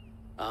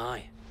 eh?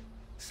 Aye.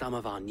 Some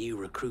of our new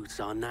recruits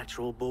are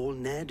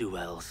natural-born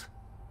ne'er-do-wells.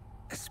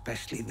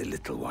 Especially the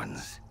little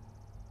ones.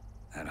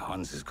 That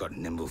Hans has got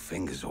nimble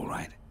fingers, all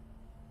right.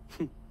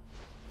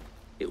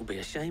 It'll be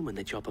a shame when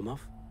they chop them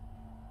off.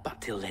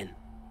 But till then,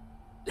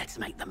 let's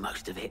make the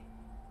most of it.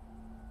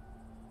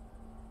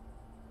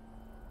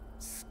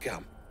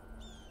 Scum.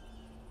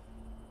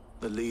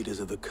 The leaders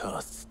of the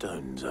cast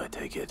stones, I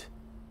take it.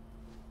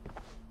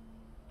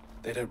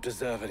 They don't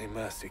deserve any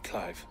mercy,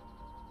 Clive.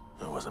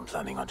 I wasn't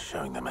planning on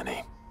showing them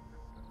any.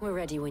 We're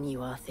ready when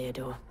you are,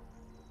 Theodore.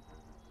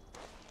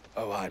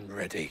 Oh, I'm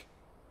ready.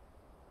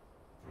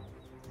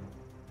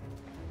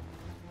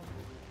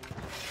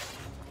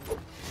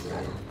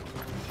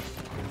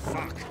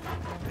 Fuck!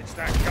 It's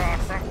that guard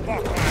from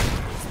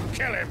Bokland!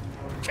 Kill him!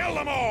 Kill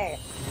them all!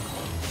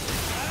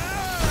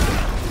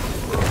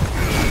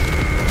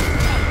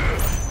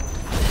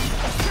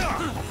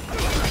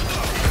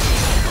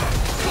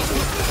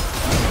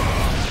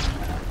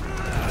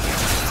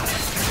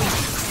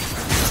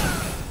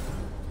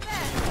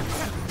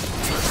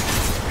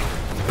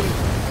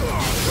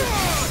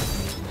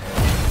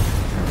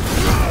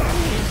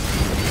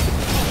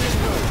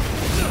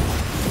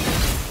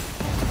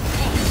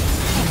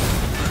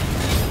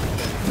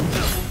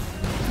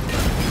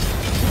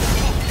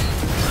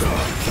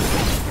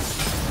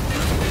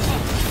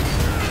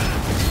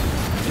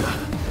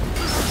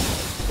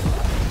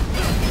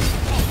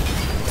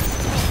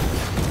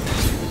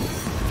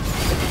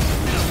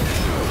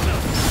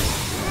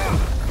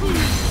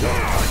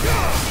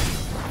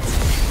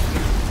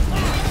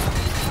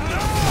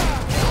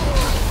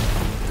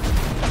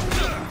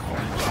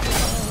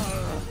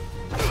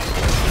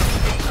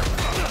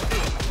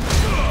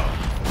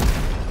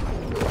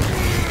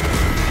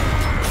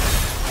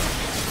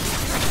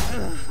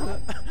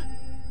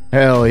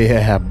 Hell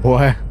yeah,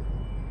 boy.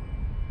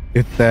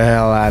 Get the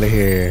hell out of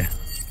here.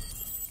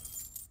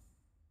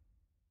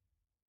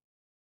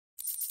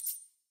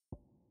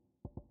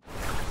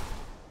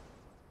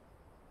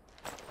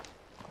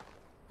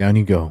 Down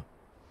you go.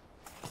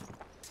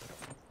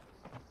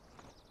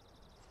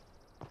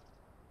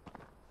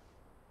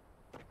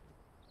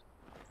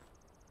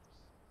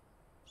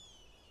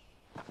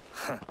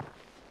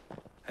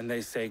 And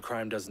they say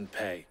crime doesn't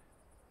pay.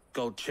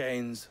 Gold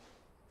chains,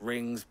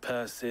 rings,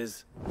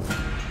 purses.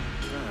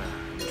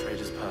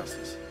 Traders'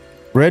 passes.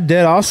 Red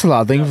Dead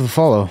Ocelot, thank you for the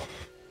follow.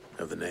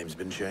 Have the names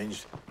been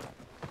changed?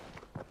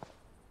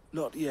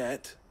 Not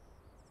yet.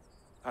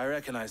 I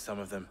recognize some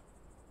of them.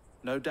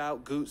 No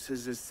doubt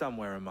Goots's is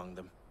somewhere among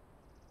them.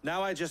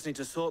 Now I just need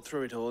to sort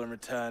through it all and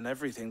return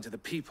everything to the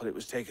people it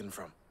was taken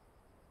from.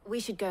 We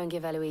should go and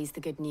give Eloise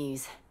the good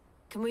news.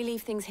 Can we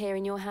leave things here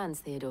in your hands,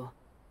 Theodore?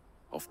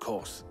 Of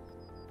course.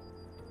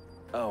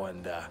 Oh,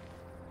 and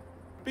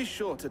be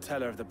sure to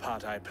tell her of the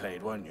part I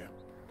played, won't you?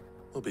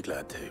 We'll be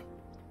glad to.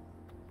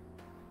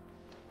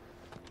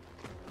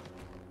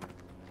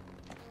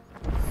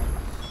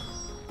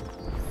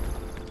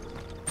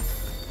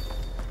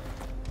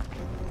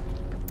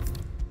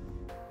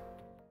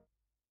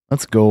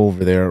 Let's go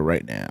over there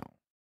right now.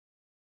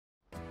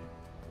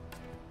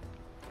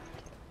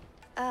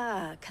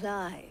 Ah,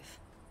 Clive.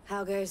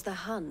 How goes the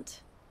hunt?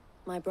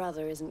 My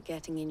brother isn't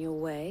getting in your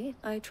way,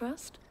 I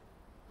trust?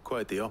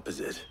 Quite the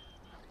opposite.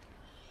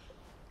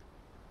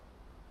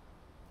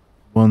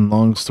 One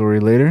long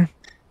story later.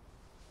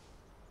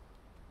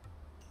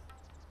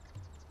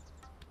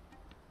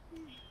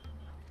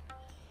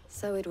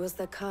 So it was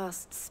the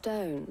cast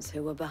stones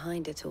who were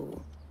behind it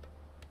all.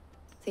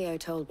 Theo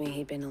told me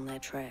he'd been on their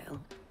trail.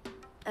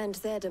 And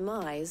their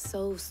demise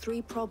solves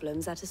 3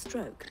 problems at a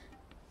stroke.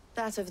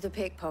 That of the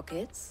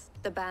pickpockets,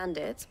 the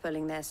bandits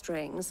pulling their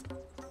strings,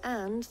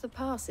 and the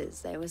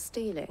passes they were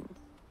stealing.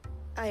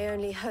 I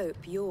only hope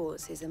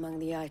yours is among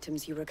the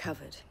items you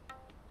recovered.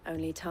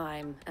 Only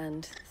time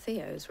and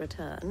Theo's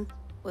return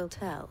will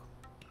tell.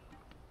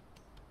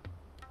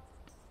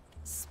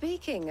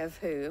 Speaking of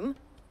whom,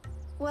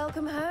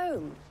 welcome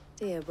home,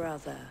 dear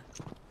brother.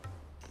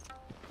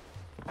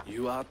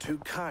 You are too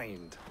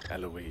kind,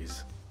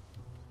 Eloise.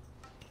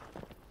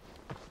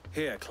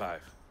 Here,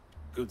 Clive.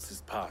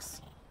 Goods' pass.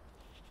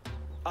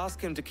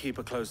 Ask him to keep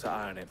a closer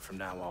eye on it from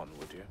now on,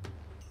 would you?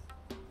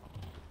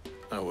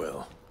 I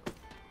will.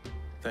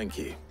 Thank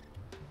you.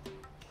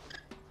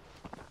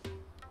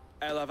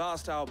 El, I've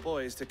asked our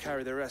boys to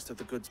carry the rest of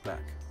the goods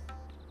back.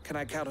 Can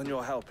I count on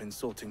your help in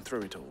sorting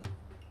through it all?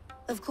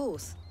 Of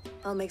course.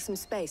 I'll make some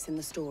space in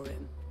the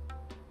storeroom.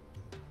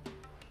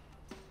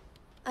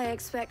 I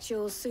expect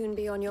you'll soon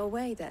be on your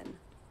way then.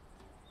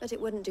 But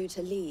it wouldn't do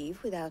to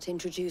leave without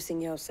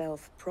introducing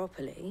yourself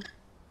properly.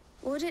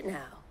 Would it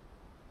now?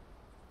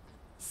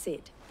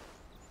 Sid.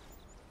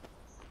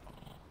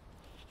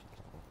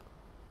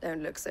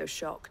 Don't look so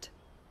shocked.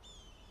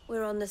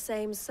 We're on the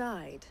same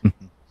side.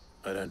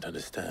 I don't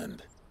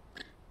understand.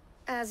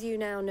 As you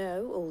now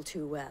know all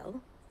too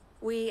well,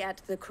 we at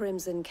the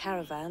Crimson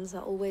Caravans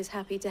are always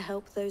happy to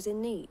help those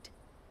in need.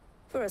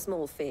 For a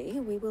small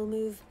fee, we will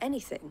move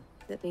anything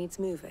that needs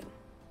moving.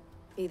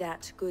 Be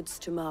that goods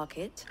to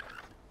market,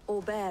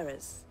 or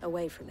bearers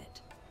away from it.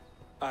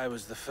 I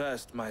was the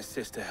first my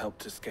sister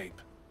helped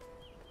escape.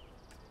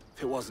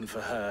 If it wasn't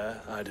for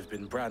her, I'd have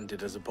been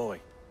branded as a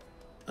boy.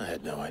 I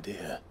had no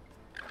idea.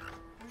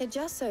 It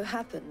just so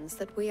happens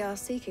that we are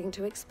seeking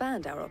to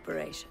expand our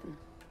operation.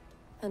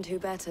 And who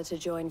better to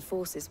join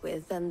forces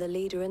with than the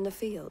leader in the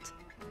field?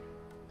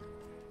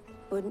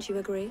 Wouldn't you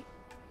agree,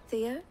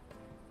 Theo?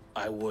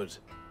 I would.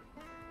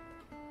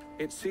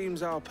 It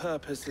seems our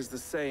purpose is the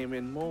same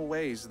in more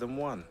ways than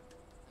one.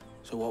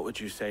 So what would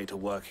you say to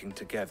working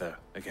together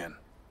again?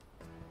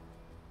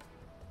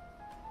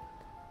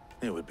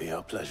 It would be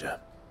our pleasure.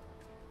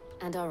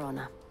 And our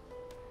honor.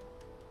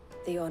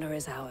 The honor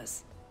is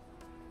ours.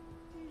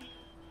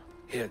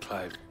 Here,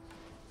 Clive.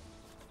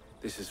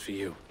 This is for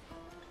you.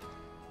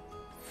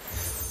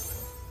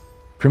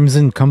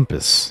 Crimson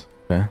Compass.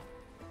 Okay.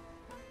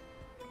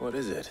 What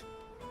is it?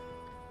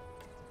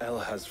 El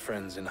has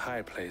friends in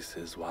high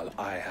places, while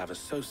I have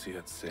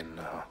associates in,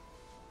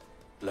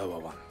 lower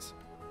ones.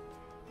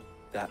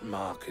 That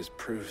mark is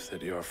proof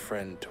that you're a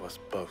friend to us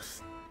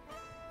both.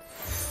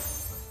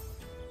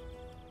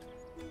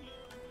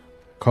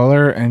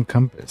 Collar and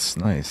compass.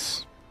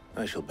 Nice.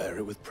 I shall bear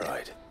it with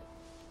pride.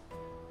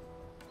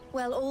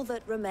 Well, all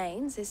that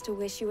remains is to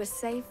wish you a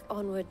safe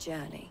onward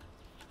journey.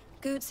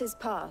 Goots'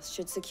 pass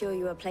should secure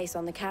you a place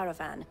on the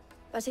caravan,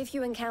 but if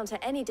you encounter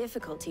any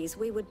difficulties,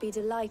 we would be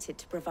delighted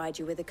to provide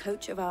you with a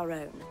coach of our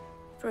own.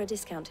 For a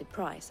discounted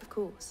price, of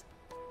course.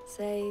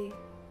 Say,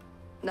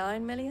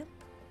 9 million?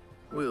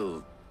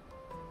 We'll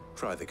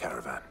try the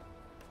caravan.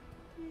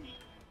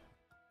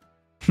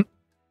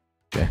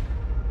 Okay.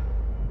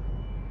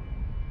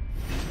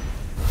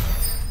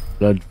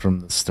 Blood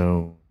from the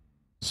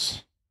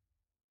stones.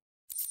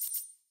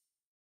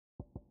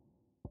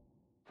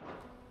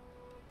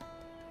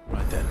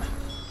 Right then.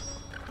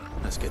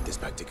 Let's get this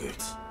back to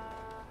Goots.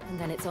 And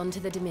then it's on to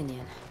the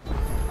Dominion.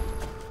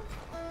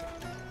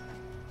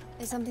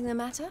 Is something the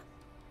matter?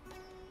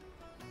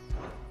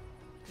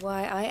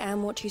 Why, I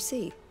am what you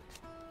see.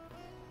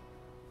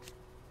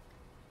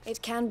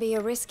 It can be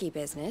a risky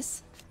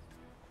business.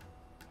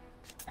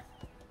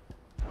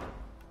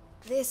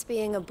 This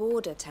being a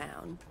border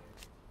town.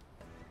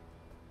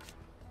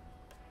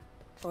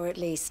 Or at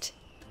least,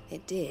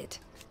 it did.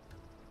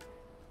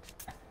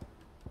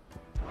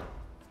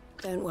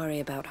 Don't worry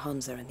about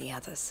Hansa and the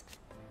others.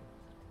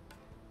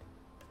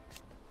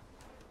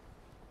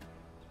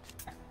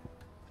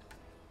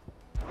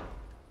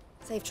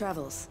 Safe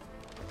travels.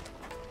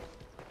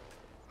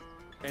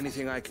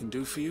 Anything I can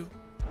do for you?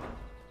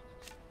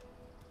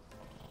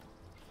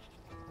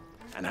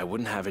 And I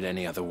wouldn't have it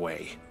any other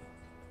way.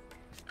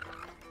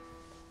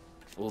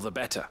 All the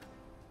better.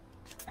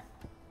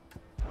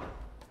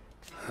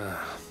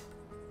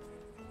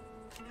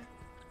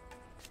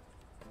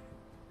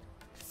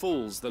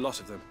 Fools, the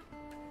lot of them.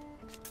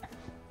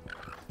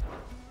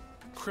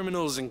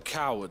 Criminals and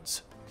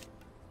cowards.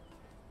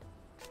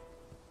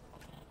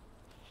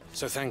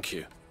 So thank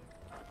you.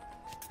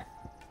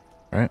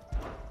 Alright.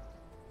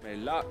 May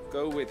luck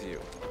go with you.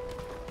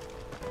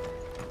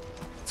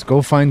 Let's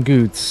go find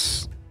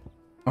Goots.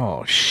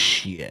 Oh,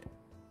 shit.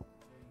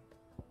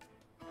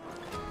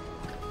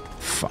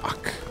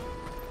 Fuck.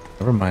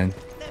 Never mind.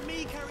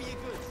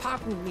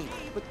 Pardon me,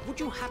 but would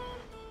you have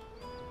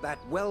that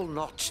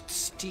well-notched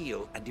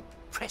steel and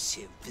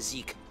impressive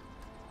physique?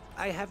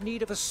 I have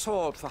need of a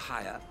sword for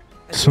hire.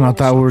 So I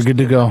thought we were good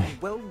to go.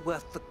 Well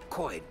worth the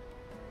coin.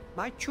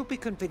 Might you be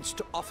convinced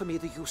to offer me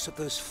the use of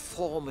those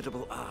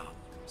formidable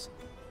arms?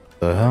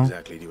 The How hell?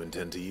 exactly do you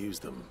intend to use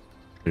them?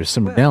 There's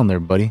simmer down there,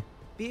 buddy.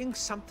 Being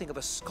something of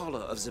a scholar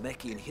of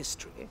Zemeckis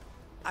history,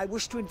 I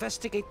wish to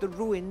investigate the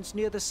ruins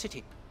near the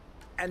city.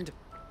 And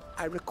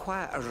I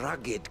require a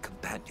rugged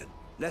companion,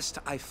 lest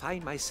I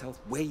find myself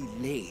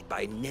waylaid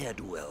by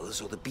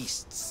ne'er-do-wells or the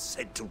beasts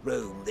sent to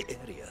roam the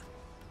area.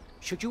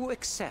 Should you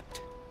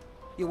accept,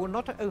 you will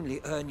not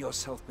only earn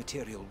yourself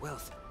material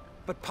wealth,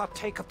 but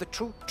partake of the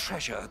true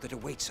treasure that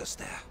awaits us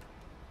there.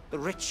 The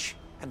rich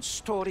and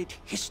storied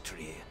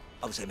history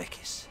of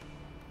Zemeckis.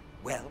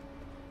 Well,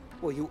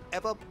 were you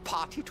ever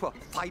party to a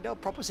finer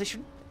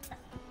proposition?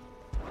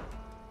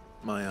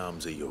 My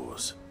arms are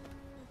yours.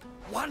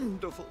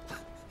 Wonderful.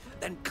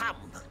 Then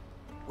come.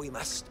 We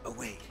must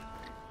away.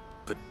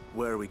 But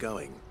where are we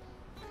going?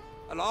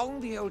 Along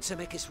the old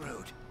Zemeckis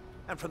Road,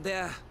 and from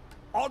there,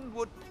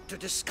 onward to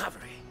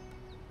discovery.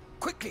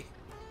 Quickly,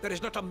 there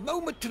is not a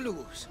moment to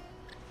lose.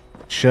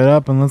 Shut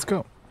up and let's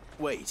go.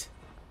 Wait.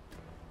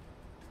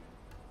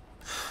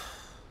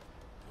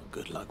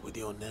 Good luck with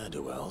your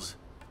ne'er-do-wells.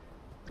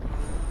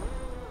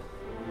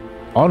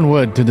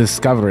 Onward to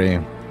discovery.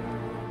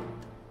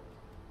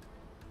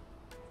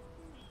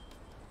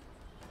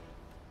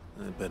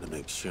 I better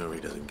make sure he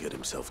doesn't get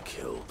himself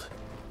killed.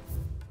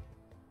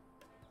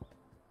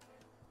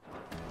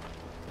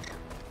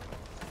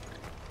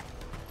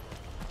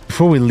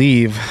 Before we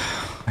leave,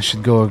 I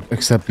should go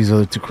accept these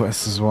other 2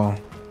 quests as well.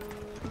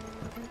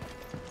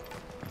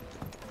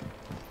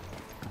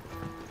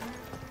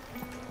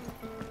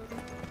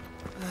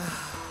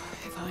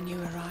 If I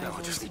knew arrival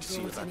I just need to see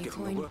brought if I any give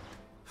him a coin. word.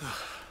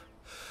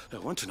 I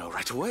want to know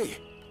right away.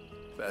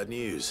 Bad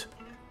news.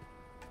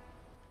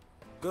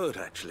 Good,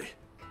 actually.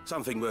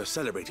 Something worth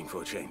celebrating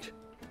for a change.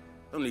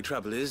 Only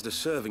trouble is, the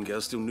serving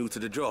girl's still new to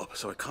the job,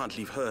 so I can't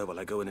leave her while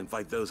I go and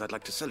invite those I'd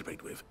like to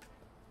celebrate with.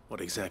 What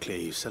exactly are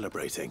you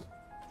celebrating,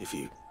 if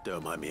you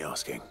don't mind me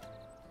asking?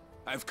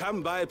 I've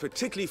come by a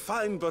particularly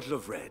fine bottle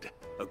of red.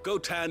 A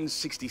Gotan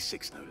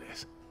 66, no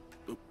less.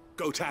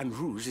 Gotan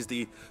Rouge is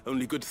the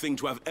only good thing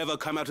to have ever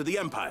come out of the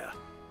Empire.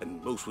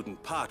 And most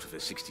wouldn't part with a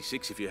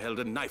 66 if you held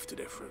a knife to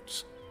their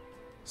throats.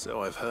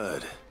 So I've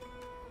heard.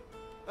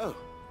 Oh,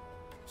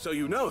 so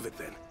you know of it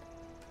then?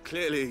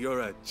 Clearly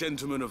you're a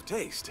gentleman of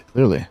taste.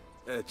 Clearly.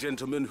 A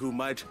gentleman who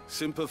might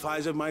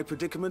sympathize with my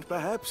predicament,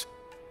 perhaps?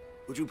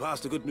 Would you pass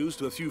the good news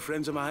to a few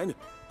friends of mine?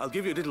 I'll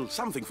give you a little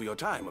something for your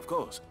time, of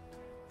course.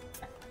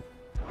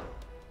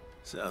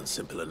 Sounds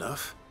simple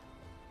enough.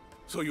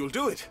 So you'll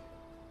do it?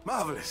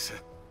 Marvelous.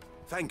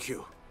 Thank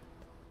you.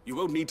 You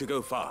won't need to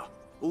go far.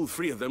 All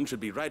 3 of them should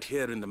be right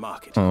here in the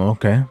market. Oh,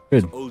 okay.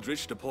 Good.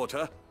 Aldrich the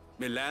porter,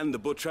 Milan the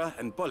butcher,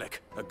 and Bolek,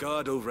 a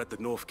guard over at the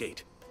north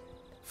gate.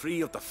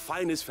 3 of the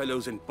finest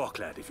fellows in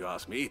Boklad, if you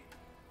ask me.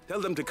 Tell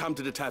them to come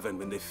to the tavern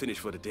when they finish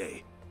for the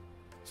day.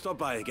 Stop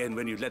by again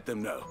when you let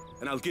them know,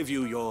 and I'll give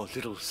you your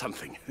little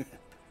something.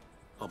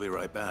 I'll be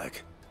right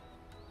back.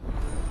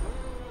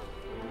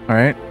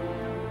 Alright.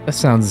 That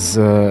sounds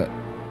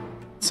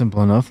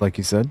simple enough, like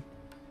you said.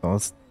 So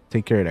let's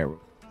take care of that.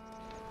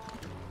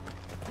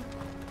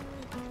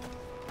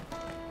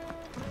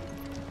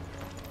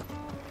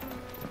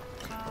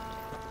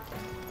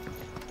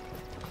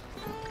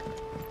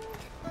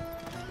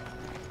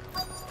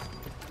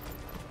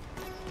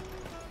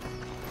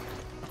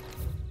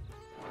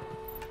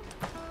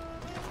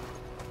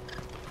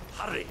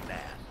 Hurry, man.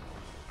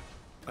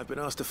 I've been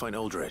asked to find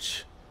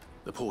Aldrich,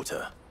 the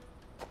porter.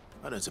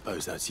 I don't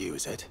suppose that's you,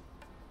 is it?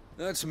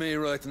 That's me,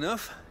 right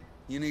enough.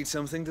 You need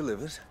something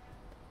delivered?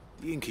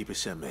 The innkeeper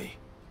sent me.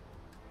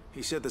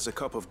 He said there's a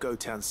cup of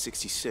Gotan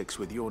 66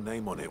 with your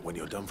name on it when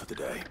you're done for the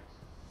day.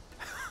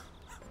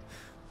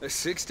 A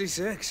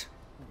 66?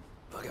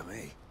 Bugger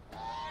me.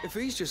 If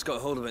he's just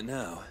got hold of it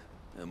now,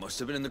 it must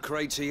have been in the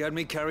crates he had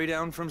me carry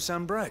down from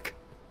Sanbrek.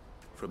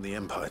 From the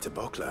Empire to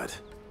Boklad.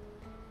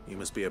 You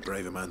must be a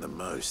braver man than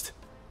most.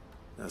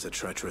 That's a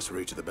treacherous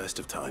route to the best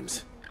of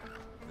times.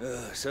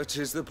 Such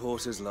is the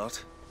porter's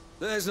lot.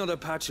 There's not a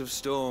patch of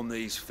storm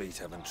these feet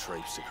haven't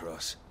traipsed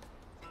across.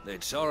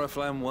 It's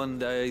Oriflamme one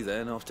day,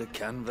 then off to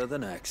Canva the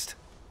next.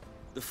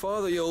 The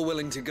farther you're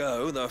willing to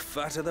go, the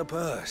fatter the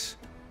purse.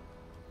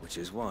 Which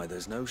is why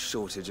there's no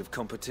shortage of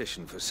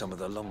competition for some of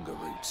the longer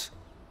routes.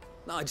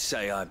 I'd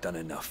say I've done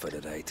enough for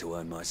today to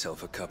earn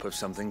myself a cup of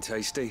something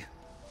tasty.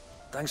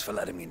 Thanks for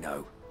letting me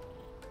know.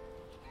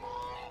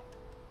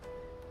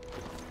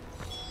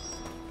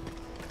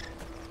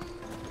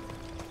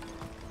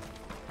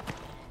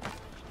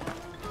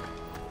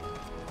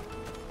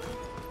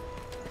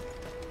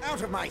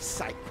 Out of my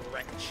sight,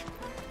 wretch!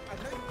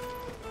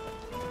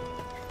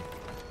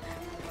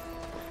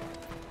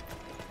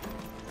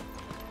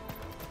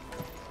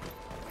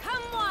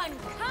 Come on,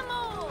 come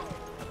on!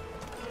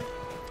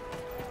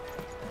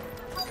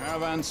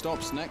 Caravan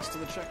stops next to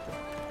the checkpoint.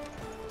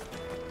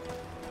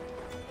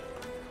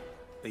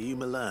 Are you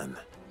Milan,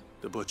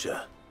 the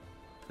butcher?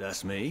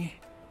 That's me.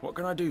 What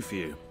can I do for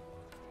you?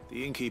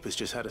 The innkeeper's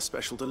just had a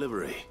special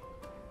delivery.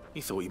 He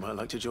thought you might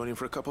like to join him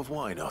for a cup of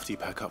wine after you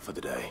pack up for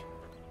the day.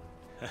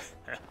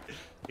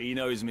 He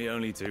knows me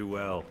only too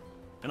well.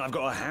 And I've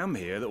got a ham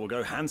here that will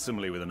go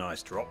handsomely with a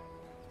nice drop.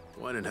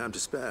 Wine and ham to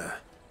spare.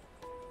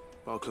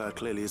 Boklad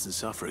clearly isn't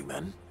suffering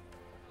then.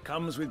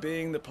 Comes with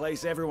being the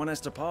place everyone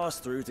has to pass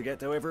through to get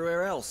to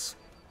everywhere else.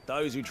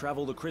 Those who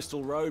travel the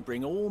Crystal Road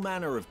bring all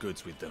manner of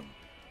goods with them.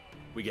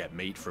 We get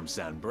meat from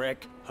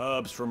Sanbrek,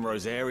 herbs from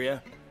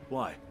Rosaria.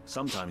 Why,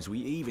 sometimes we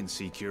even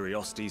see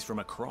curiosities from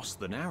across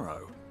the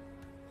Narrow.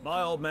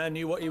 My old man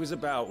knew what he was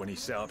about when he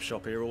set up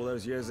shop here all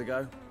those years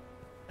ago.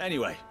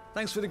 Anyway,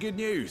 thanks for the good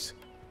news.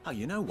 Oh,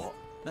 you know what?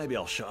 Maybe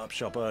I'll shut up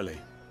shop early.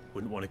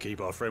 Wouldn't want to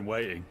keep our friend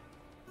waiting.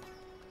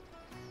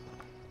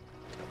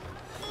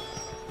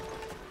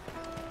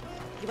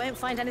 You won't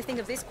find anything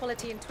of this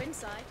quality in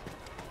Twinside.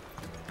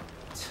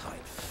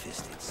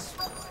 Tight-fisted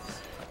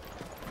spies.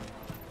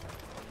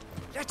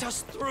 Let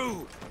us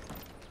through!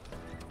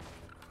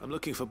 I'm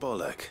looking for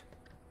Bolek.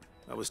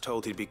 I was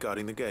told he'd be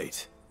guarding the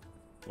gate.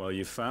 Well,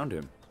 you found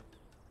him.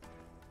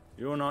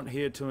 You're not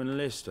here to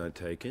enlist, I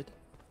take it?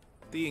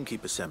 The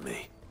innkeeper sent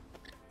me.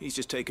 He's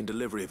just taken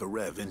delivery of a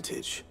rare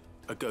vintage,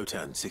 a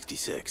Gotan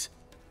 66.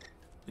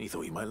 He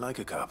thought you might like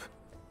a cup.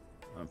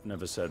 I've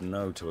never said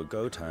no to a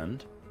goat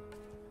hand.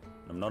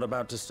 I'm not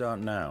about to start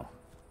now.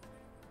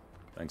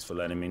 Thanks for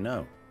letting me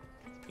know.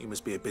 You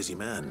must be a busy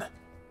man.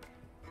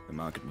 The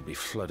market would be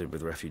flooded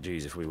with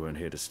refugees if we weren't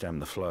here to stem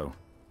the flow.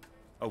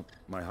 Oh,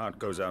 my heart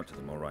goes out to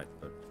them, all right,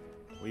 but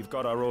we've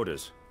got our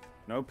orders.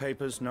 No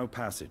papers, no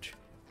passage.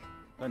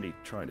 Plenty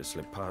try to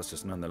slip past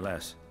us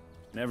nonetheless.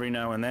 And every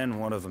now and then,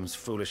 one of them's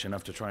foolish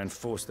enough to try and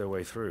force their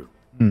way through.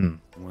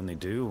 And when they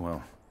do,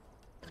 well,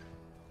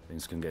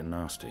 things can get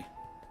nasty.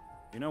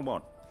 You know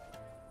what?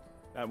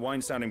 That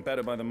wine's sounding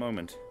better by the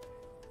moment.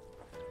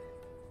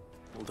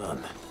 Hold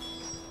on.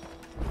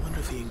 I wonder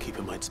if the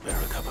innkeeper might spare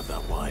a cup of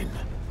that wine.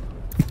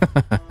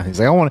 He's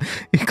like, I want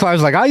to.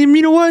 Clive's like,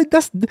 you know what?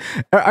 That's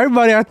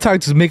everybody I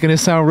talked to is making it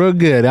sound real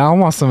good. I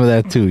want some of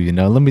that too. You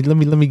know, let me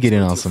get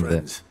in on some of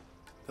that.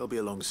 They'll be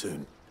along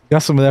soon. Got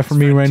some of that for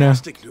me right now.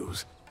 Fantastic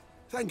news.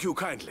 Thank you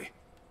kindly.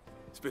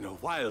 It's been a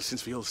while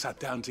since we all sat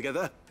down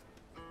together,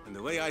 and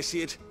the way I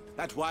see it,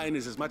 that wine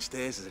is as much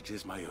theirs as it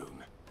is my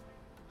own.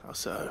 How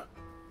so?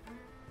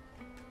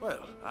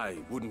 Well, I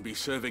wouldn't be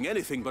serving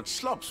anything but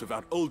slops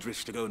without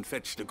Aldrich to go and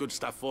fetch the good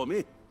stuff for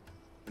me.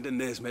 And then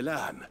there's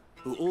Milan,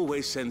 who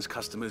always sends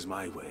customers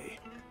my way.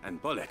 And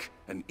Bolek,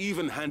 an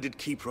even-handed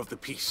keeper of the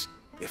peace,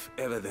 if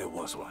ever there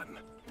was one.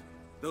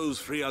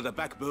 Those three are the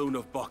backbone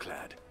of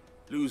Boklad.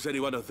 Lose any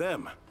one of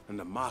them, and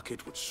the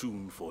market would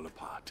soon fall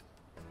apart.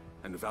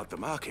 And without the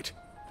market,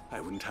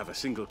 I wouldn't have a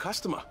single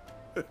customer.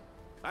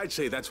 I'd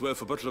say that's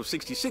worth a bottle of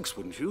 66,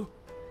 wouldn't you?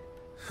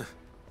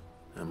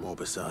 And more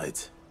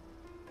besides.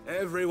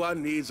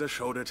 Everyone needs a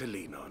shoulder to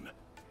lean on.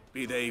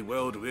 Be they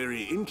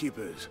world-weary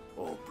innkeepers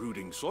or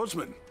brooding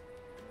swordsmen.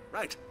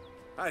 Right.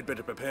 I'd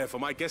better prepare for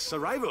my guest's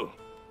arrival.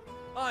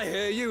 I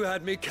hear you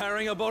had me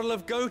carrying a bottle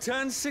of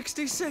Gotan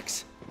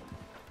 66.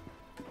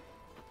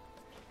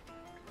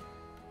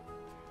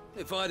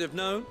 If I'd have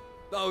known,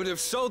 I would have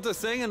sold the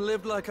thing and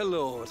lived like a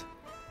lord.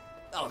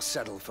 I'll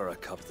settle for a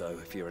cup, though,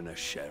 if you're in a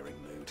sharing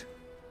mood.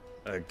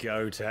 A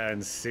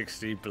Gotan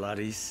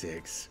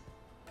 66.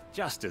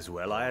 Just as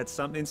well I had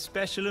something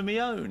special of my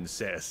own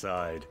set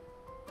aside.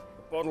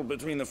 A bottle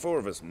between the four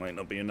of us might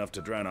not be enough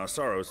to drown our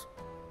sorrows,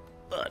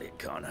 but it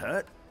can't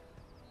hurt.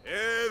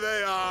 Here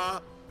they are,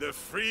 the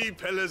three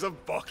pillars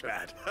of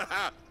Boklad.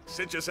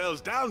 Sit yourselves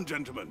down,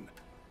 gentlemen.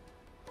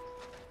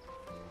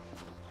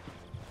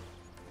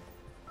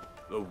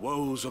 The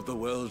woes of the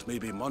world may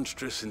be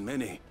monstrous in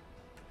many,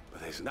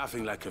 but there's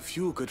nothing like a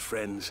few good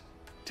friends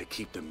to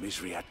keep the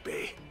misery at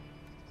bay.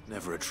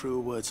 Never a truer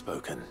word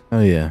spoken.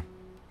 Oh yeah.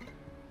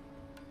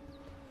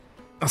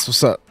 That's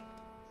what's up.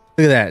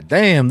 Look at that.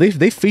 Damn,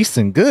 they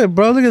feasting good,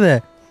 bro. Look at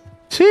that.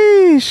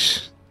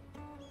 Sheesh.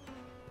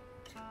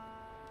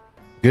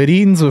 Good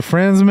eatings with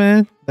friends,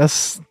 man.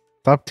 That's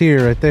top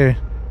tier right there.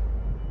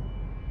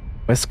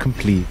 Quest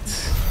complete.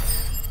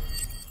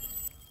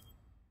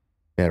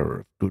 Bearer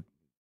of good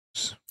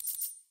news.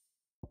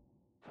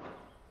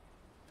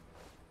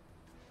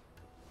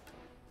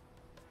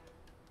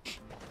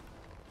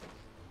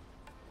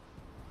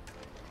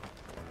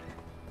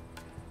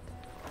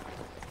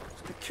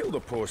 Kill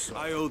the poor soul.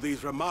 I owe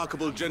these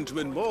remarkable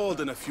gentlemen more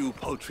than a few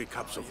paltry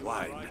cups of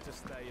wine,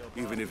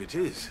 even if it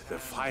is the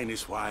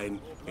finest wine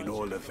in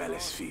all of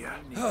Velasphere.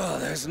 Oh,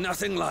 there's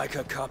nothing like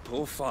a cup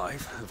or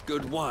five of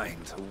good wine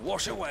to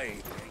wash away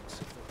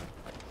things.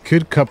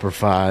 Good cup or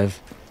five.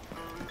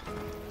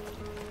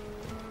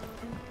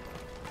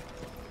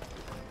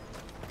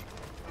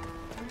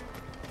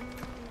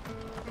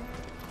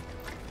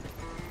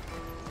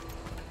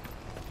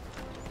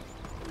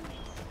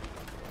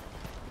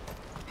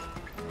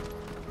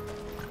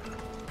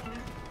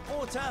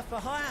 Water for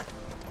hire.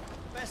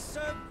 Best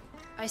served.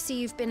 I see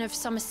you've been of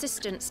some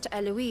assistance to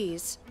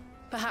Eloise.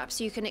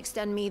 Perhaps you can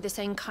extend me the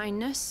same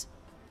kindness?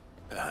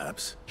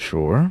 Perhaps.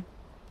 Sure.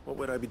 What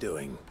would I be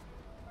doing?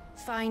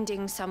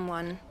 Finding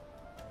someone.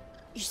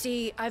 You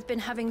see, I've been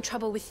having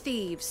trouble with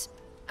thieves,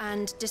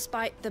 and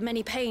despite the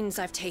many pains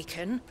I've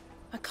taken,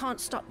 I can't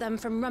stop them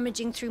from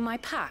rummaging through my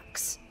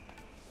packs.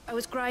 I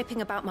was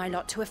griping about my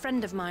lot to a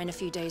friend of mine a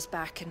few days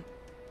back, and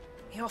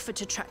he offered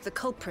to track the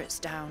culprits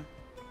down.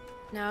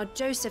 Now,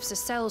 Joseph's a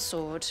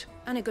sellsword,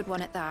 and a good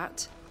one at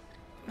that.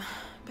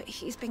 But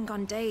he's been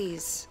gone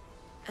days,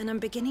 and I'm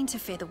beginning to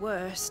fear the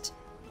worst.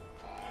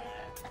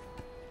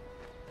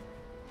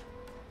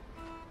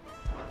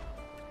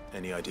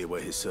 Any idea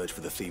where his search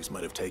for the thieves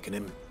might have taken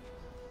him?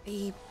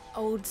 The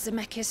old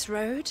Zemeckis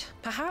Road,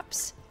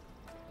 perhaps?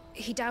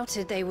 He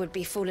doubted they would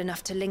be fool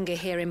enough to linger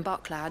here in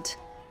Boklad.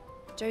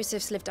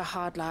 Joseph's lived a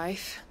hard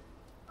life.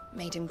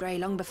 Made him grey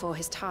long before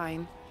his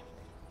time.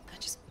 I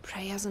just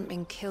pray he hasn't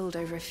been killed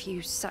over a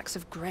few sacks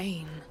of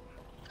grain.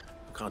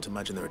 I can't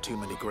imagine there are too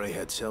many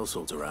grey-haired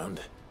sellswords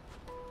around.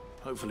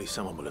 Hopefully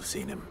someone will have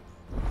seen him.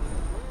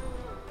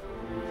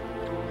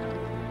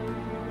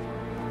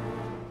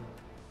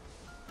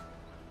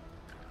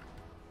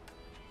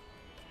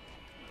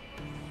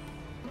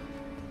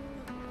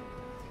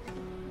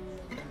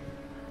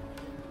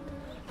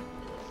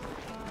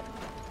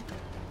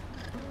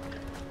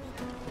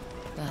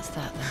 That's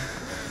that then.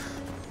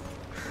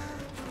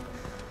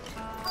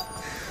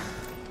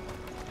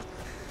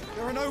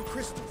 There are no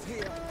crystals here.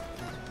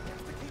 We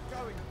have to keep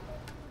going.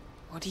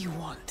 What do you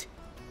want?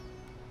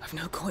 I've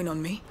no coin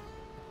on me.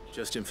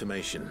 Just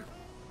information.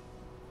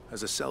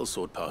 Has a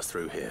sellsword passed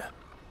through here?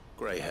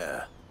 Grey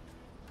hair.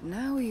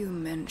 Now you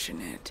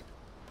mention it,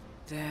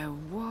 there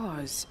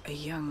was a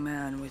young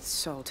man with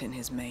salt in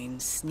his mane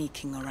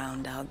sneaking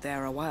around out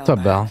there a while What's up,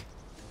 back. Belle?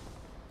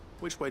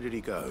 Which way did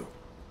he go?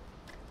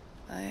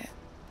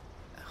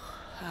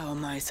 How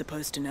am I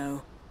supposed to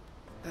know?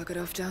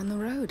 Buggered off down the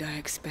road, I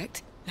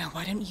expect. Now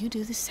why don't you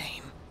do the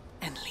same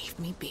and leave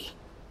me be?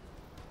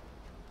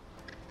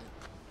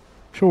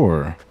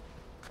 Sure.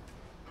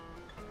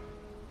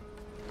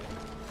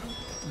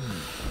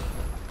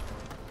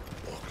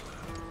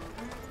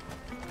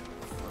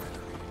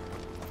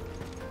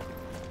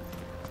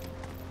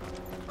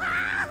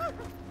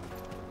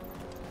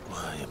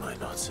 Why am I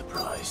not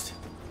surprised?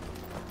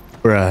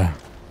 Bruh.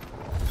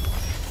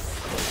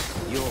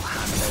 You'll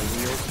have no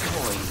real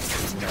coins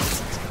to know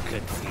what's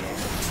good for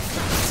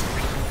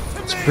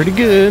you. It's pretty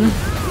good.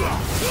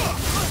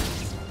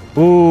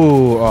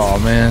 Ooh, oh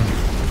man.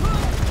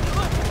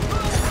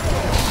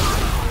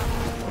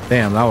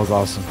 Damn, that was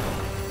awesome.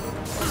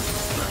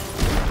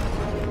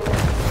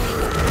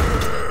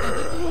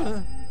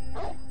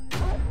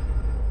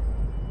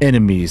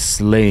 Enemies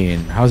slain.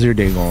 How's your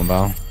day going,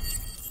 Val?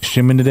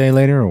 Streaming today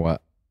later or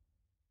what?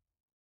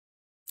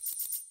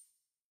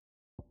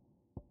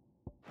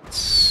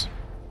 It's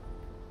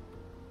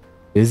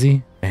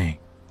busy? Dang.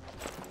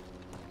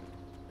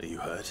 Are you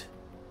hurt?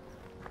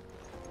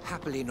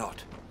 Happily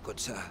not, good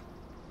sir.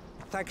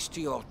 Thanks to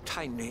your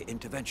timely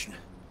intervention.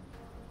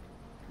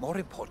 More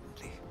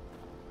importantly,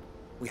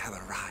 we have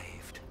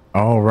arrived.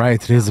 All right,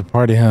 today's the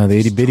party, huh? The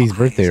itty bitty's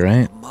birthday,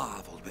 right?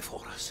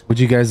 What'd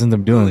you guys end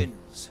up doing?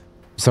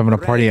 Just having a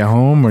party at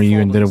home, or you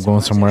ended up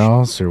going somewhere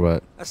else, or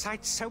what? A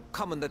sight so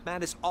common that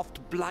man is oft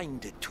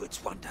blinded to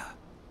its wonder.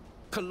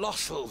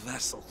 Colossal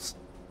vessels,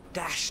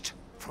 dashed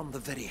from the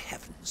very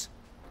heavens.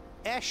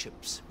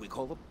 Airships, we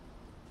call them,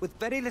 with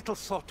very little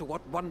thought to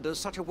what wonders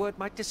such a word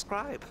might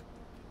describe.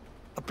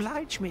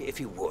 Oblige me if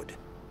you would.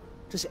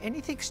 Does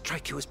anything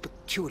strike you as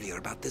peculiar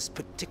about this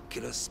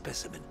particular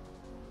specimen?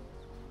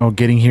 Oh,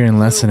 getting here in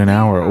less than an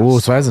hour. Oh,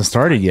 so it hasn't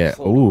started yet.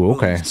 Oh,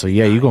 okay. So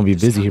yeah, you're gonna be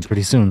busy here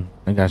pretty soon.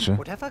 I gotcha.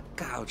 Whatever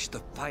gouged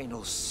the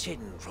final sin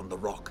from the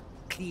rock,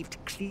 cleaved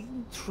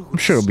clean through. I'm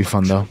sure it'll be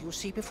fun though. You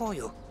see before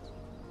you,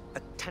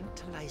 a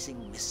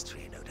tantalizing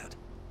mystery, no doubt,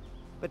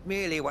 but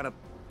merely one of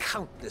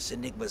countless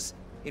enigmas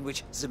in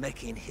which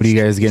Zemeckis What are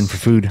you guys getting for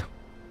food?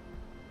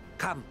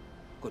 Come,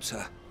 good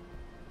sir.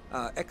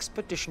 Our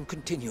expedition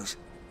continues,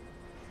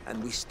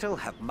 and we still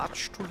have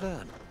much to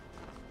learn.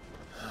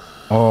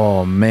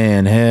 Oh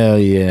man, hell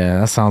yeah.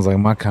 That sounds like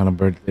my kind of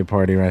birthday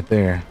party right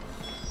there.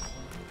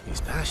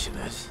 He's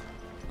passionate.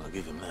 I'll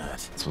give him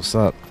that. That's what's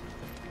up.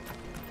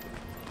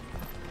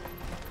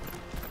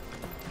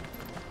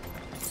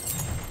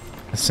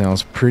 That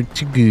sounds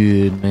pretty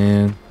good,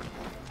 man.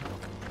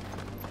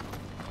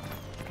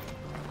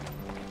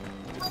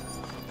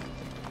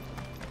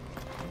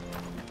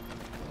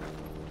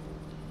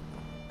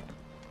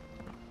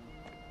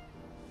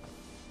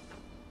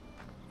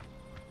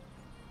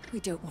 We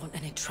don't want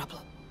any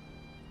trouble.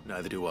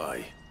 Neither do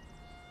I.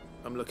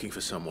 I'm looking for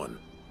someone.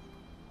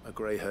 A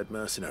grey-haired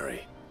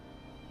mercenary.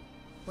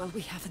 Well, we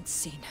haven't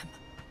seen him.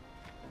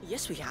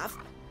 Yes, we have.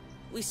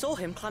 We saw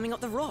him climbing up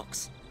the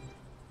rocks.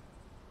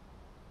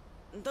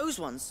 Those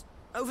ones,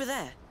 over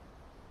there.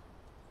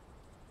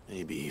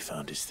 Maybe he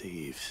found his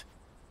thieves.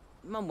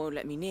 Mum won't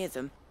let me near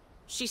them.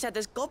 She said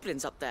there's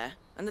goblins up there,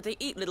 and that they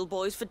eat little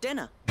boys for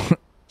dinner.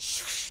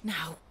 Shush,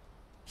 now.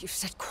 You've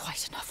said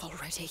quite enough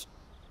already.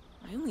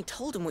 I only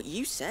told him what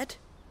you said.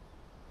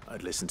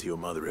 I'd listen to your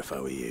mother if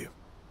I were you.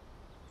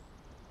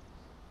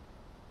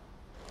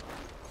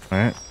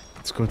 Alright,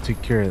 let's go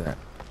take care of that.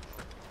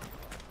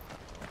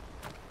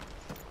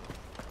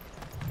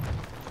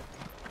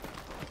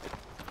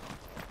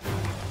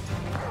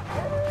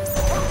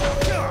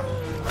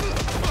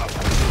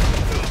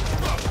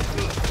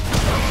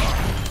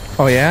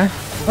 Oh yeah?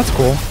 That's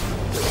cool.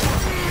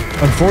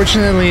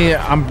 Unfortunately,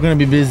 I'm gonna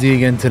be busy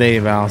again today,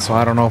 Val, so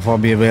I don't know if I'll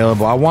be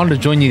available. I wanted to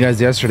join you guys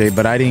yesterday,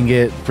 but I didn't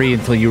get free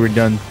until you were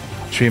done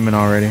streaming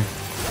already.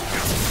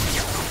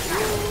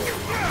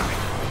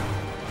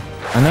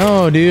 I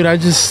know, dude. I'm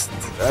just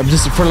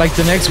for like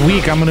the next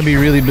week, I'm gonna be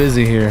really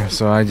busy here,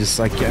 so I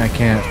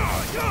can't.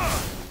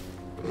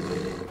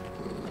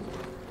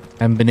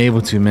 Haven't been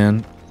able to,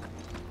 man.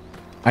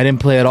 I didn't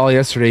play at all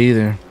yesterday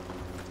either.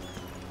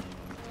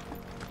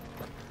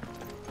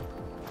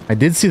 I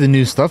did see the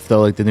new stuff though,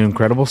 like the new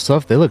Incredible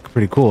stuff. They look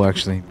pretty cool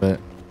actually, but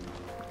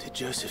Did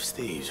Joseph's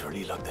thieves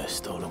really lug their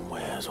stolen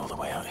wares all the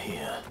way out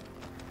here?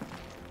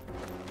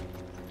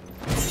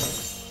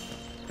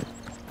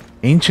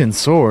 ancient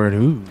sword,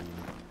 ooh.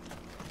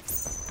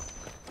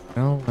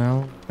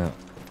 Well.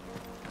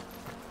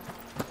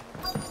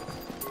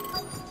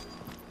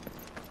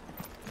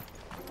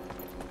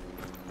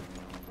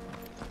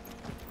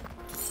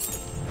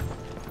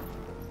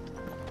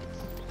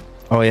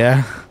 Oh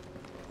yeah?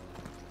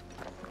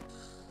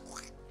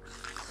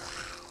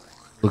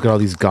 Look at all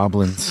these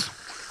goblins.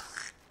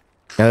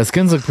 Yeah, the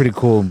skins look pretty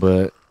cool,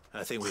 but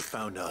I think we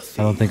found our thieves.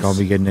 I don't think I'll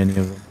be getting any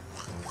of them.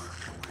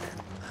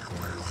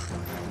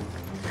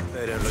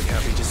 They don't look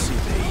happy to see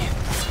me.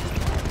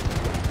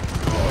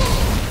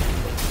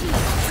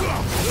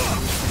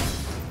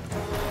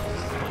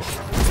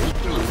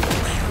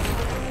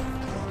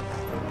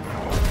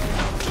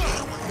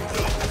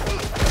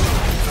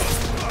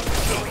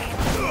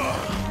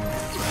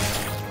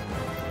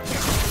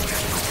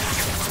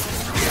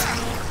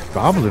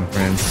 Goblin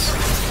friends.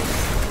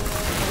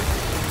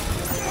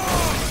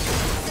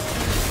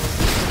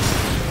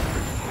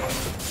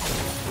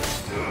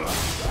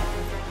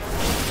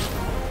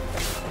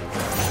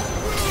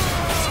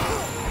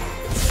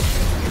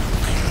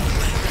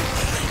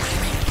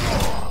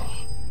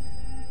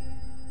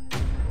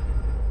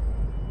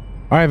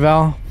 Alright,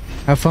 Val.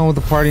 Have fun with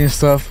the party and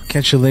stuff.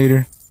 Catch you later.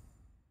 Have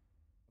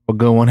a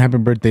good one. Happy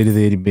birthday to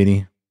the itty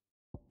bitty.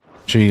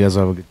 Sure you guys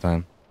will have a good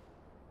time.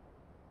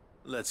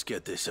 Let's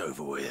get this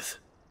over with.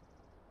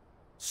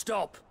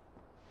 Stop!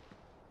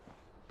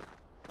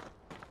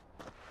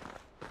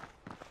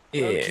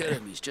 Yeah. Don't kill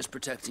him, he's just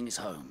protecting his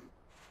home.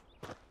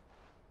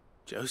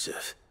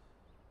 Joseph.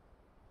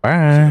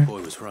 Bye. The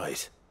boy was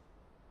right.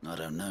 I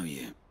don't know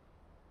you.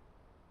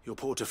 Your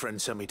porter friend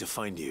sent me to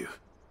find you.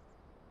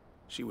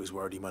 She was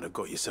worried you might have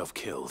got yourself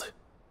killed.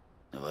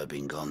 Have I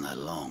been gone that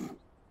long?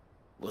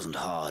 Wasn't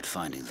hard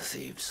finding the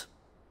thieves.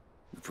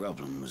 The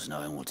problem was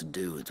knowing what to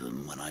do with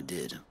them when I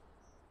did.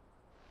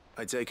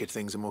 I take it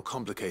things are more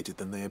complicated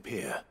than they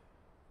appear.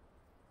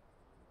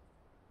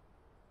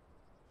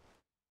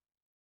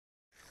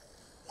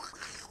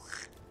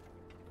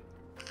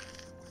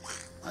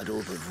 I'd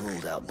all but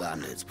ruled out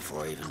bandits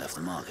before I even left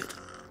the market.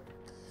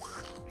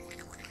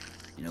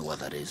 You know what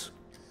that is?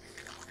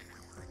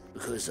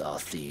 Because our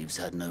thieves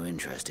had no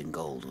interest in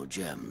gold or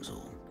gems,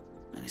 or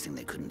anything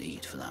they couldn't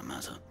eat for that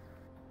matter.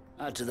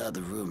 Add to that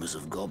the rumors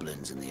of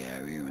goblins in the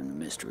area, and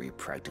the mystery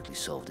practically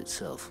solved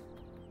itself.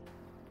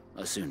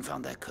 I soon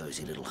found their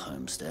cozy little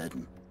homestead,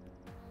 and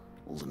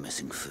all the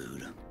missing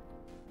food.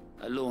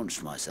 I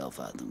launched myself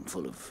at them,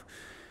 full of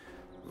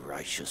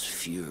righteous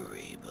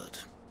fury,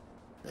 but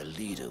their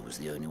leader was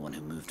the only one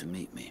who moved to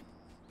meet me.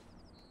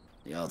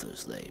 The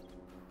others, they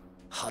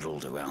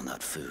huddled around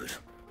that food,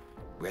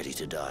 ready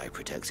to die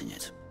protecting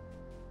it.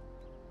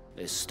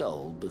 They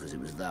stole because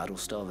it was that or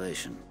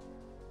starvation.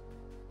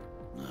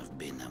 I've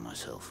been there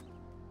myself,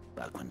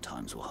 back when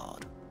times were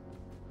hard.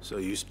 So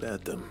you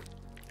spared them?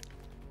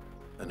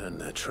 And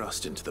earned their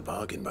trust into the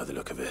bargain by the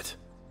look of it.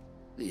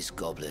 These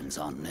goblins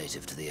aren't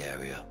native to the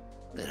area.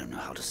 They don't know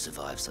how to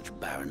survive such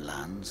barren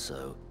lands,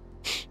 so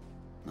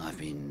I've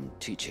been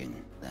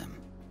teaching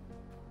them.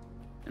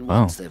 And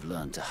once they've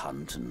learned to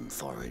hunt and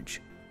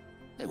forage,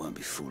 they won't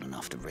be fool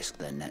enough to risk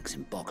their necks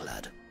in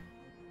Boklad.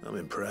 I'm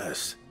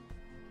impressed.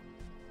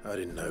 I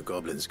didn't know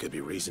goblins could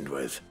be reasoned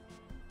with.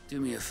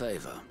 Do me a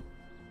favor.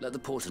 Let the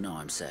porter know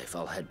I'm safe.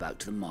 I'll head back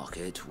to the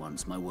market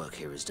once my work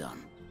here is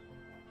done.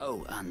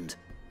 Oh, and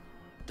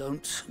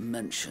don't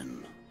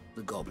mention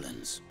the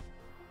goblins.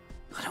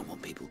 I don't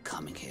want people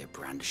coming here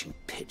brandishing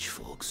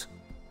pitchforks.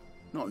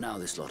 Not now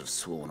this lot have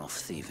sworn off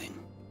thieving.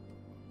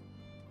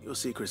 Your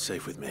secret's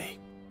safe with me.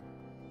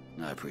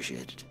 I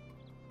appreciate it.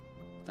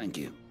 Thank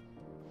you.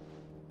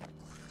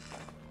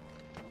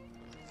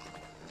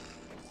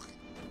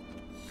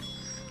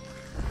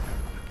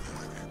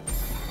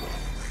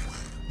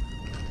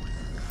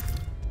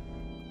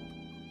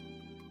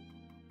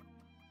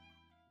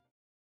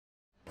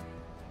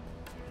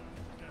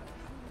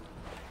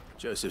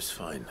 Joseph's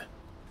fine.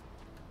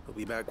 He'll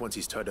be back once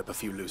he's tied up a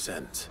few loose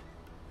ends.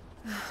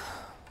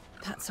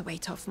 That's a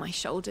weight off my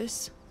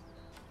shoulders.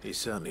 He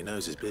certainly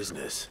knows his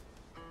business.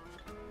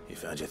 You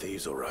found your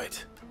thieves all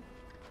right.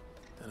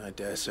 And I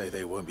dare say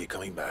they won't be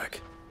coming back.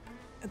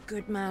 A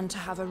good man to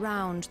have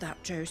around,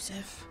 that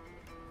Joseph.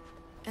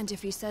 And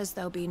if he says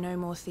there'll be no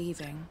more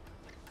thieving,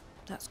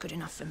 that's good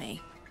enough for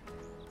me.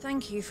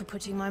 Thank you for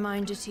putting my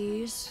mind at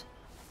ease.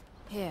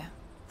 Here,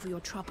 for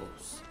your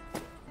troubles.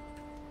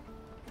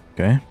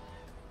 Okay.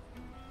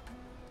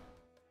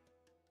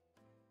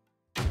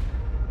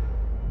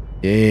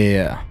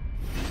 Yeah.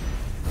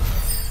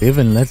 Live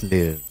and let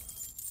live.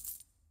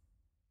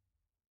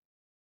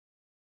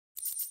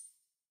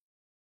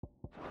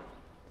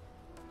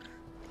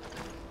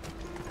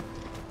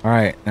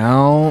 Alright,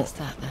 now What's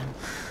that then?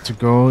 to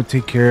go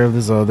take care of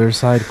this other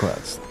side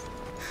quest.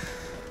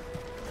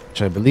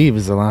 which I believe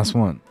is the last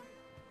one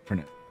for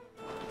now.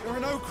 There are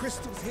no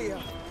crystals here.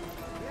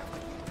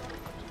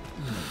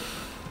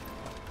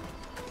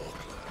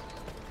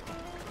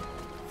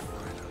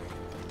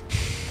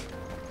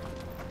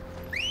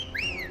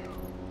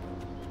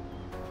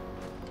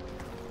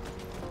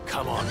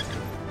 Come on.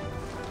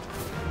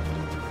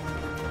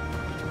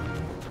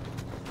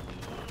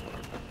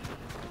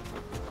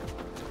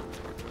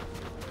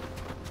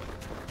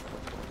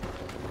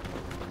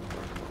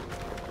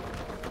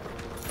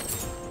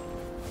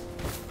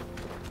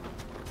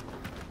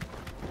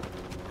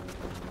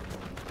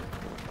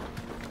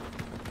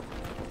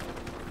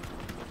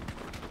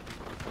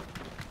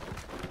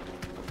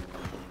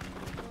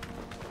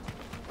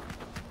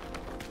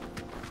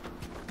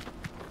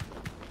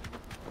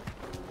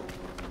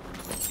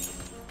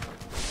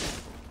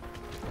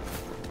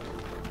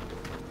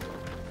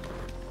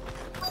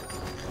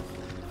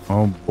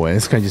 Oh boy,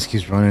 this guy just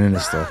keeps running into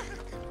stuff.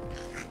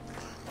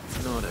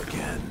 Not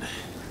again.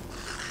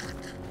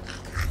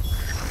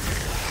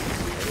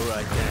 All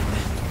right then.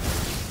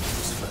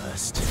 Who's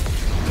first?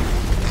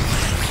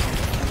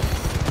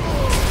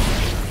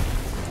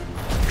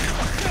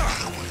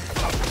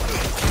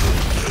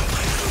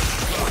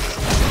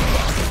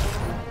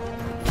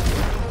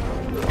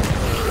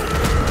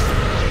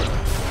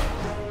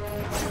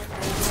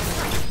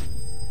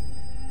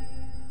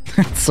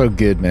 It's so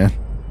good, man.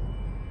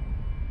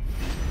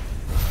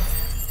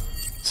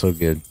 So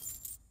good.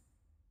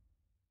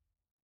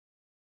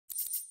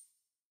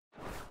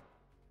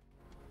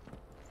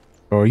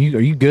 Oh, are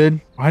you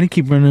good? Why do you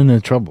keep running into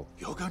trouble?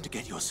 You're going to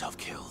get yourself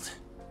killed.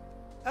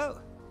 Oh,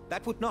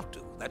 that would not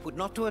do. That would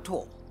not do at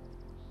all.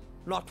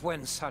 Not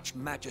when such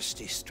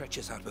majesty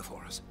stretches out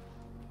before us.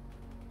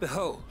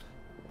 Behold,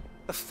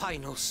 the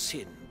final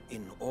sin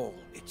in all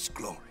its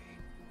glory.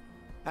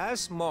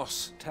 As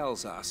Moss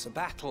tells us, a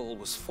battle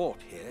was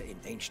fought here in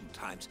ancient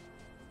times.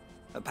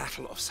 A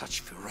battle of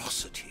such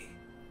ferocity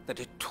that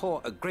it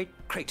tore a great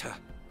crater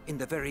in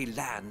the very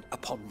land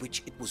upon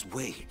which it was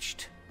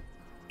waged.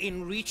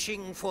 In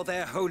reaching for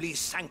their holy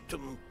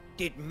sanctum,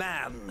 did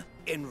man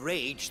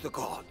enrage the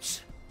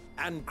gods,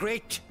 and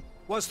great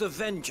was the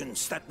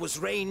vengeance that was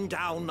rained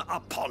down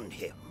upon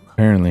him.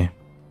 Apparently.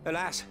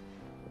 Alas,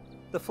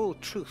 the full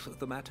truth of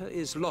the matter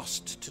is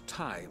lost to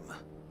time,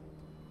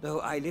 though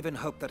I live in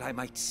hope that I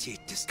might see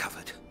it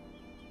discovered.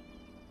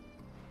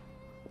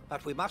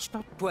 But we must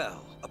not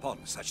dwell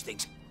upon such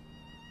things.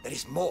 There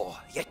is more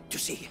yet to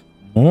see.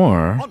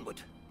 More?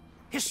 Onward.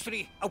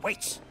 History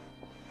awaits.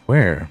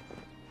 Where?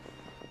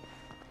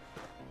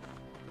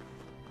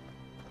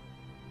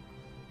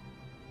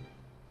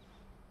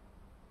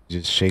 He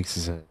just shakes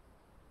his head.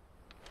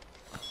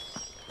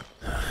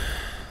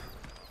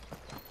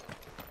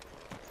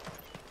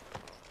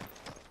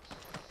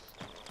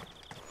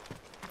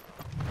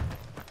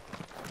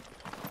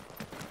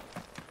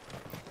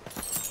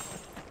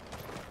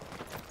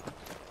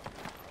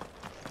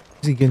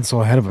 Why is he getting so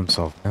ahead of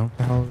himself, man? What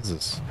the hell is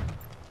this?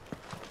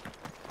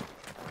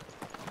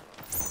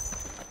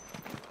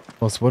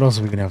 What else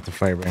are we gonna have to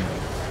fight right now?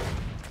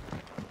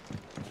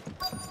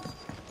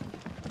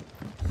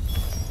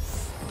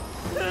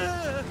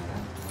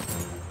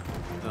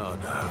 Oh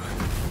no.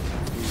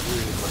 He's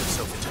really got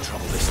himself into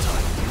trouble this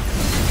time.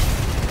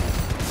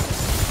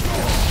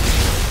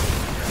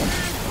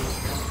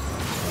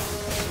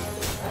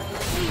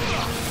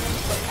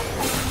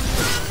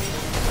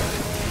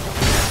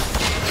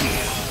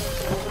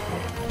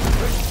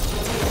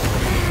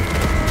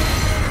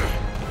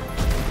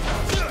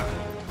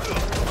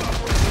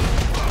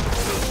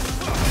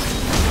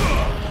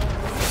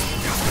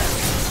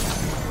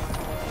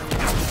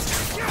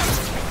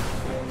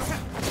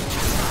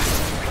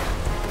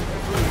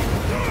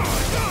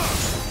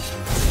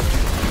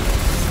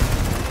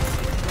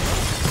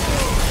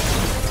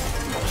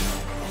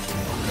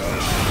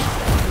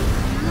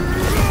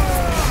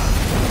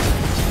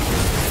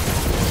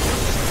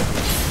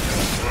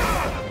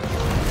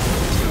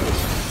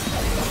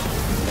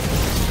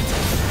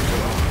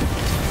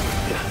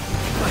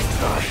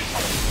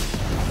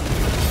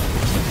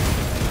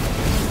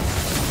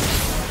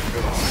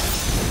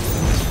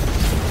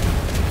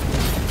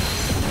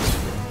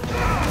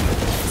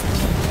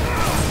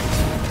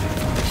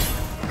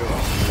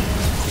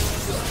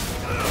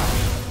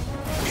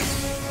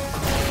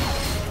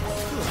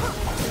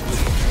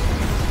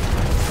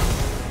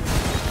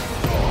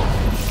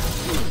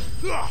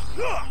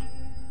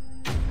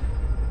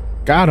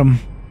 Got him.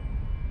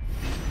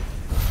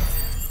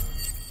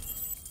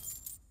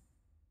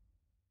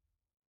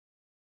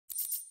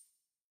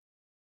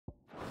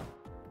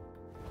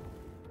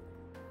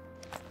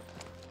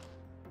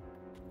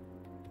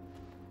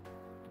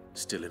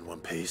 Still in one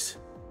piece.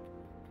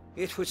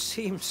 It would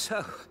seem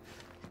so.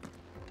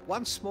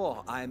 Once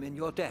more, I am in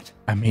your debt.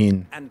 I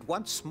mean... And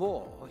once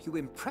more, you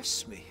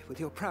impress me with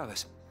your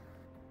prowess.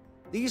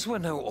 These were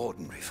no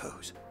ordinary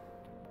foes,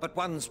 but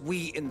ones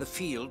we in the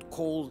field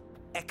call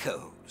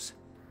echoes.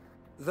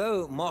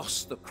 Though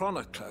Moss the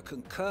Chronicler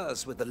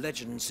concurs with the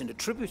legends in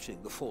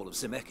attributing the fall of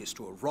Zemeckis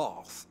to a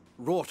wrath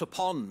wrought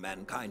upon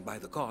mankind by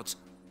the gods,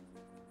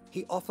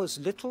 he offers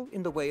little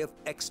in the way of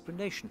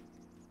explanation.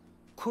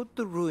 Could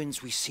the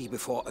ruins we see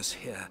before us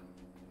here,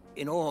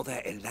 in all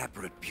their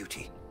elaborate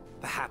beauty,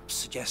 perhaps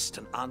suggest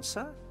an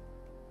answer?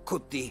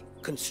 Could the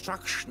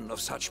construction of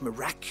such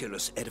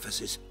miraculous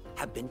edifices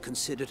have been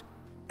considered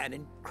an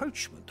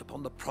encroachment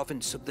upon the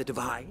province of the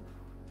divine?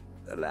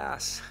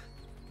 Alas,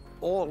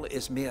 all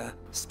is mere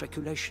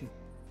speculation.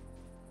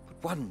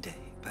 But one day,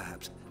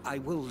 perhaps, I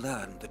will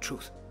learn the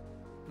truth.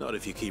 Not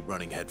if you keep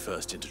running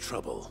headfirst into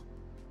trouble.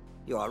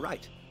 You are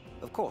right,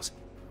 of course.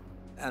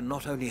 And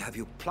not only have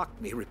you plucked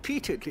me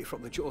repeatedly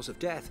from the jaws of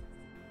death,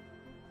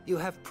 you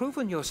have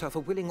proven yourself a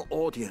willing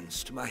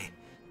audience to my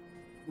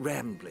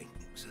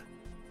ramblings.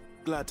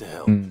 Glad to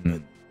help,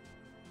 but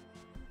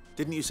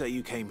didn't you say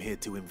you came here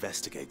to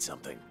investigate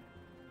something?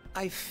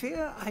 I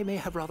fear I may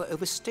have rather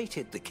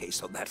overstated the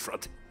case on that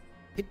front.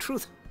 In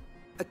truth,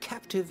 a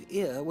captive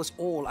ear was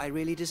all I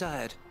really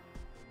desired.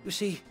 You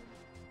see,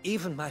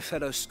 even my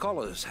fellow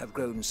scholars have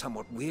grown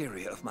somewhat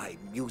weary of my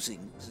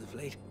musings of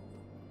late.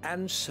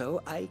 And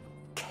so I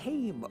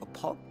came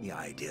upon the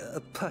idea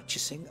of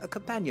purchasing a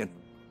companion.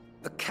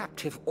 A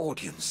captive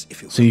audience,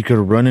 if you will. So you could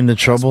run into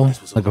trouble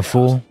like a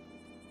fool?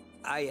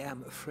 I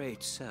am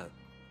afraid so.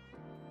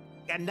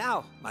 And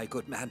now, my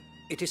good man,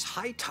 it is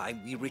high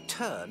time we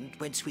returned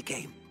whence we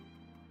came.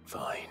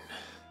 Fine.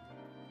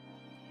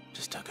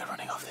 Just don't go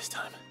running off this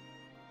time.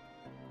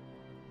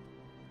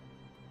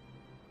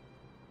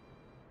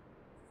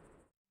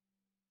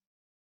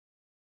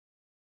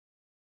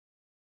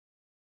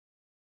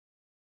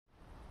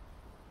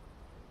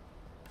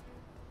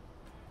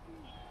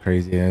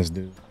 Crazy ass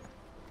dude.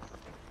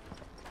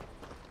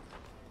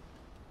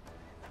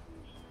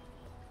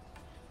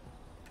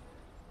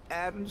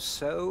 And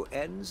so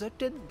ends a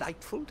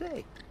delightful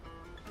day.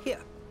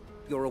 Here,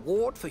 your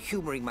reward for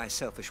humoring my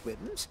selfish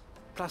whims,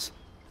 plus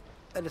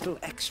a little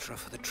extra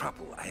for the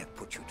trouble I have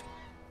put you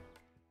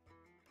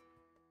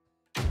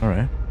to.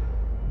 Alright.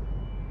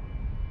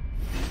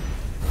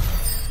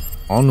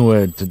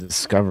 Onward to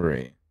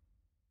discovery.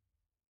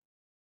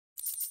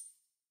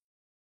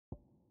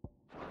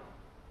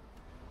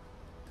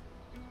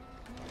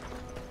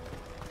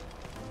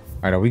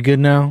 Alright, are we good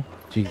now?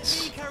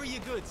 Jeez.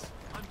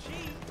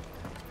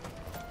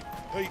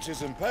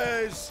 Peaches and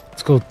pears.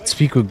 Let's go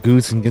speak with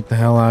Goots and get the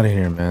hell out of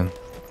here, man.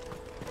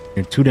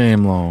 You're too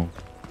damn long.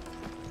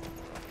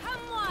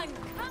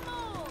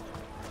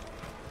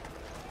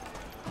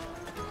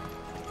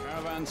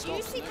 Caravan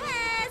stops Juicy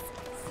pears!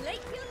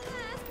 Slake your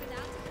thirst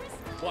without a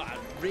crystal. What I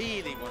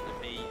really want to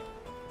be.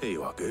 Here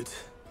you are, good.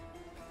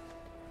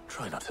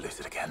 Try not to lose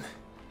it again.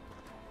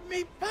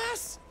 Me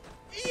pass!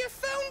 You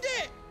found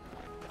it!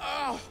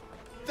 Oh,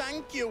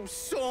 thank you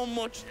so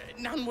much.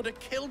 Nan would have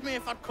killed me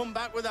if I'd come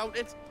back without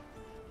it.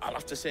 I'll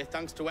have to say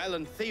thanks to Elle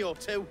and Theo,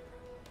 too.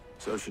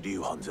 So should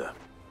you, Hansa.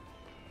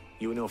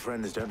 You and your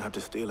friends don't have to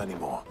steal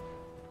anymore.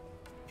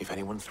 If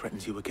anyone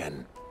threatens you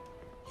again,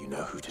 you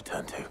know who to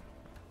turn to.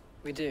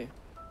 We do.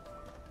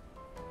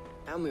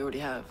 And we already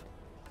have.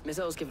 Miss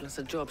Elle's given us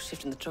a job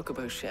shifting the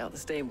chocobo shit out the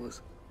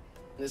stables.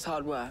 And it's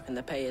hard work, and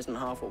the pay isn't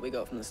half what we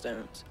got from the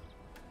stones.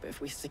 But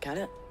if we stick at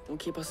it, we'll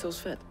keep ourselves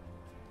fit.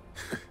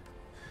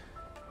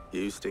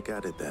 You stick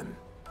at it, then.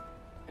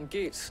 And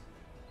Goots,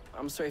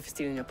 I'm sorry for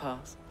stealing your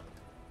pass.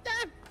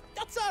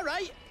 That's all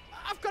right.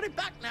 I've got it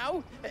back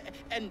now.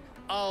 And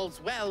all's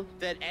well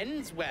that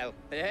ends well,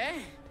 eh?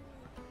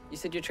 You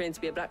said you're trained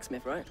to be a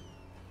blacksmith, right?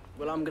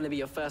 Well, I'm gonna be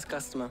your first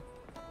customer.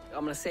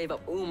 I'm gonna save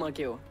up all my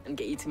gil and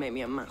get you to make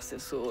me a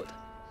massive sword.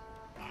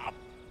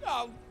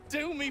 I'll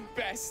do me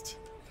best.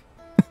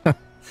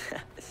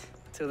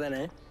 Till then,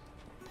 eh?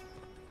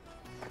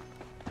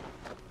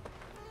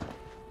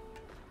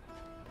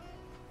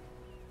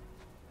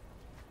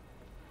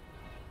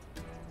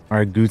 All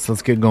right, Goots,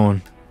 let's get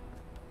going.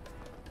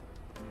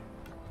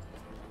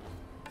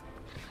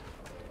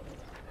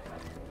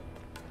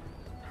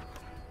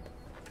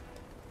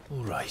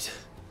 All right.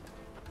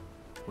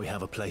 We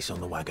have a place on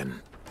the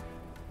wagon.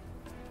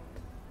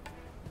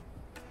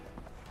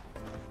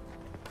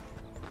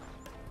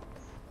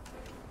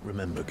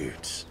 Remember,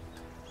 Goots,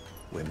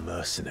 we're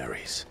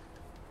mercenaries.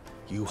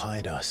 You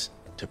hired us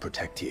to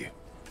protect you.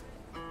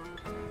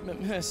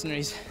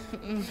 Mercenaries.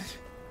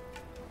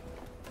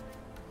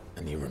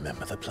 And you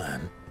remember the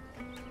plan?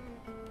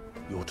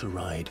 You're to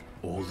ride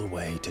all the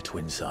way to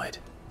Twinside.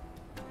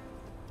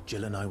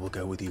 Jill and I will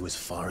go with you as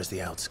far as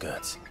the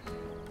outskirts,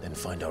 then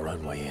find our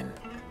own way in.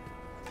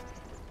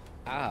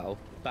 I'll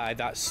buy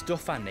that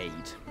stuff I need.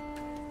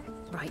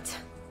 Right.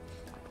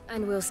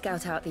 And we'll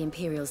scout out the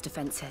Imperial's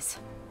defenses.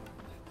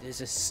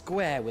 There's a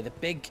square with a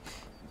big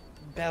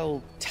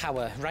bell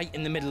tower right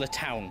in the middle of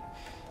town.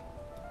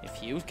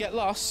 If you get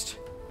lost,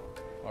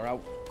 or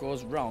out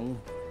goes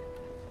wrong,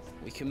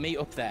 we can meet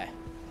up there.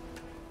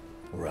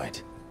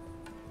 Right.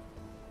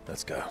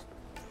 Let's go.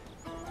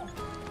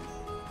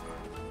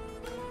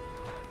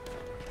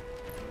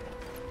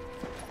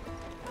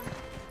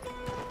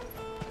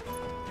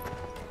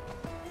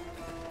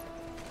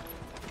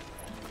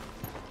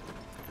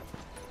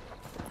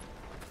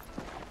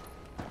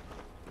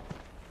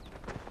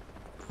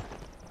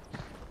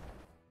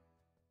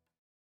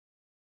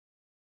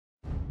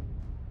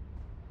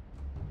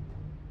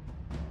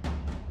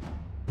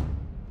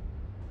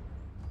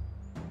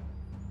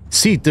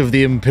 seat of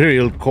the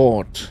Imperial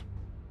Court.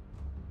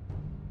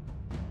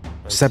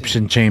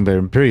 Reception chamber,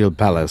 Imperial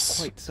Palace.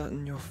 Quite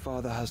certain your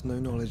father has no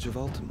knowledge of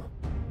Ultima?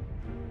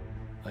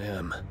 I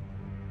am.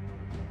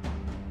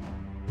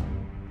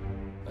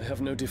 I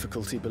have no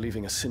difficulty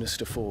believing a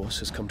sinister force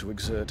has come to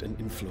exert an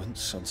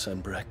influence on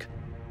Sanbreque.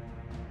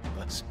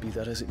 But be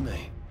that as it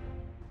may,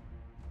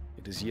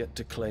 it is yet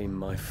to claim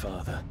my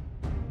father.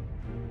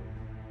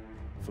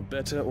 For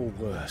better or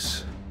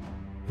worse,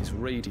 his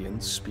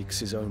radiance speaks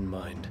his own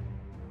mind.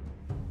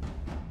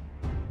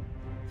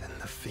 Then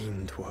the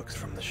fiend works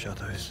from the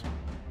shadows.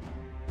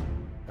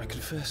 I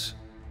confess,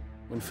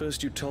 when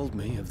first you told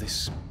me of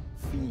this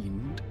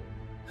fiend,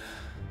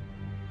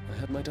 I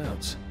had my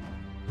doubts.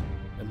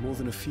 And more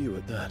than a few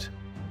at that.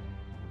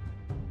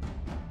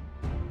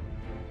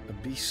 A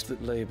beast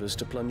that labors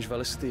to plunge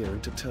Valisthea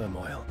into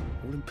turmoil,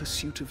 all in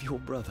pursuit of your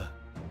brother.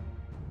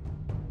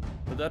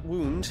 But that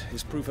wound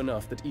is proof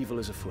enough that evil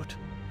is afoot.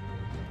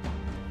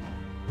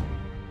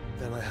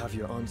 Then I have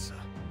your answer,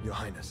 Your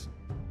Highness.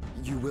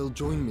 You will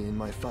join me in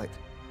my fight.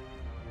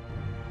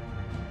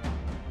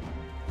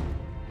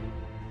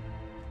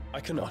 I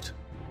cannot.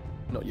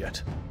 Not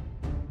yet.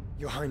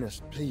 Your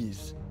Highness,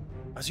 please.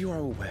 As you are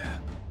aware,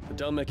 the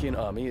Dhalmekian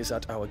army is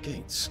at our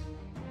gates.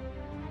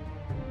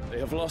 They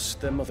have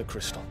lost their mother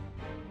crystal,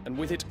 and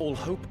with it all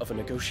hope of a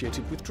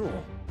negotiated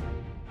withdrawal.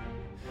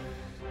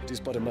 It is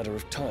but a matter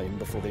of time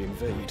before they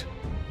invade.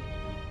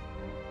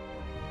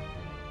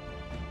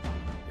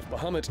 If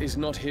Bahamut is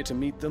not here to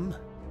meet them,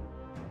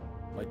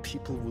 my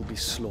people will be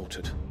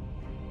slaughtered.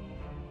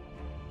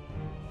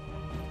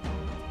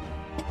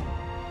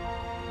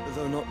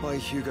 Though not by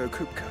Hugo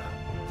Kupka,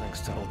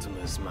 thanks to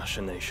Ultima's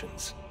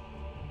machinations.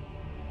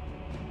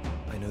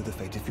 I know the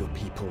fate of your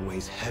people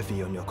weighs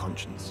heavy on your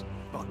conscience,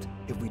 but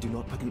if we do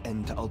not put an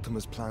end to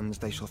Ultima's plans,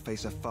 they shall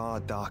face a far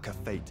darker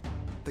fate.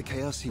 The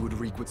chaos he would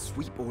wreak would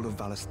sweep all of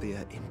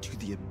Valisthea into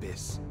the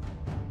abyss.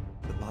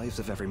 The lives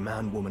of every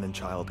man, woman, and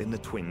child in the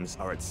Twins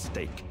are at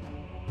stake.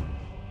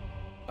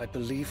 I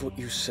believe what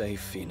you say,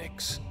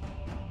 Phoenix.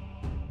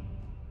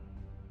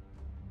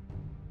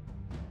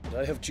 But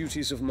I have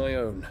duties of my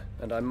own,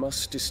 and I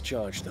must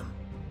discharge them.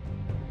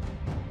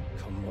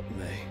 Come what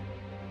may.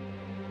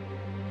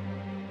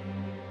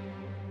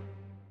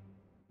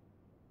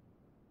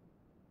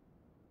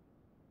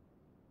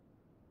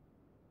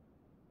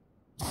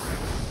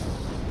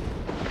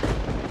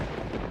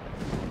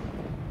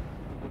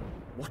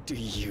 What do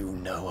you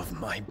know of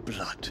my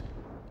blood?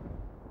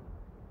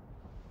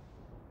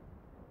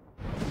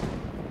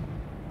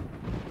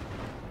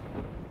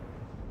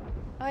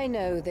 I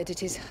know that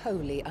it is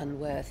wholly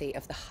unworthy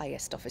of the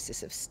highest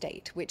offices of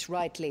state, which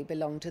rightly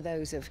belong to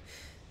those of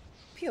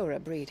purer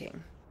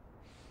breeding.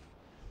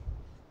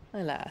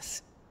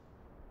 Alas.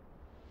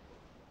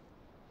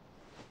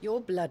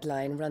 Your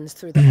bloodline runs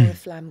through the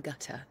Oriflamme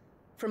gutter,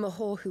 from a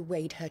whore who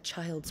weighed her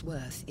child's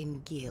worth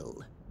in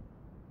gil.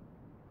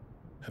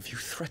 Have you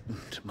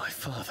threatened my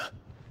father?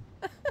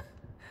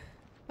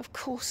 Of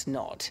course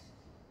not.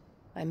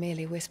 I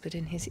merely whispered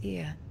in his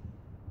ear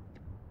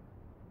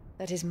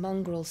that his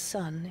mongrel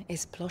son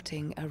is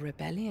plotting a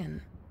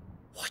rebellion.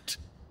 What?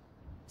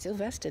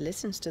 Sylvester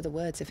listens to the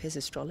words of his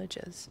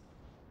astrologers.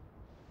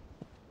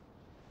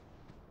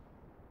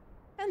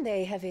 And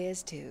they have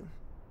ears too.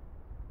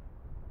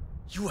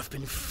 You have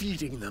been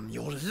feeding them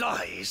your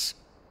lies!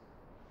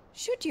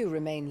 Should you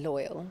remain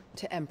loyal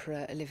to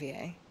Emperor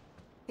Olivier,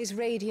 his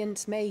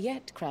radiance may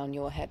yet crown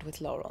your head with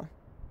laurel,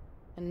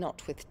 and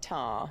not with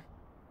tar.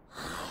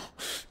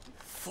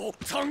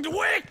 Fork-tongued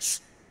witch!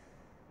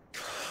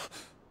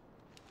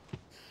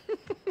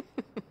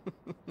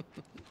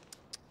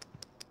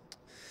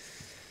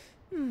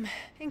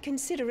 In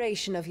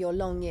consideration of your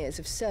long years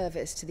of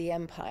service to the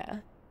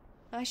Empire,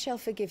 I shall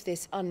forgive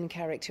this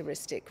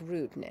uncharacteristic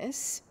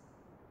rudeness.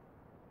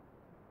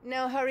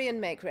 Now hurry and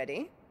make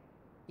ready,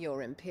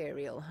 Your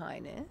Imperial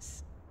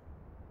Highness.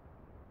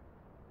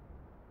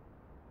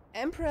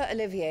 Emperor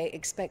Olivier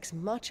expects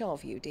much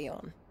of you,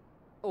 Dion.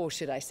 Or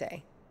should I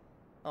say,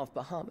 of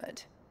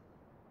Bahamut.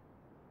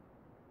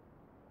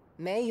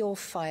 May your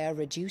fire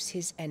reduce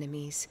his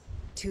enemies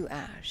to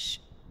ash,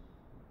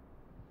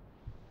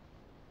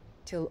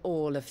 till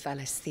all of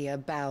Valisthea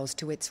bows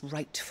to its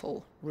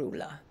rightful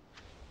ruler.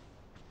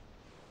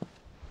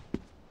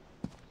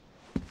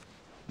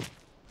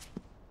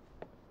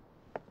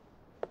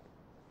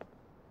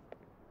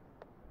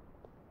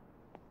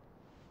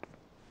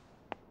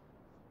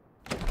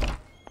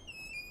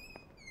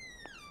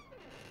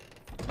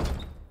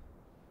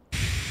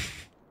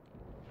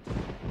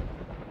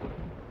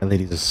 That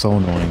lady is so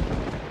annoying.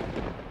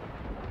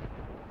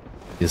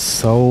 It's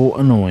so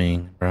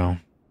annoying, bro.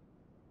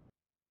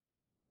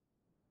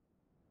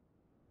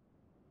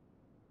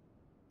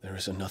 There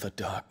is another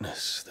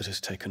darkness that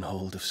has taken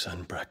hold of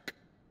Sanbreque.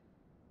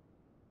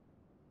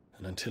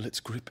 And until its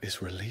grip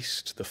is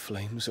released, the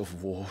flames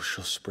of war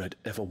shall spread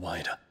ever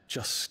wider,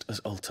 just as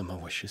Ultima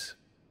wishes.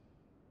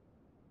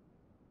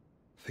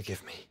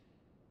 Forgive me.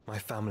 My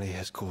family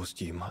has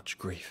caused you much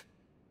grief.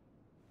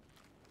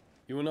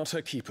 You are not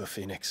her keeper,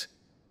 Phoenix.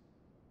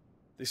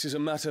 This is a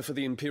matter for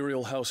the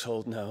Imperial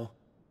household now,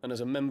 and as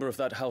a member of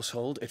that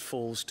household, it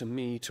falls to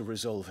me to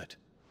resolve it.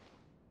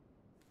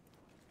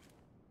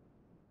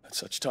 At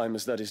such time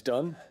as that is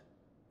done,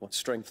 what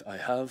strength I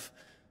have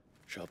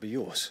shall be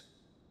yours.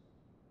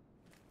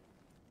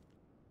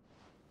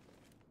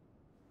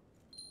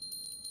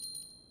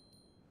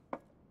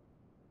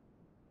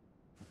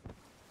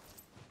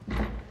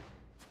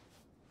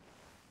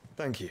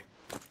 Thank you,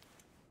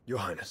 Your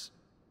Highness.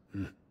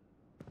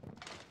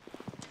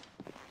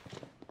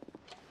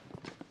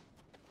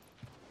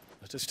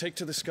 Let us take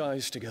to the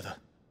skies together,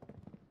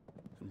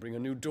 and bring a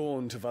new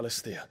dawn to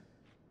Valisthea.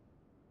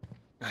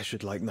 I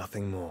should like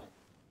nothing more.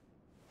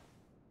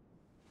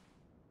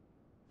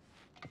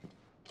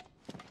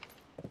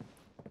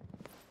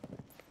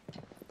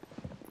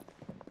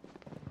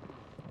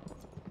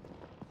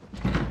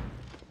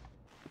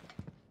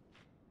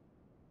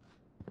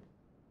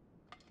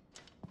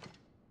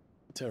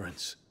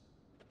 Terence.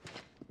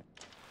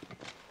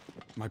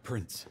 My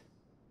prince.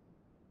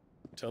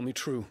 Tell me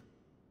true.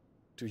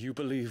 Do you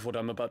believe what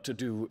I'm about to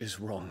do is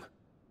wrong?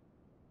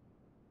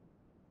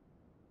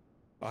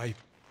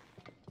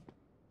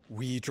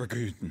 We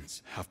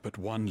dragoons have but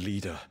one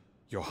leader,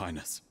 Your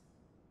Highness.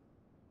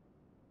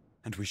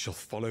 And we shall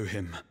follow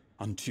him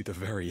unto the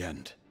very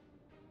end.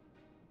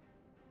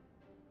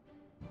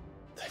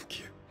 Thank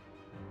you.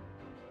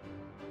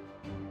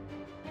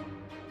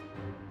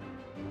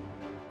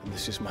 And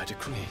this is my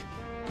decree.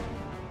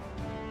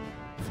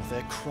 For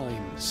their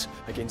crimes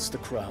against the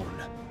crown,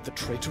 the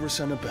traitorous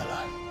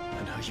Annabella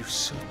and her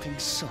usurping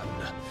son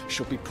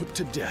shall be put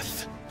to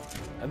death,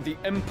 and the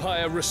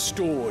Empire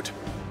restored.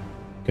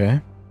 Okay.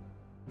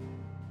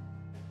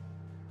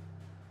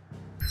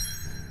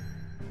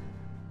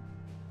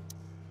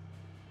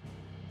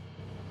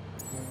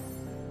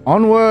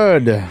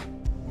 Onward!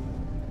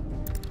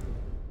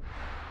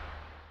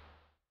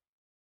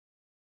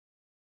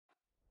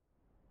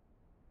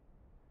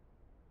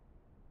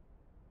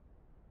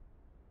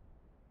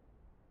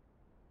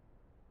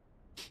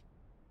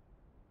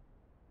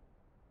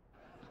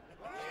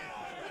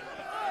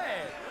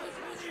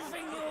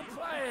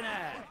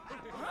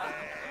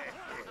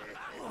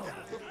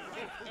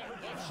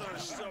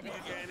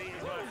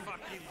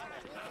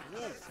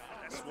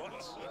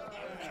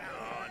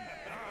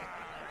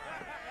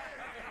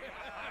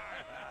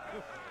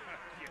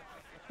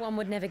 One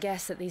would never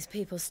guess that these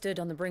people stood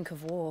on the brink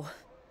of war.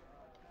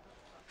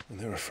 And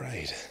they're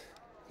afraid.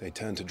 They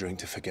turn to drink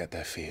to forget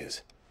their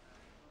fears.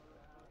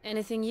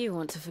 Anything you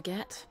want to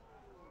forget?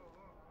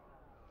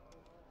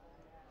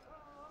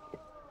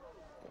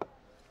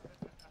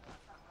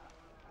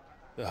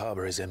 The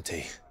harbor is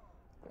empty,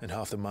 and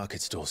half the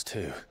market stalls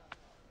too.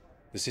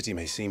 The city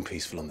may seem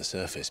peaceful on the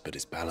surface, but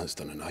it's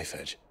balanced on a knife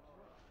edge.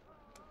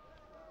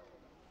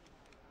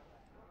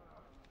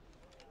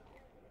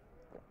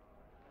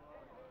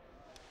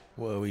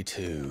 Were we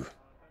to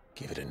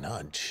give it a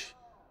nudge,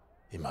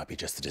 it might be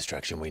just the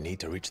distraction we need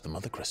to reach the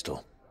Mother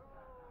Crystal.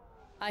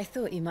 I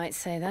thought you might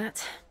say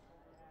that.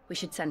 We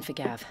should send for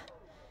Gav.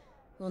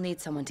 We'll need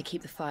someone to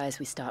keep the fires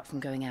we start from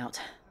going out.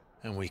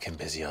 And we can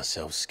busy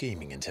ourselves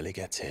scheming until he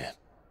gets here.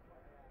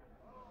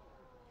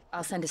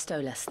 I'll send a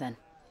Stolas then.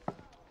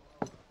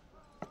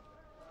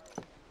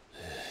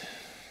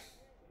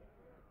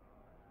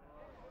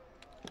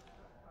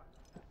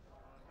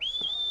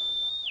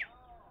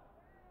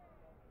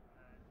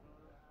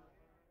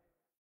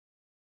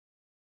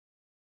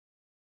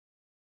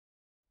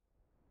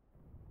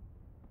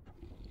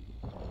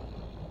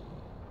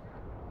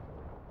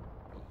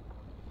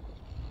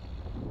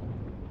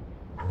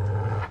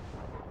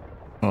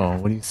 Oh,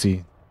 what do you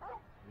see?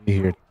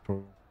 Here.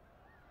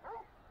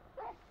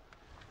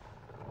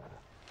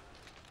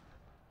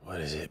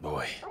 What is it,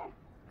 boy?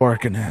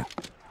 Barking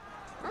at.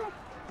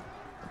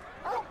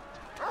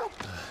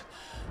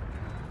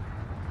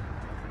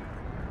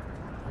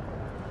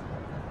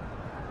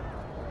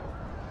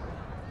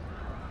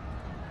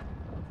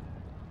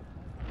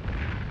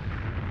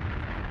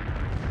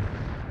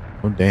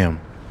 Oh, damn.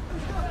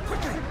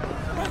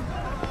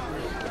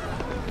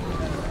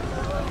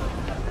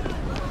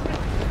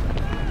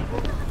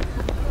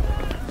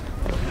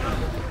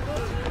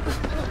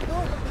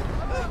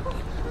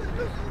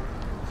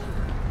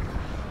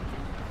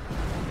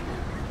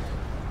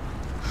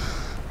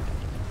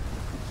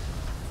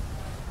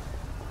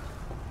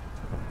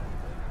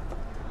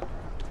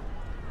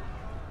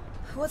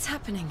 What's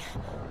happening?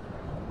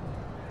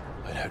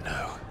 I don't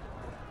know.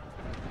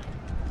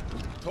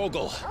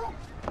 Torgal!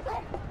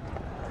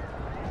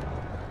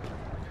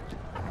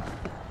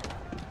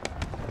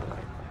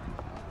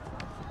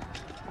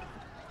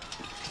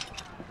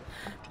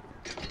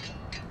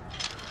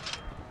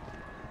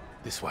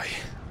 This way.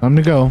 Time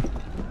to go.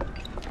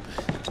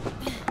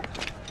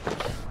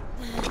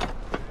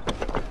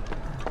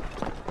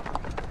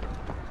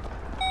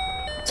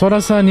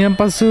 Sora-san,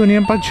 nyanpasu,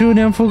 nyanpachu,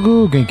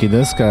 nyanfugu. Genki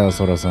desu ka,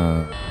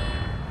 Sora-san?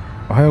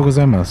 Ohayou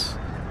gozaimasu.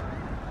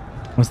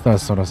 ¿Cómo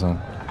estás, Sora-san?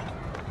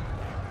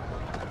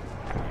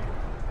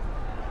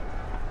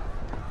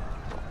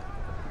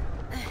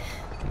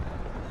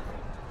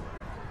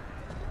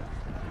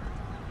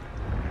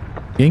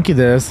 Genki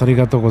desu.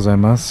 Arigatou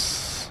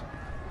gozaimasu.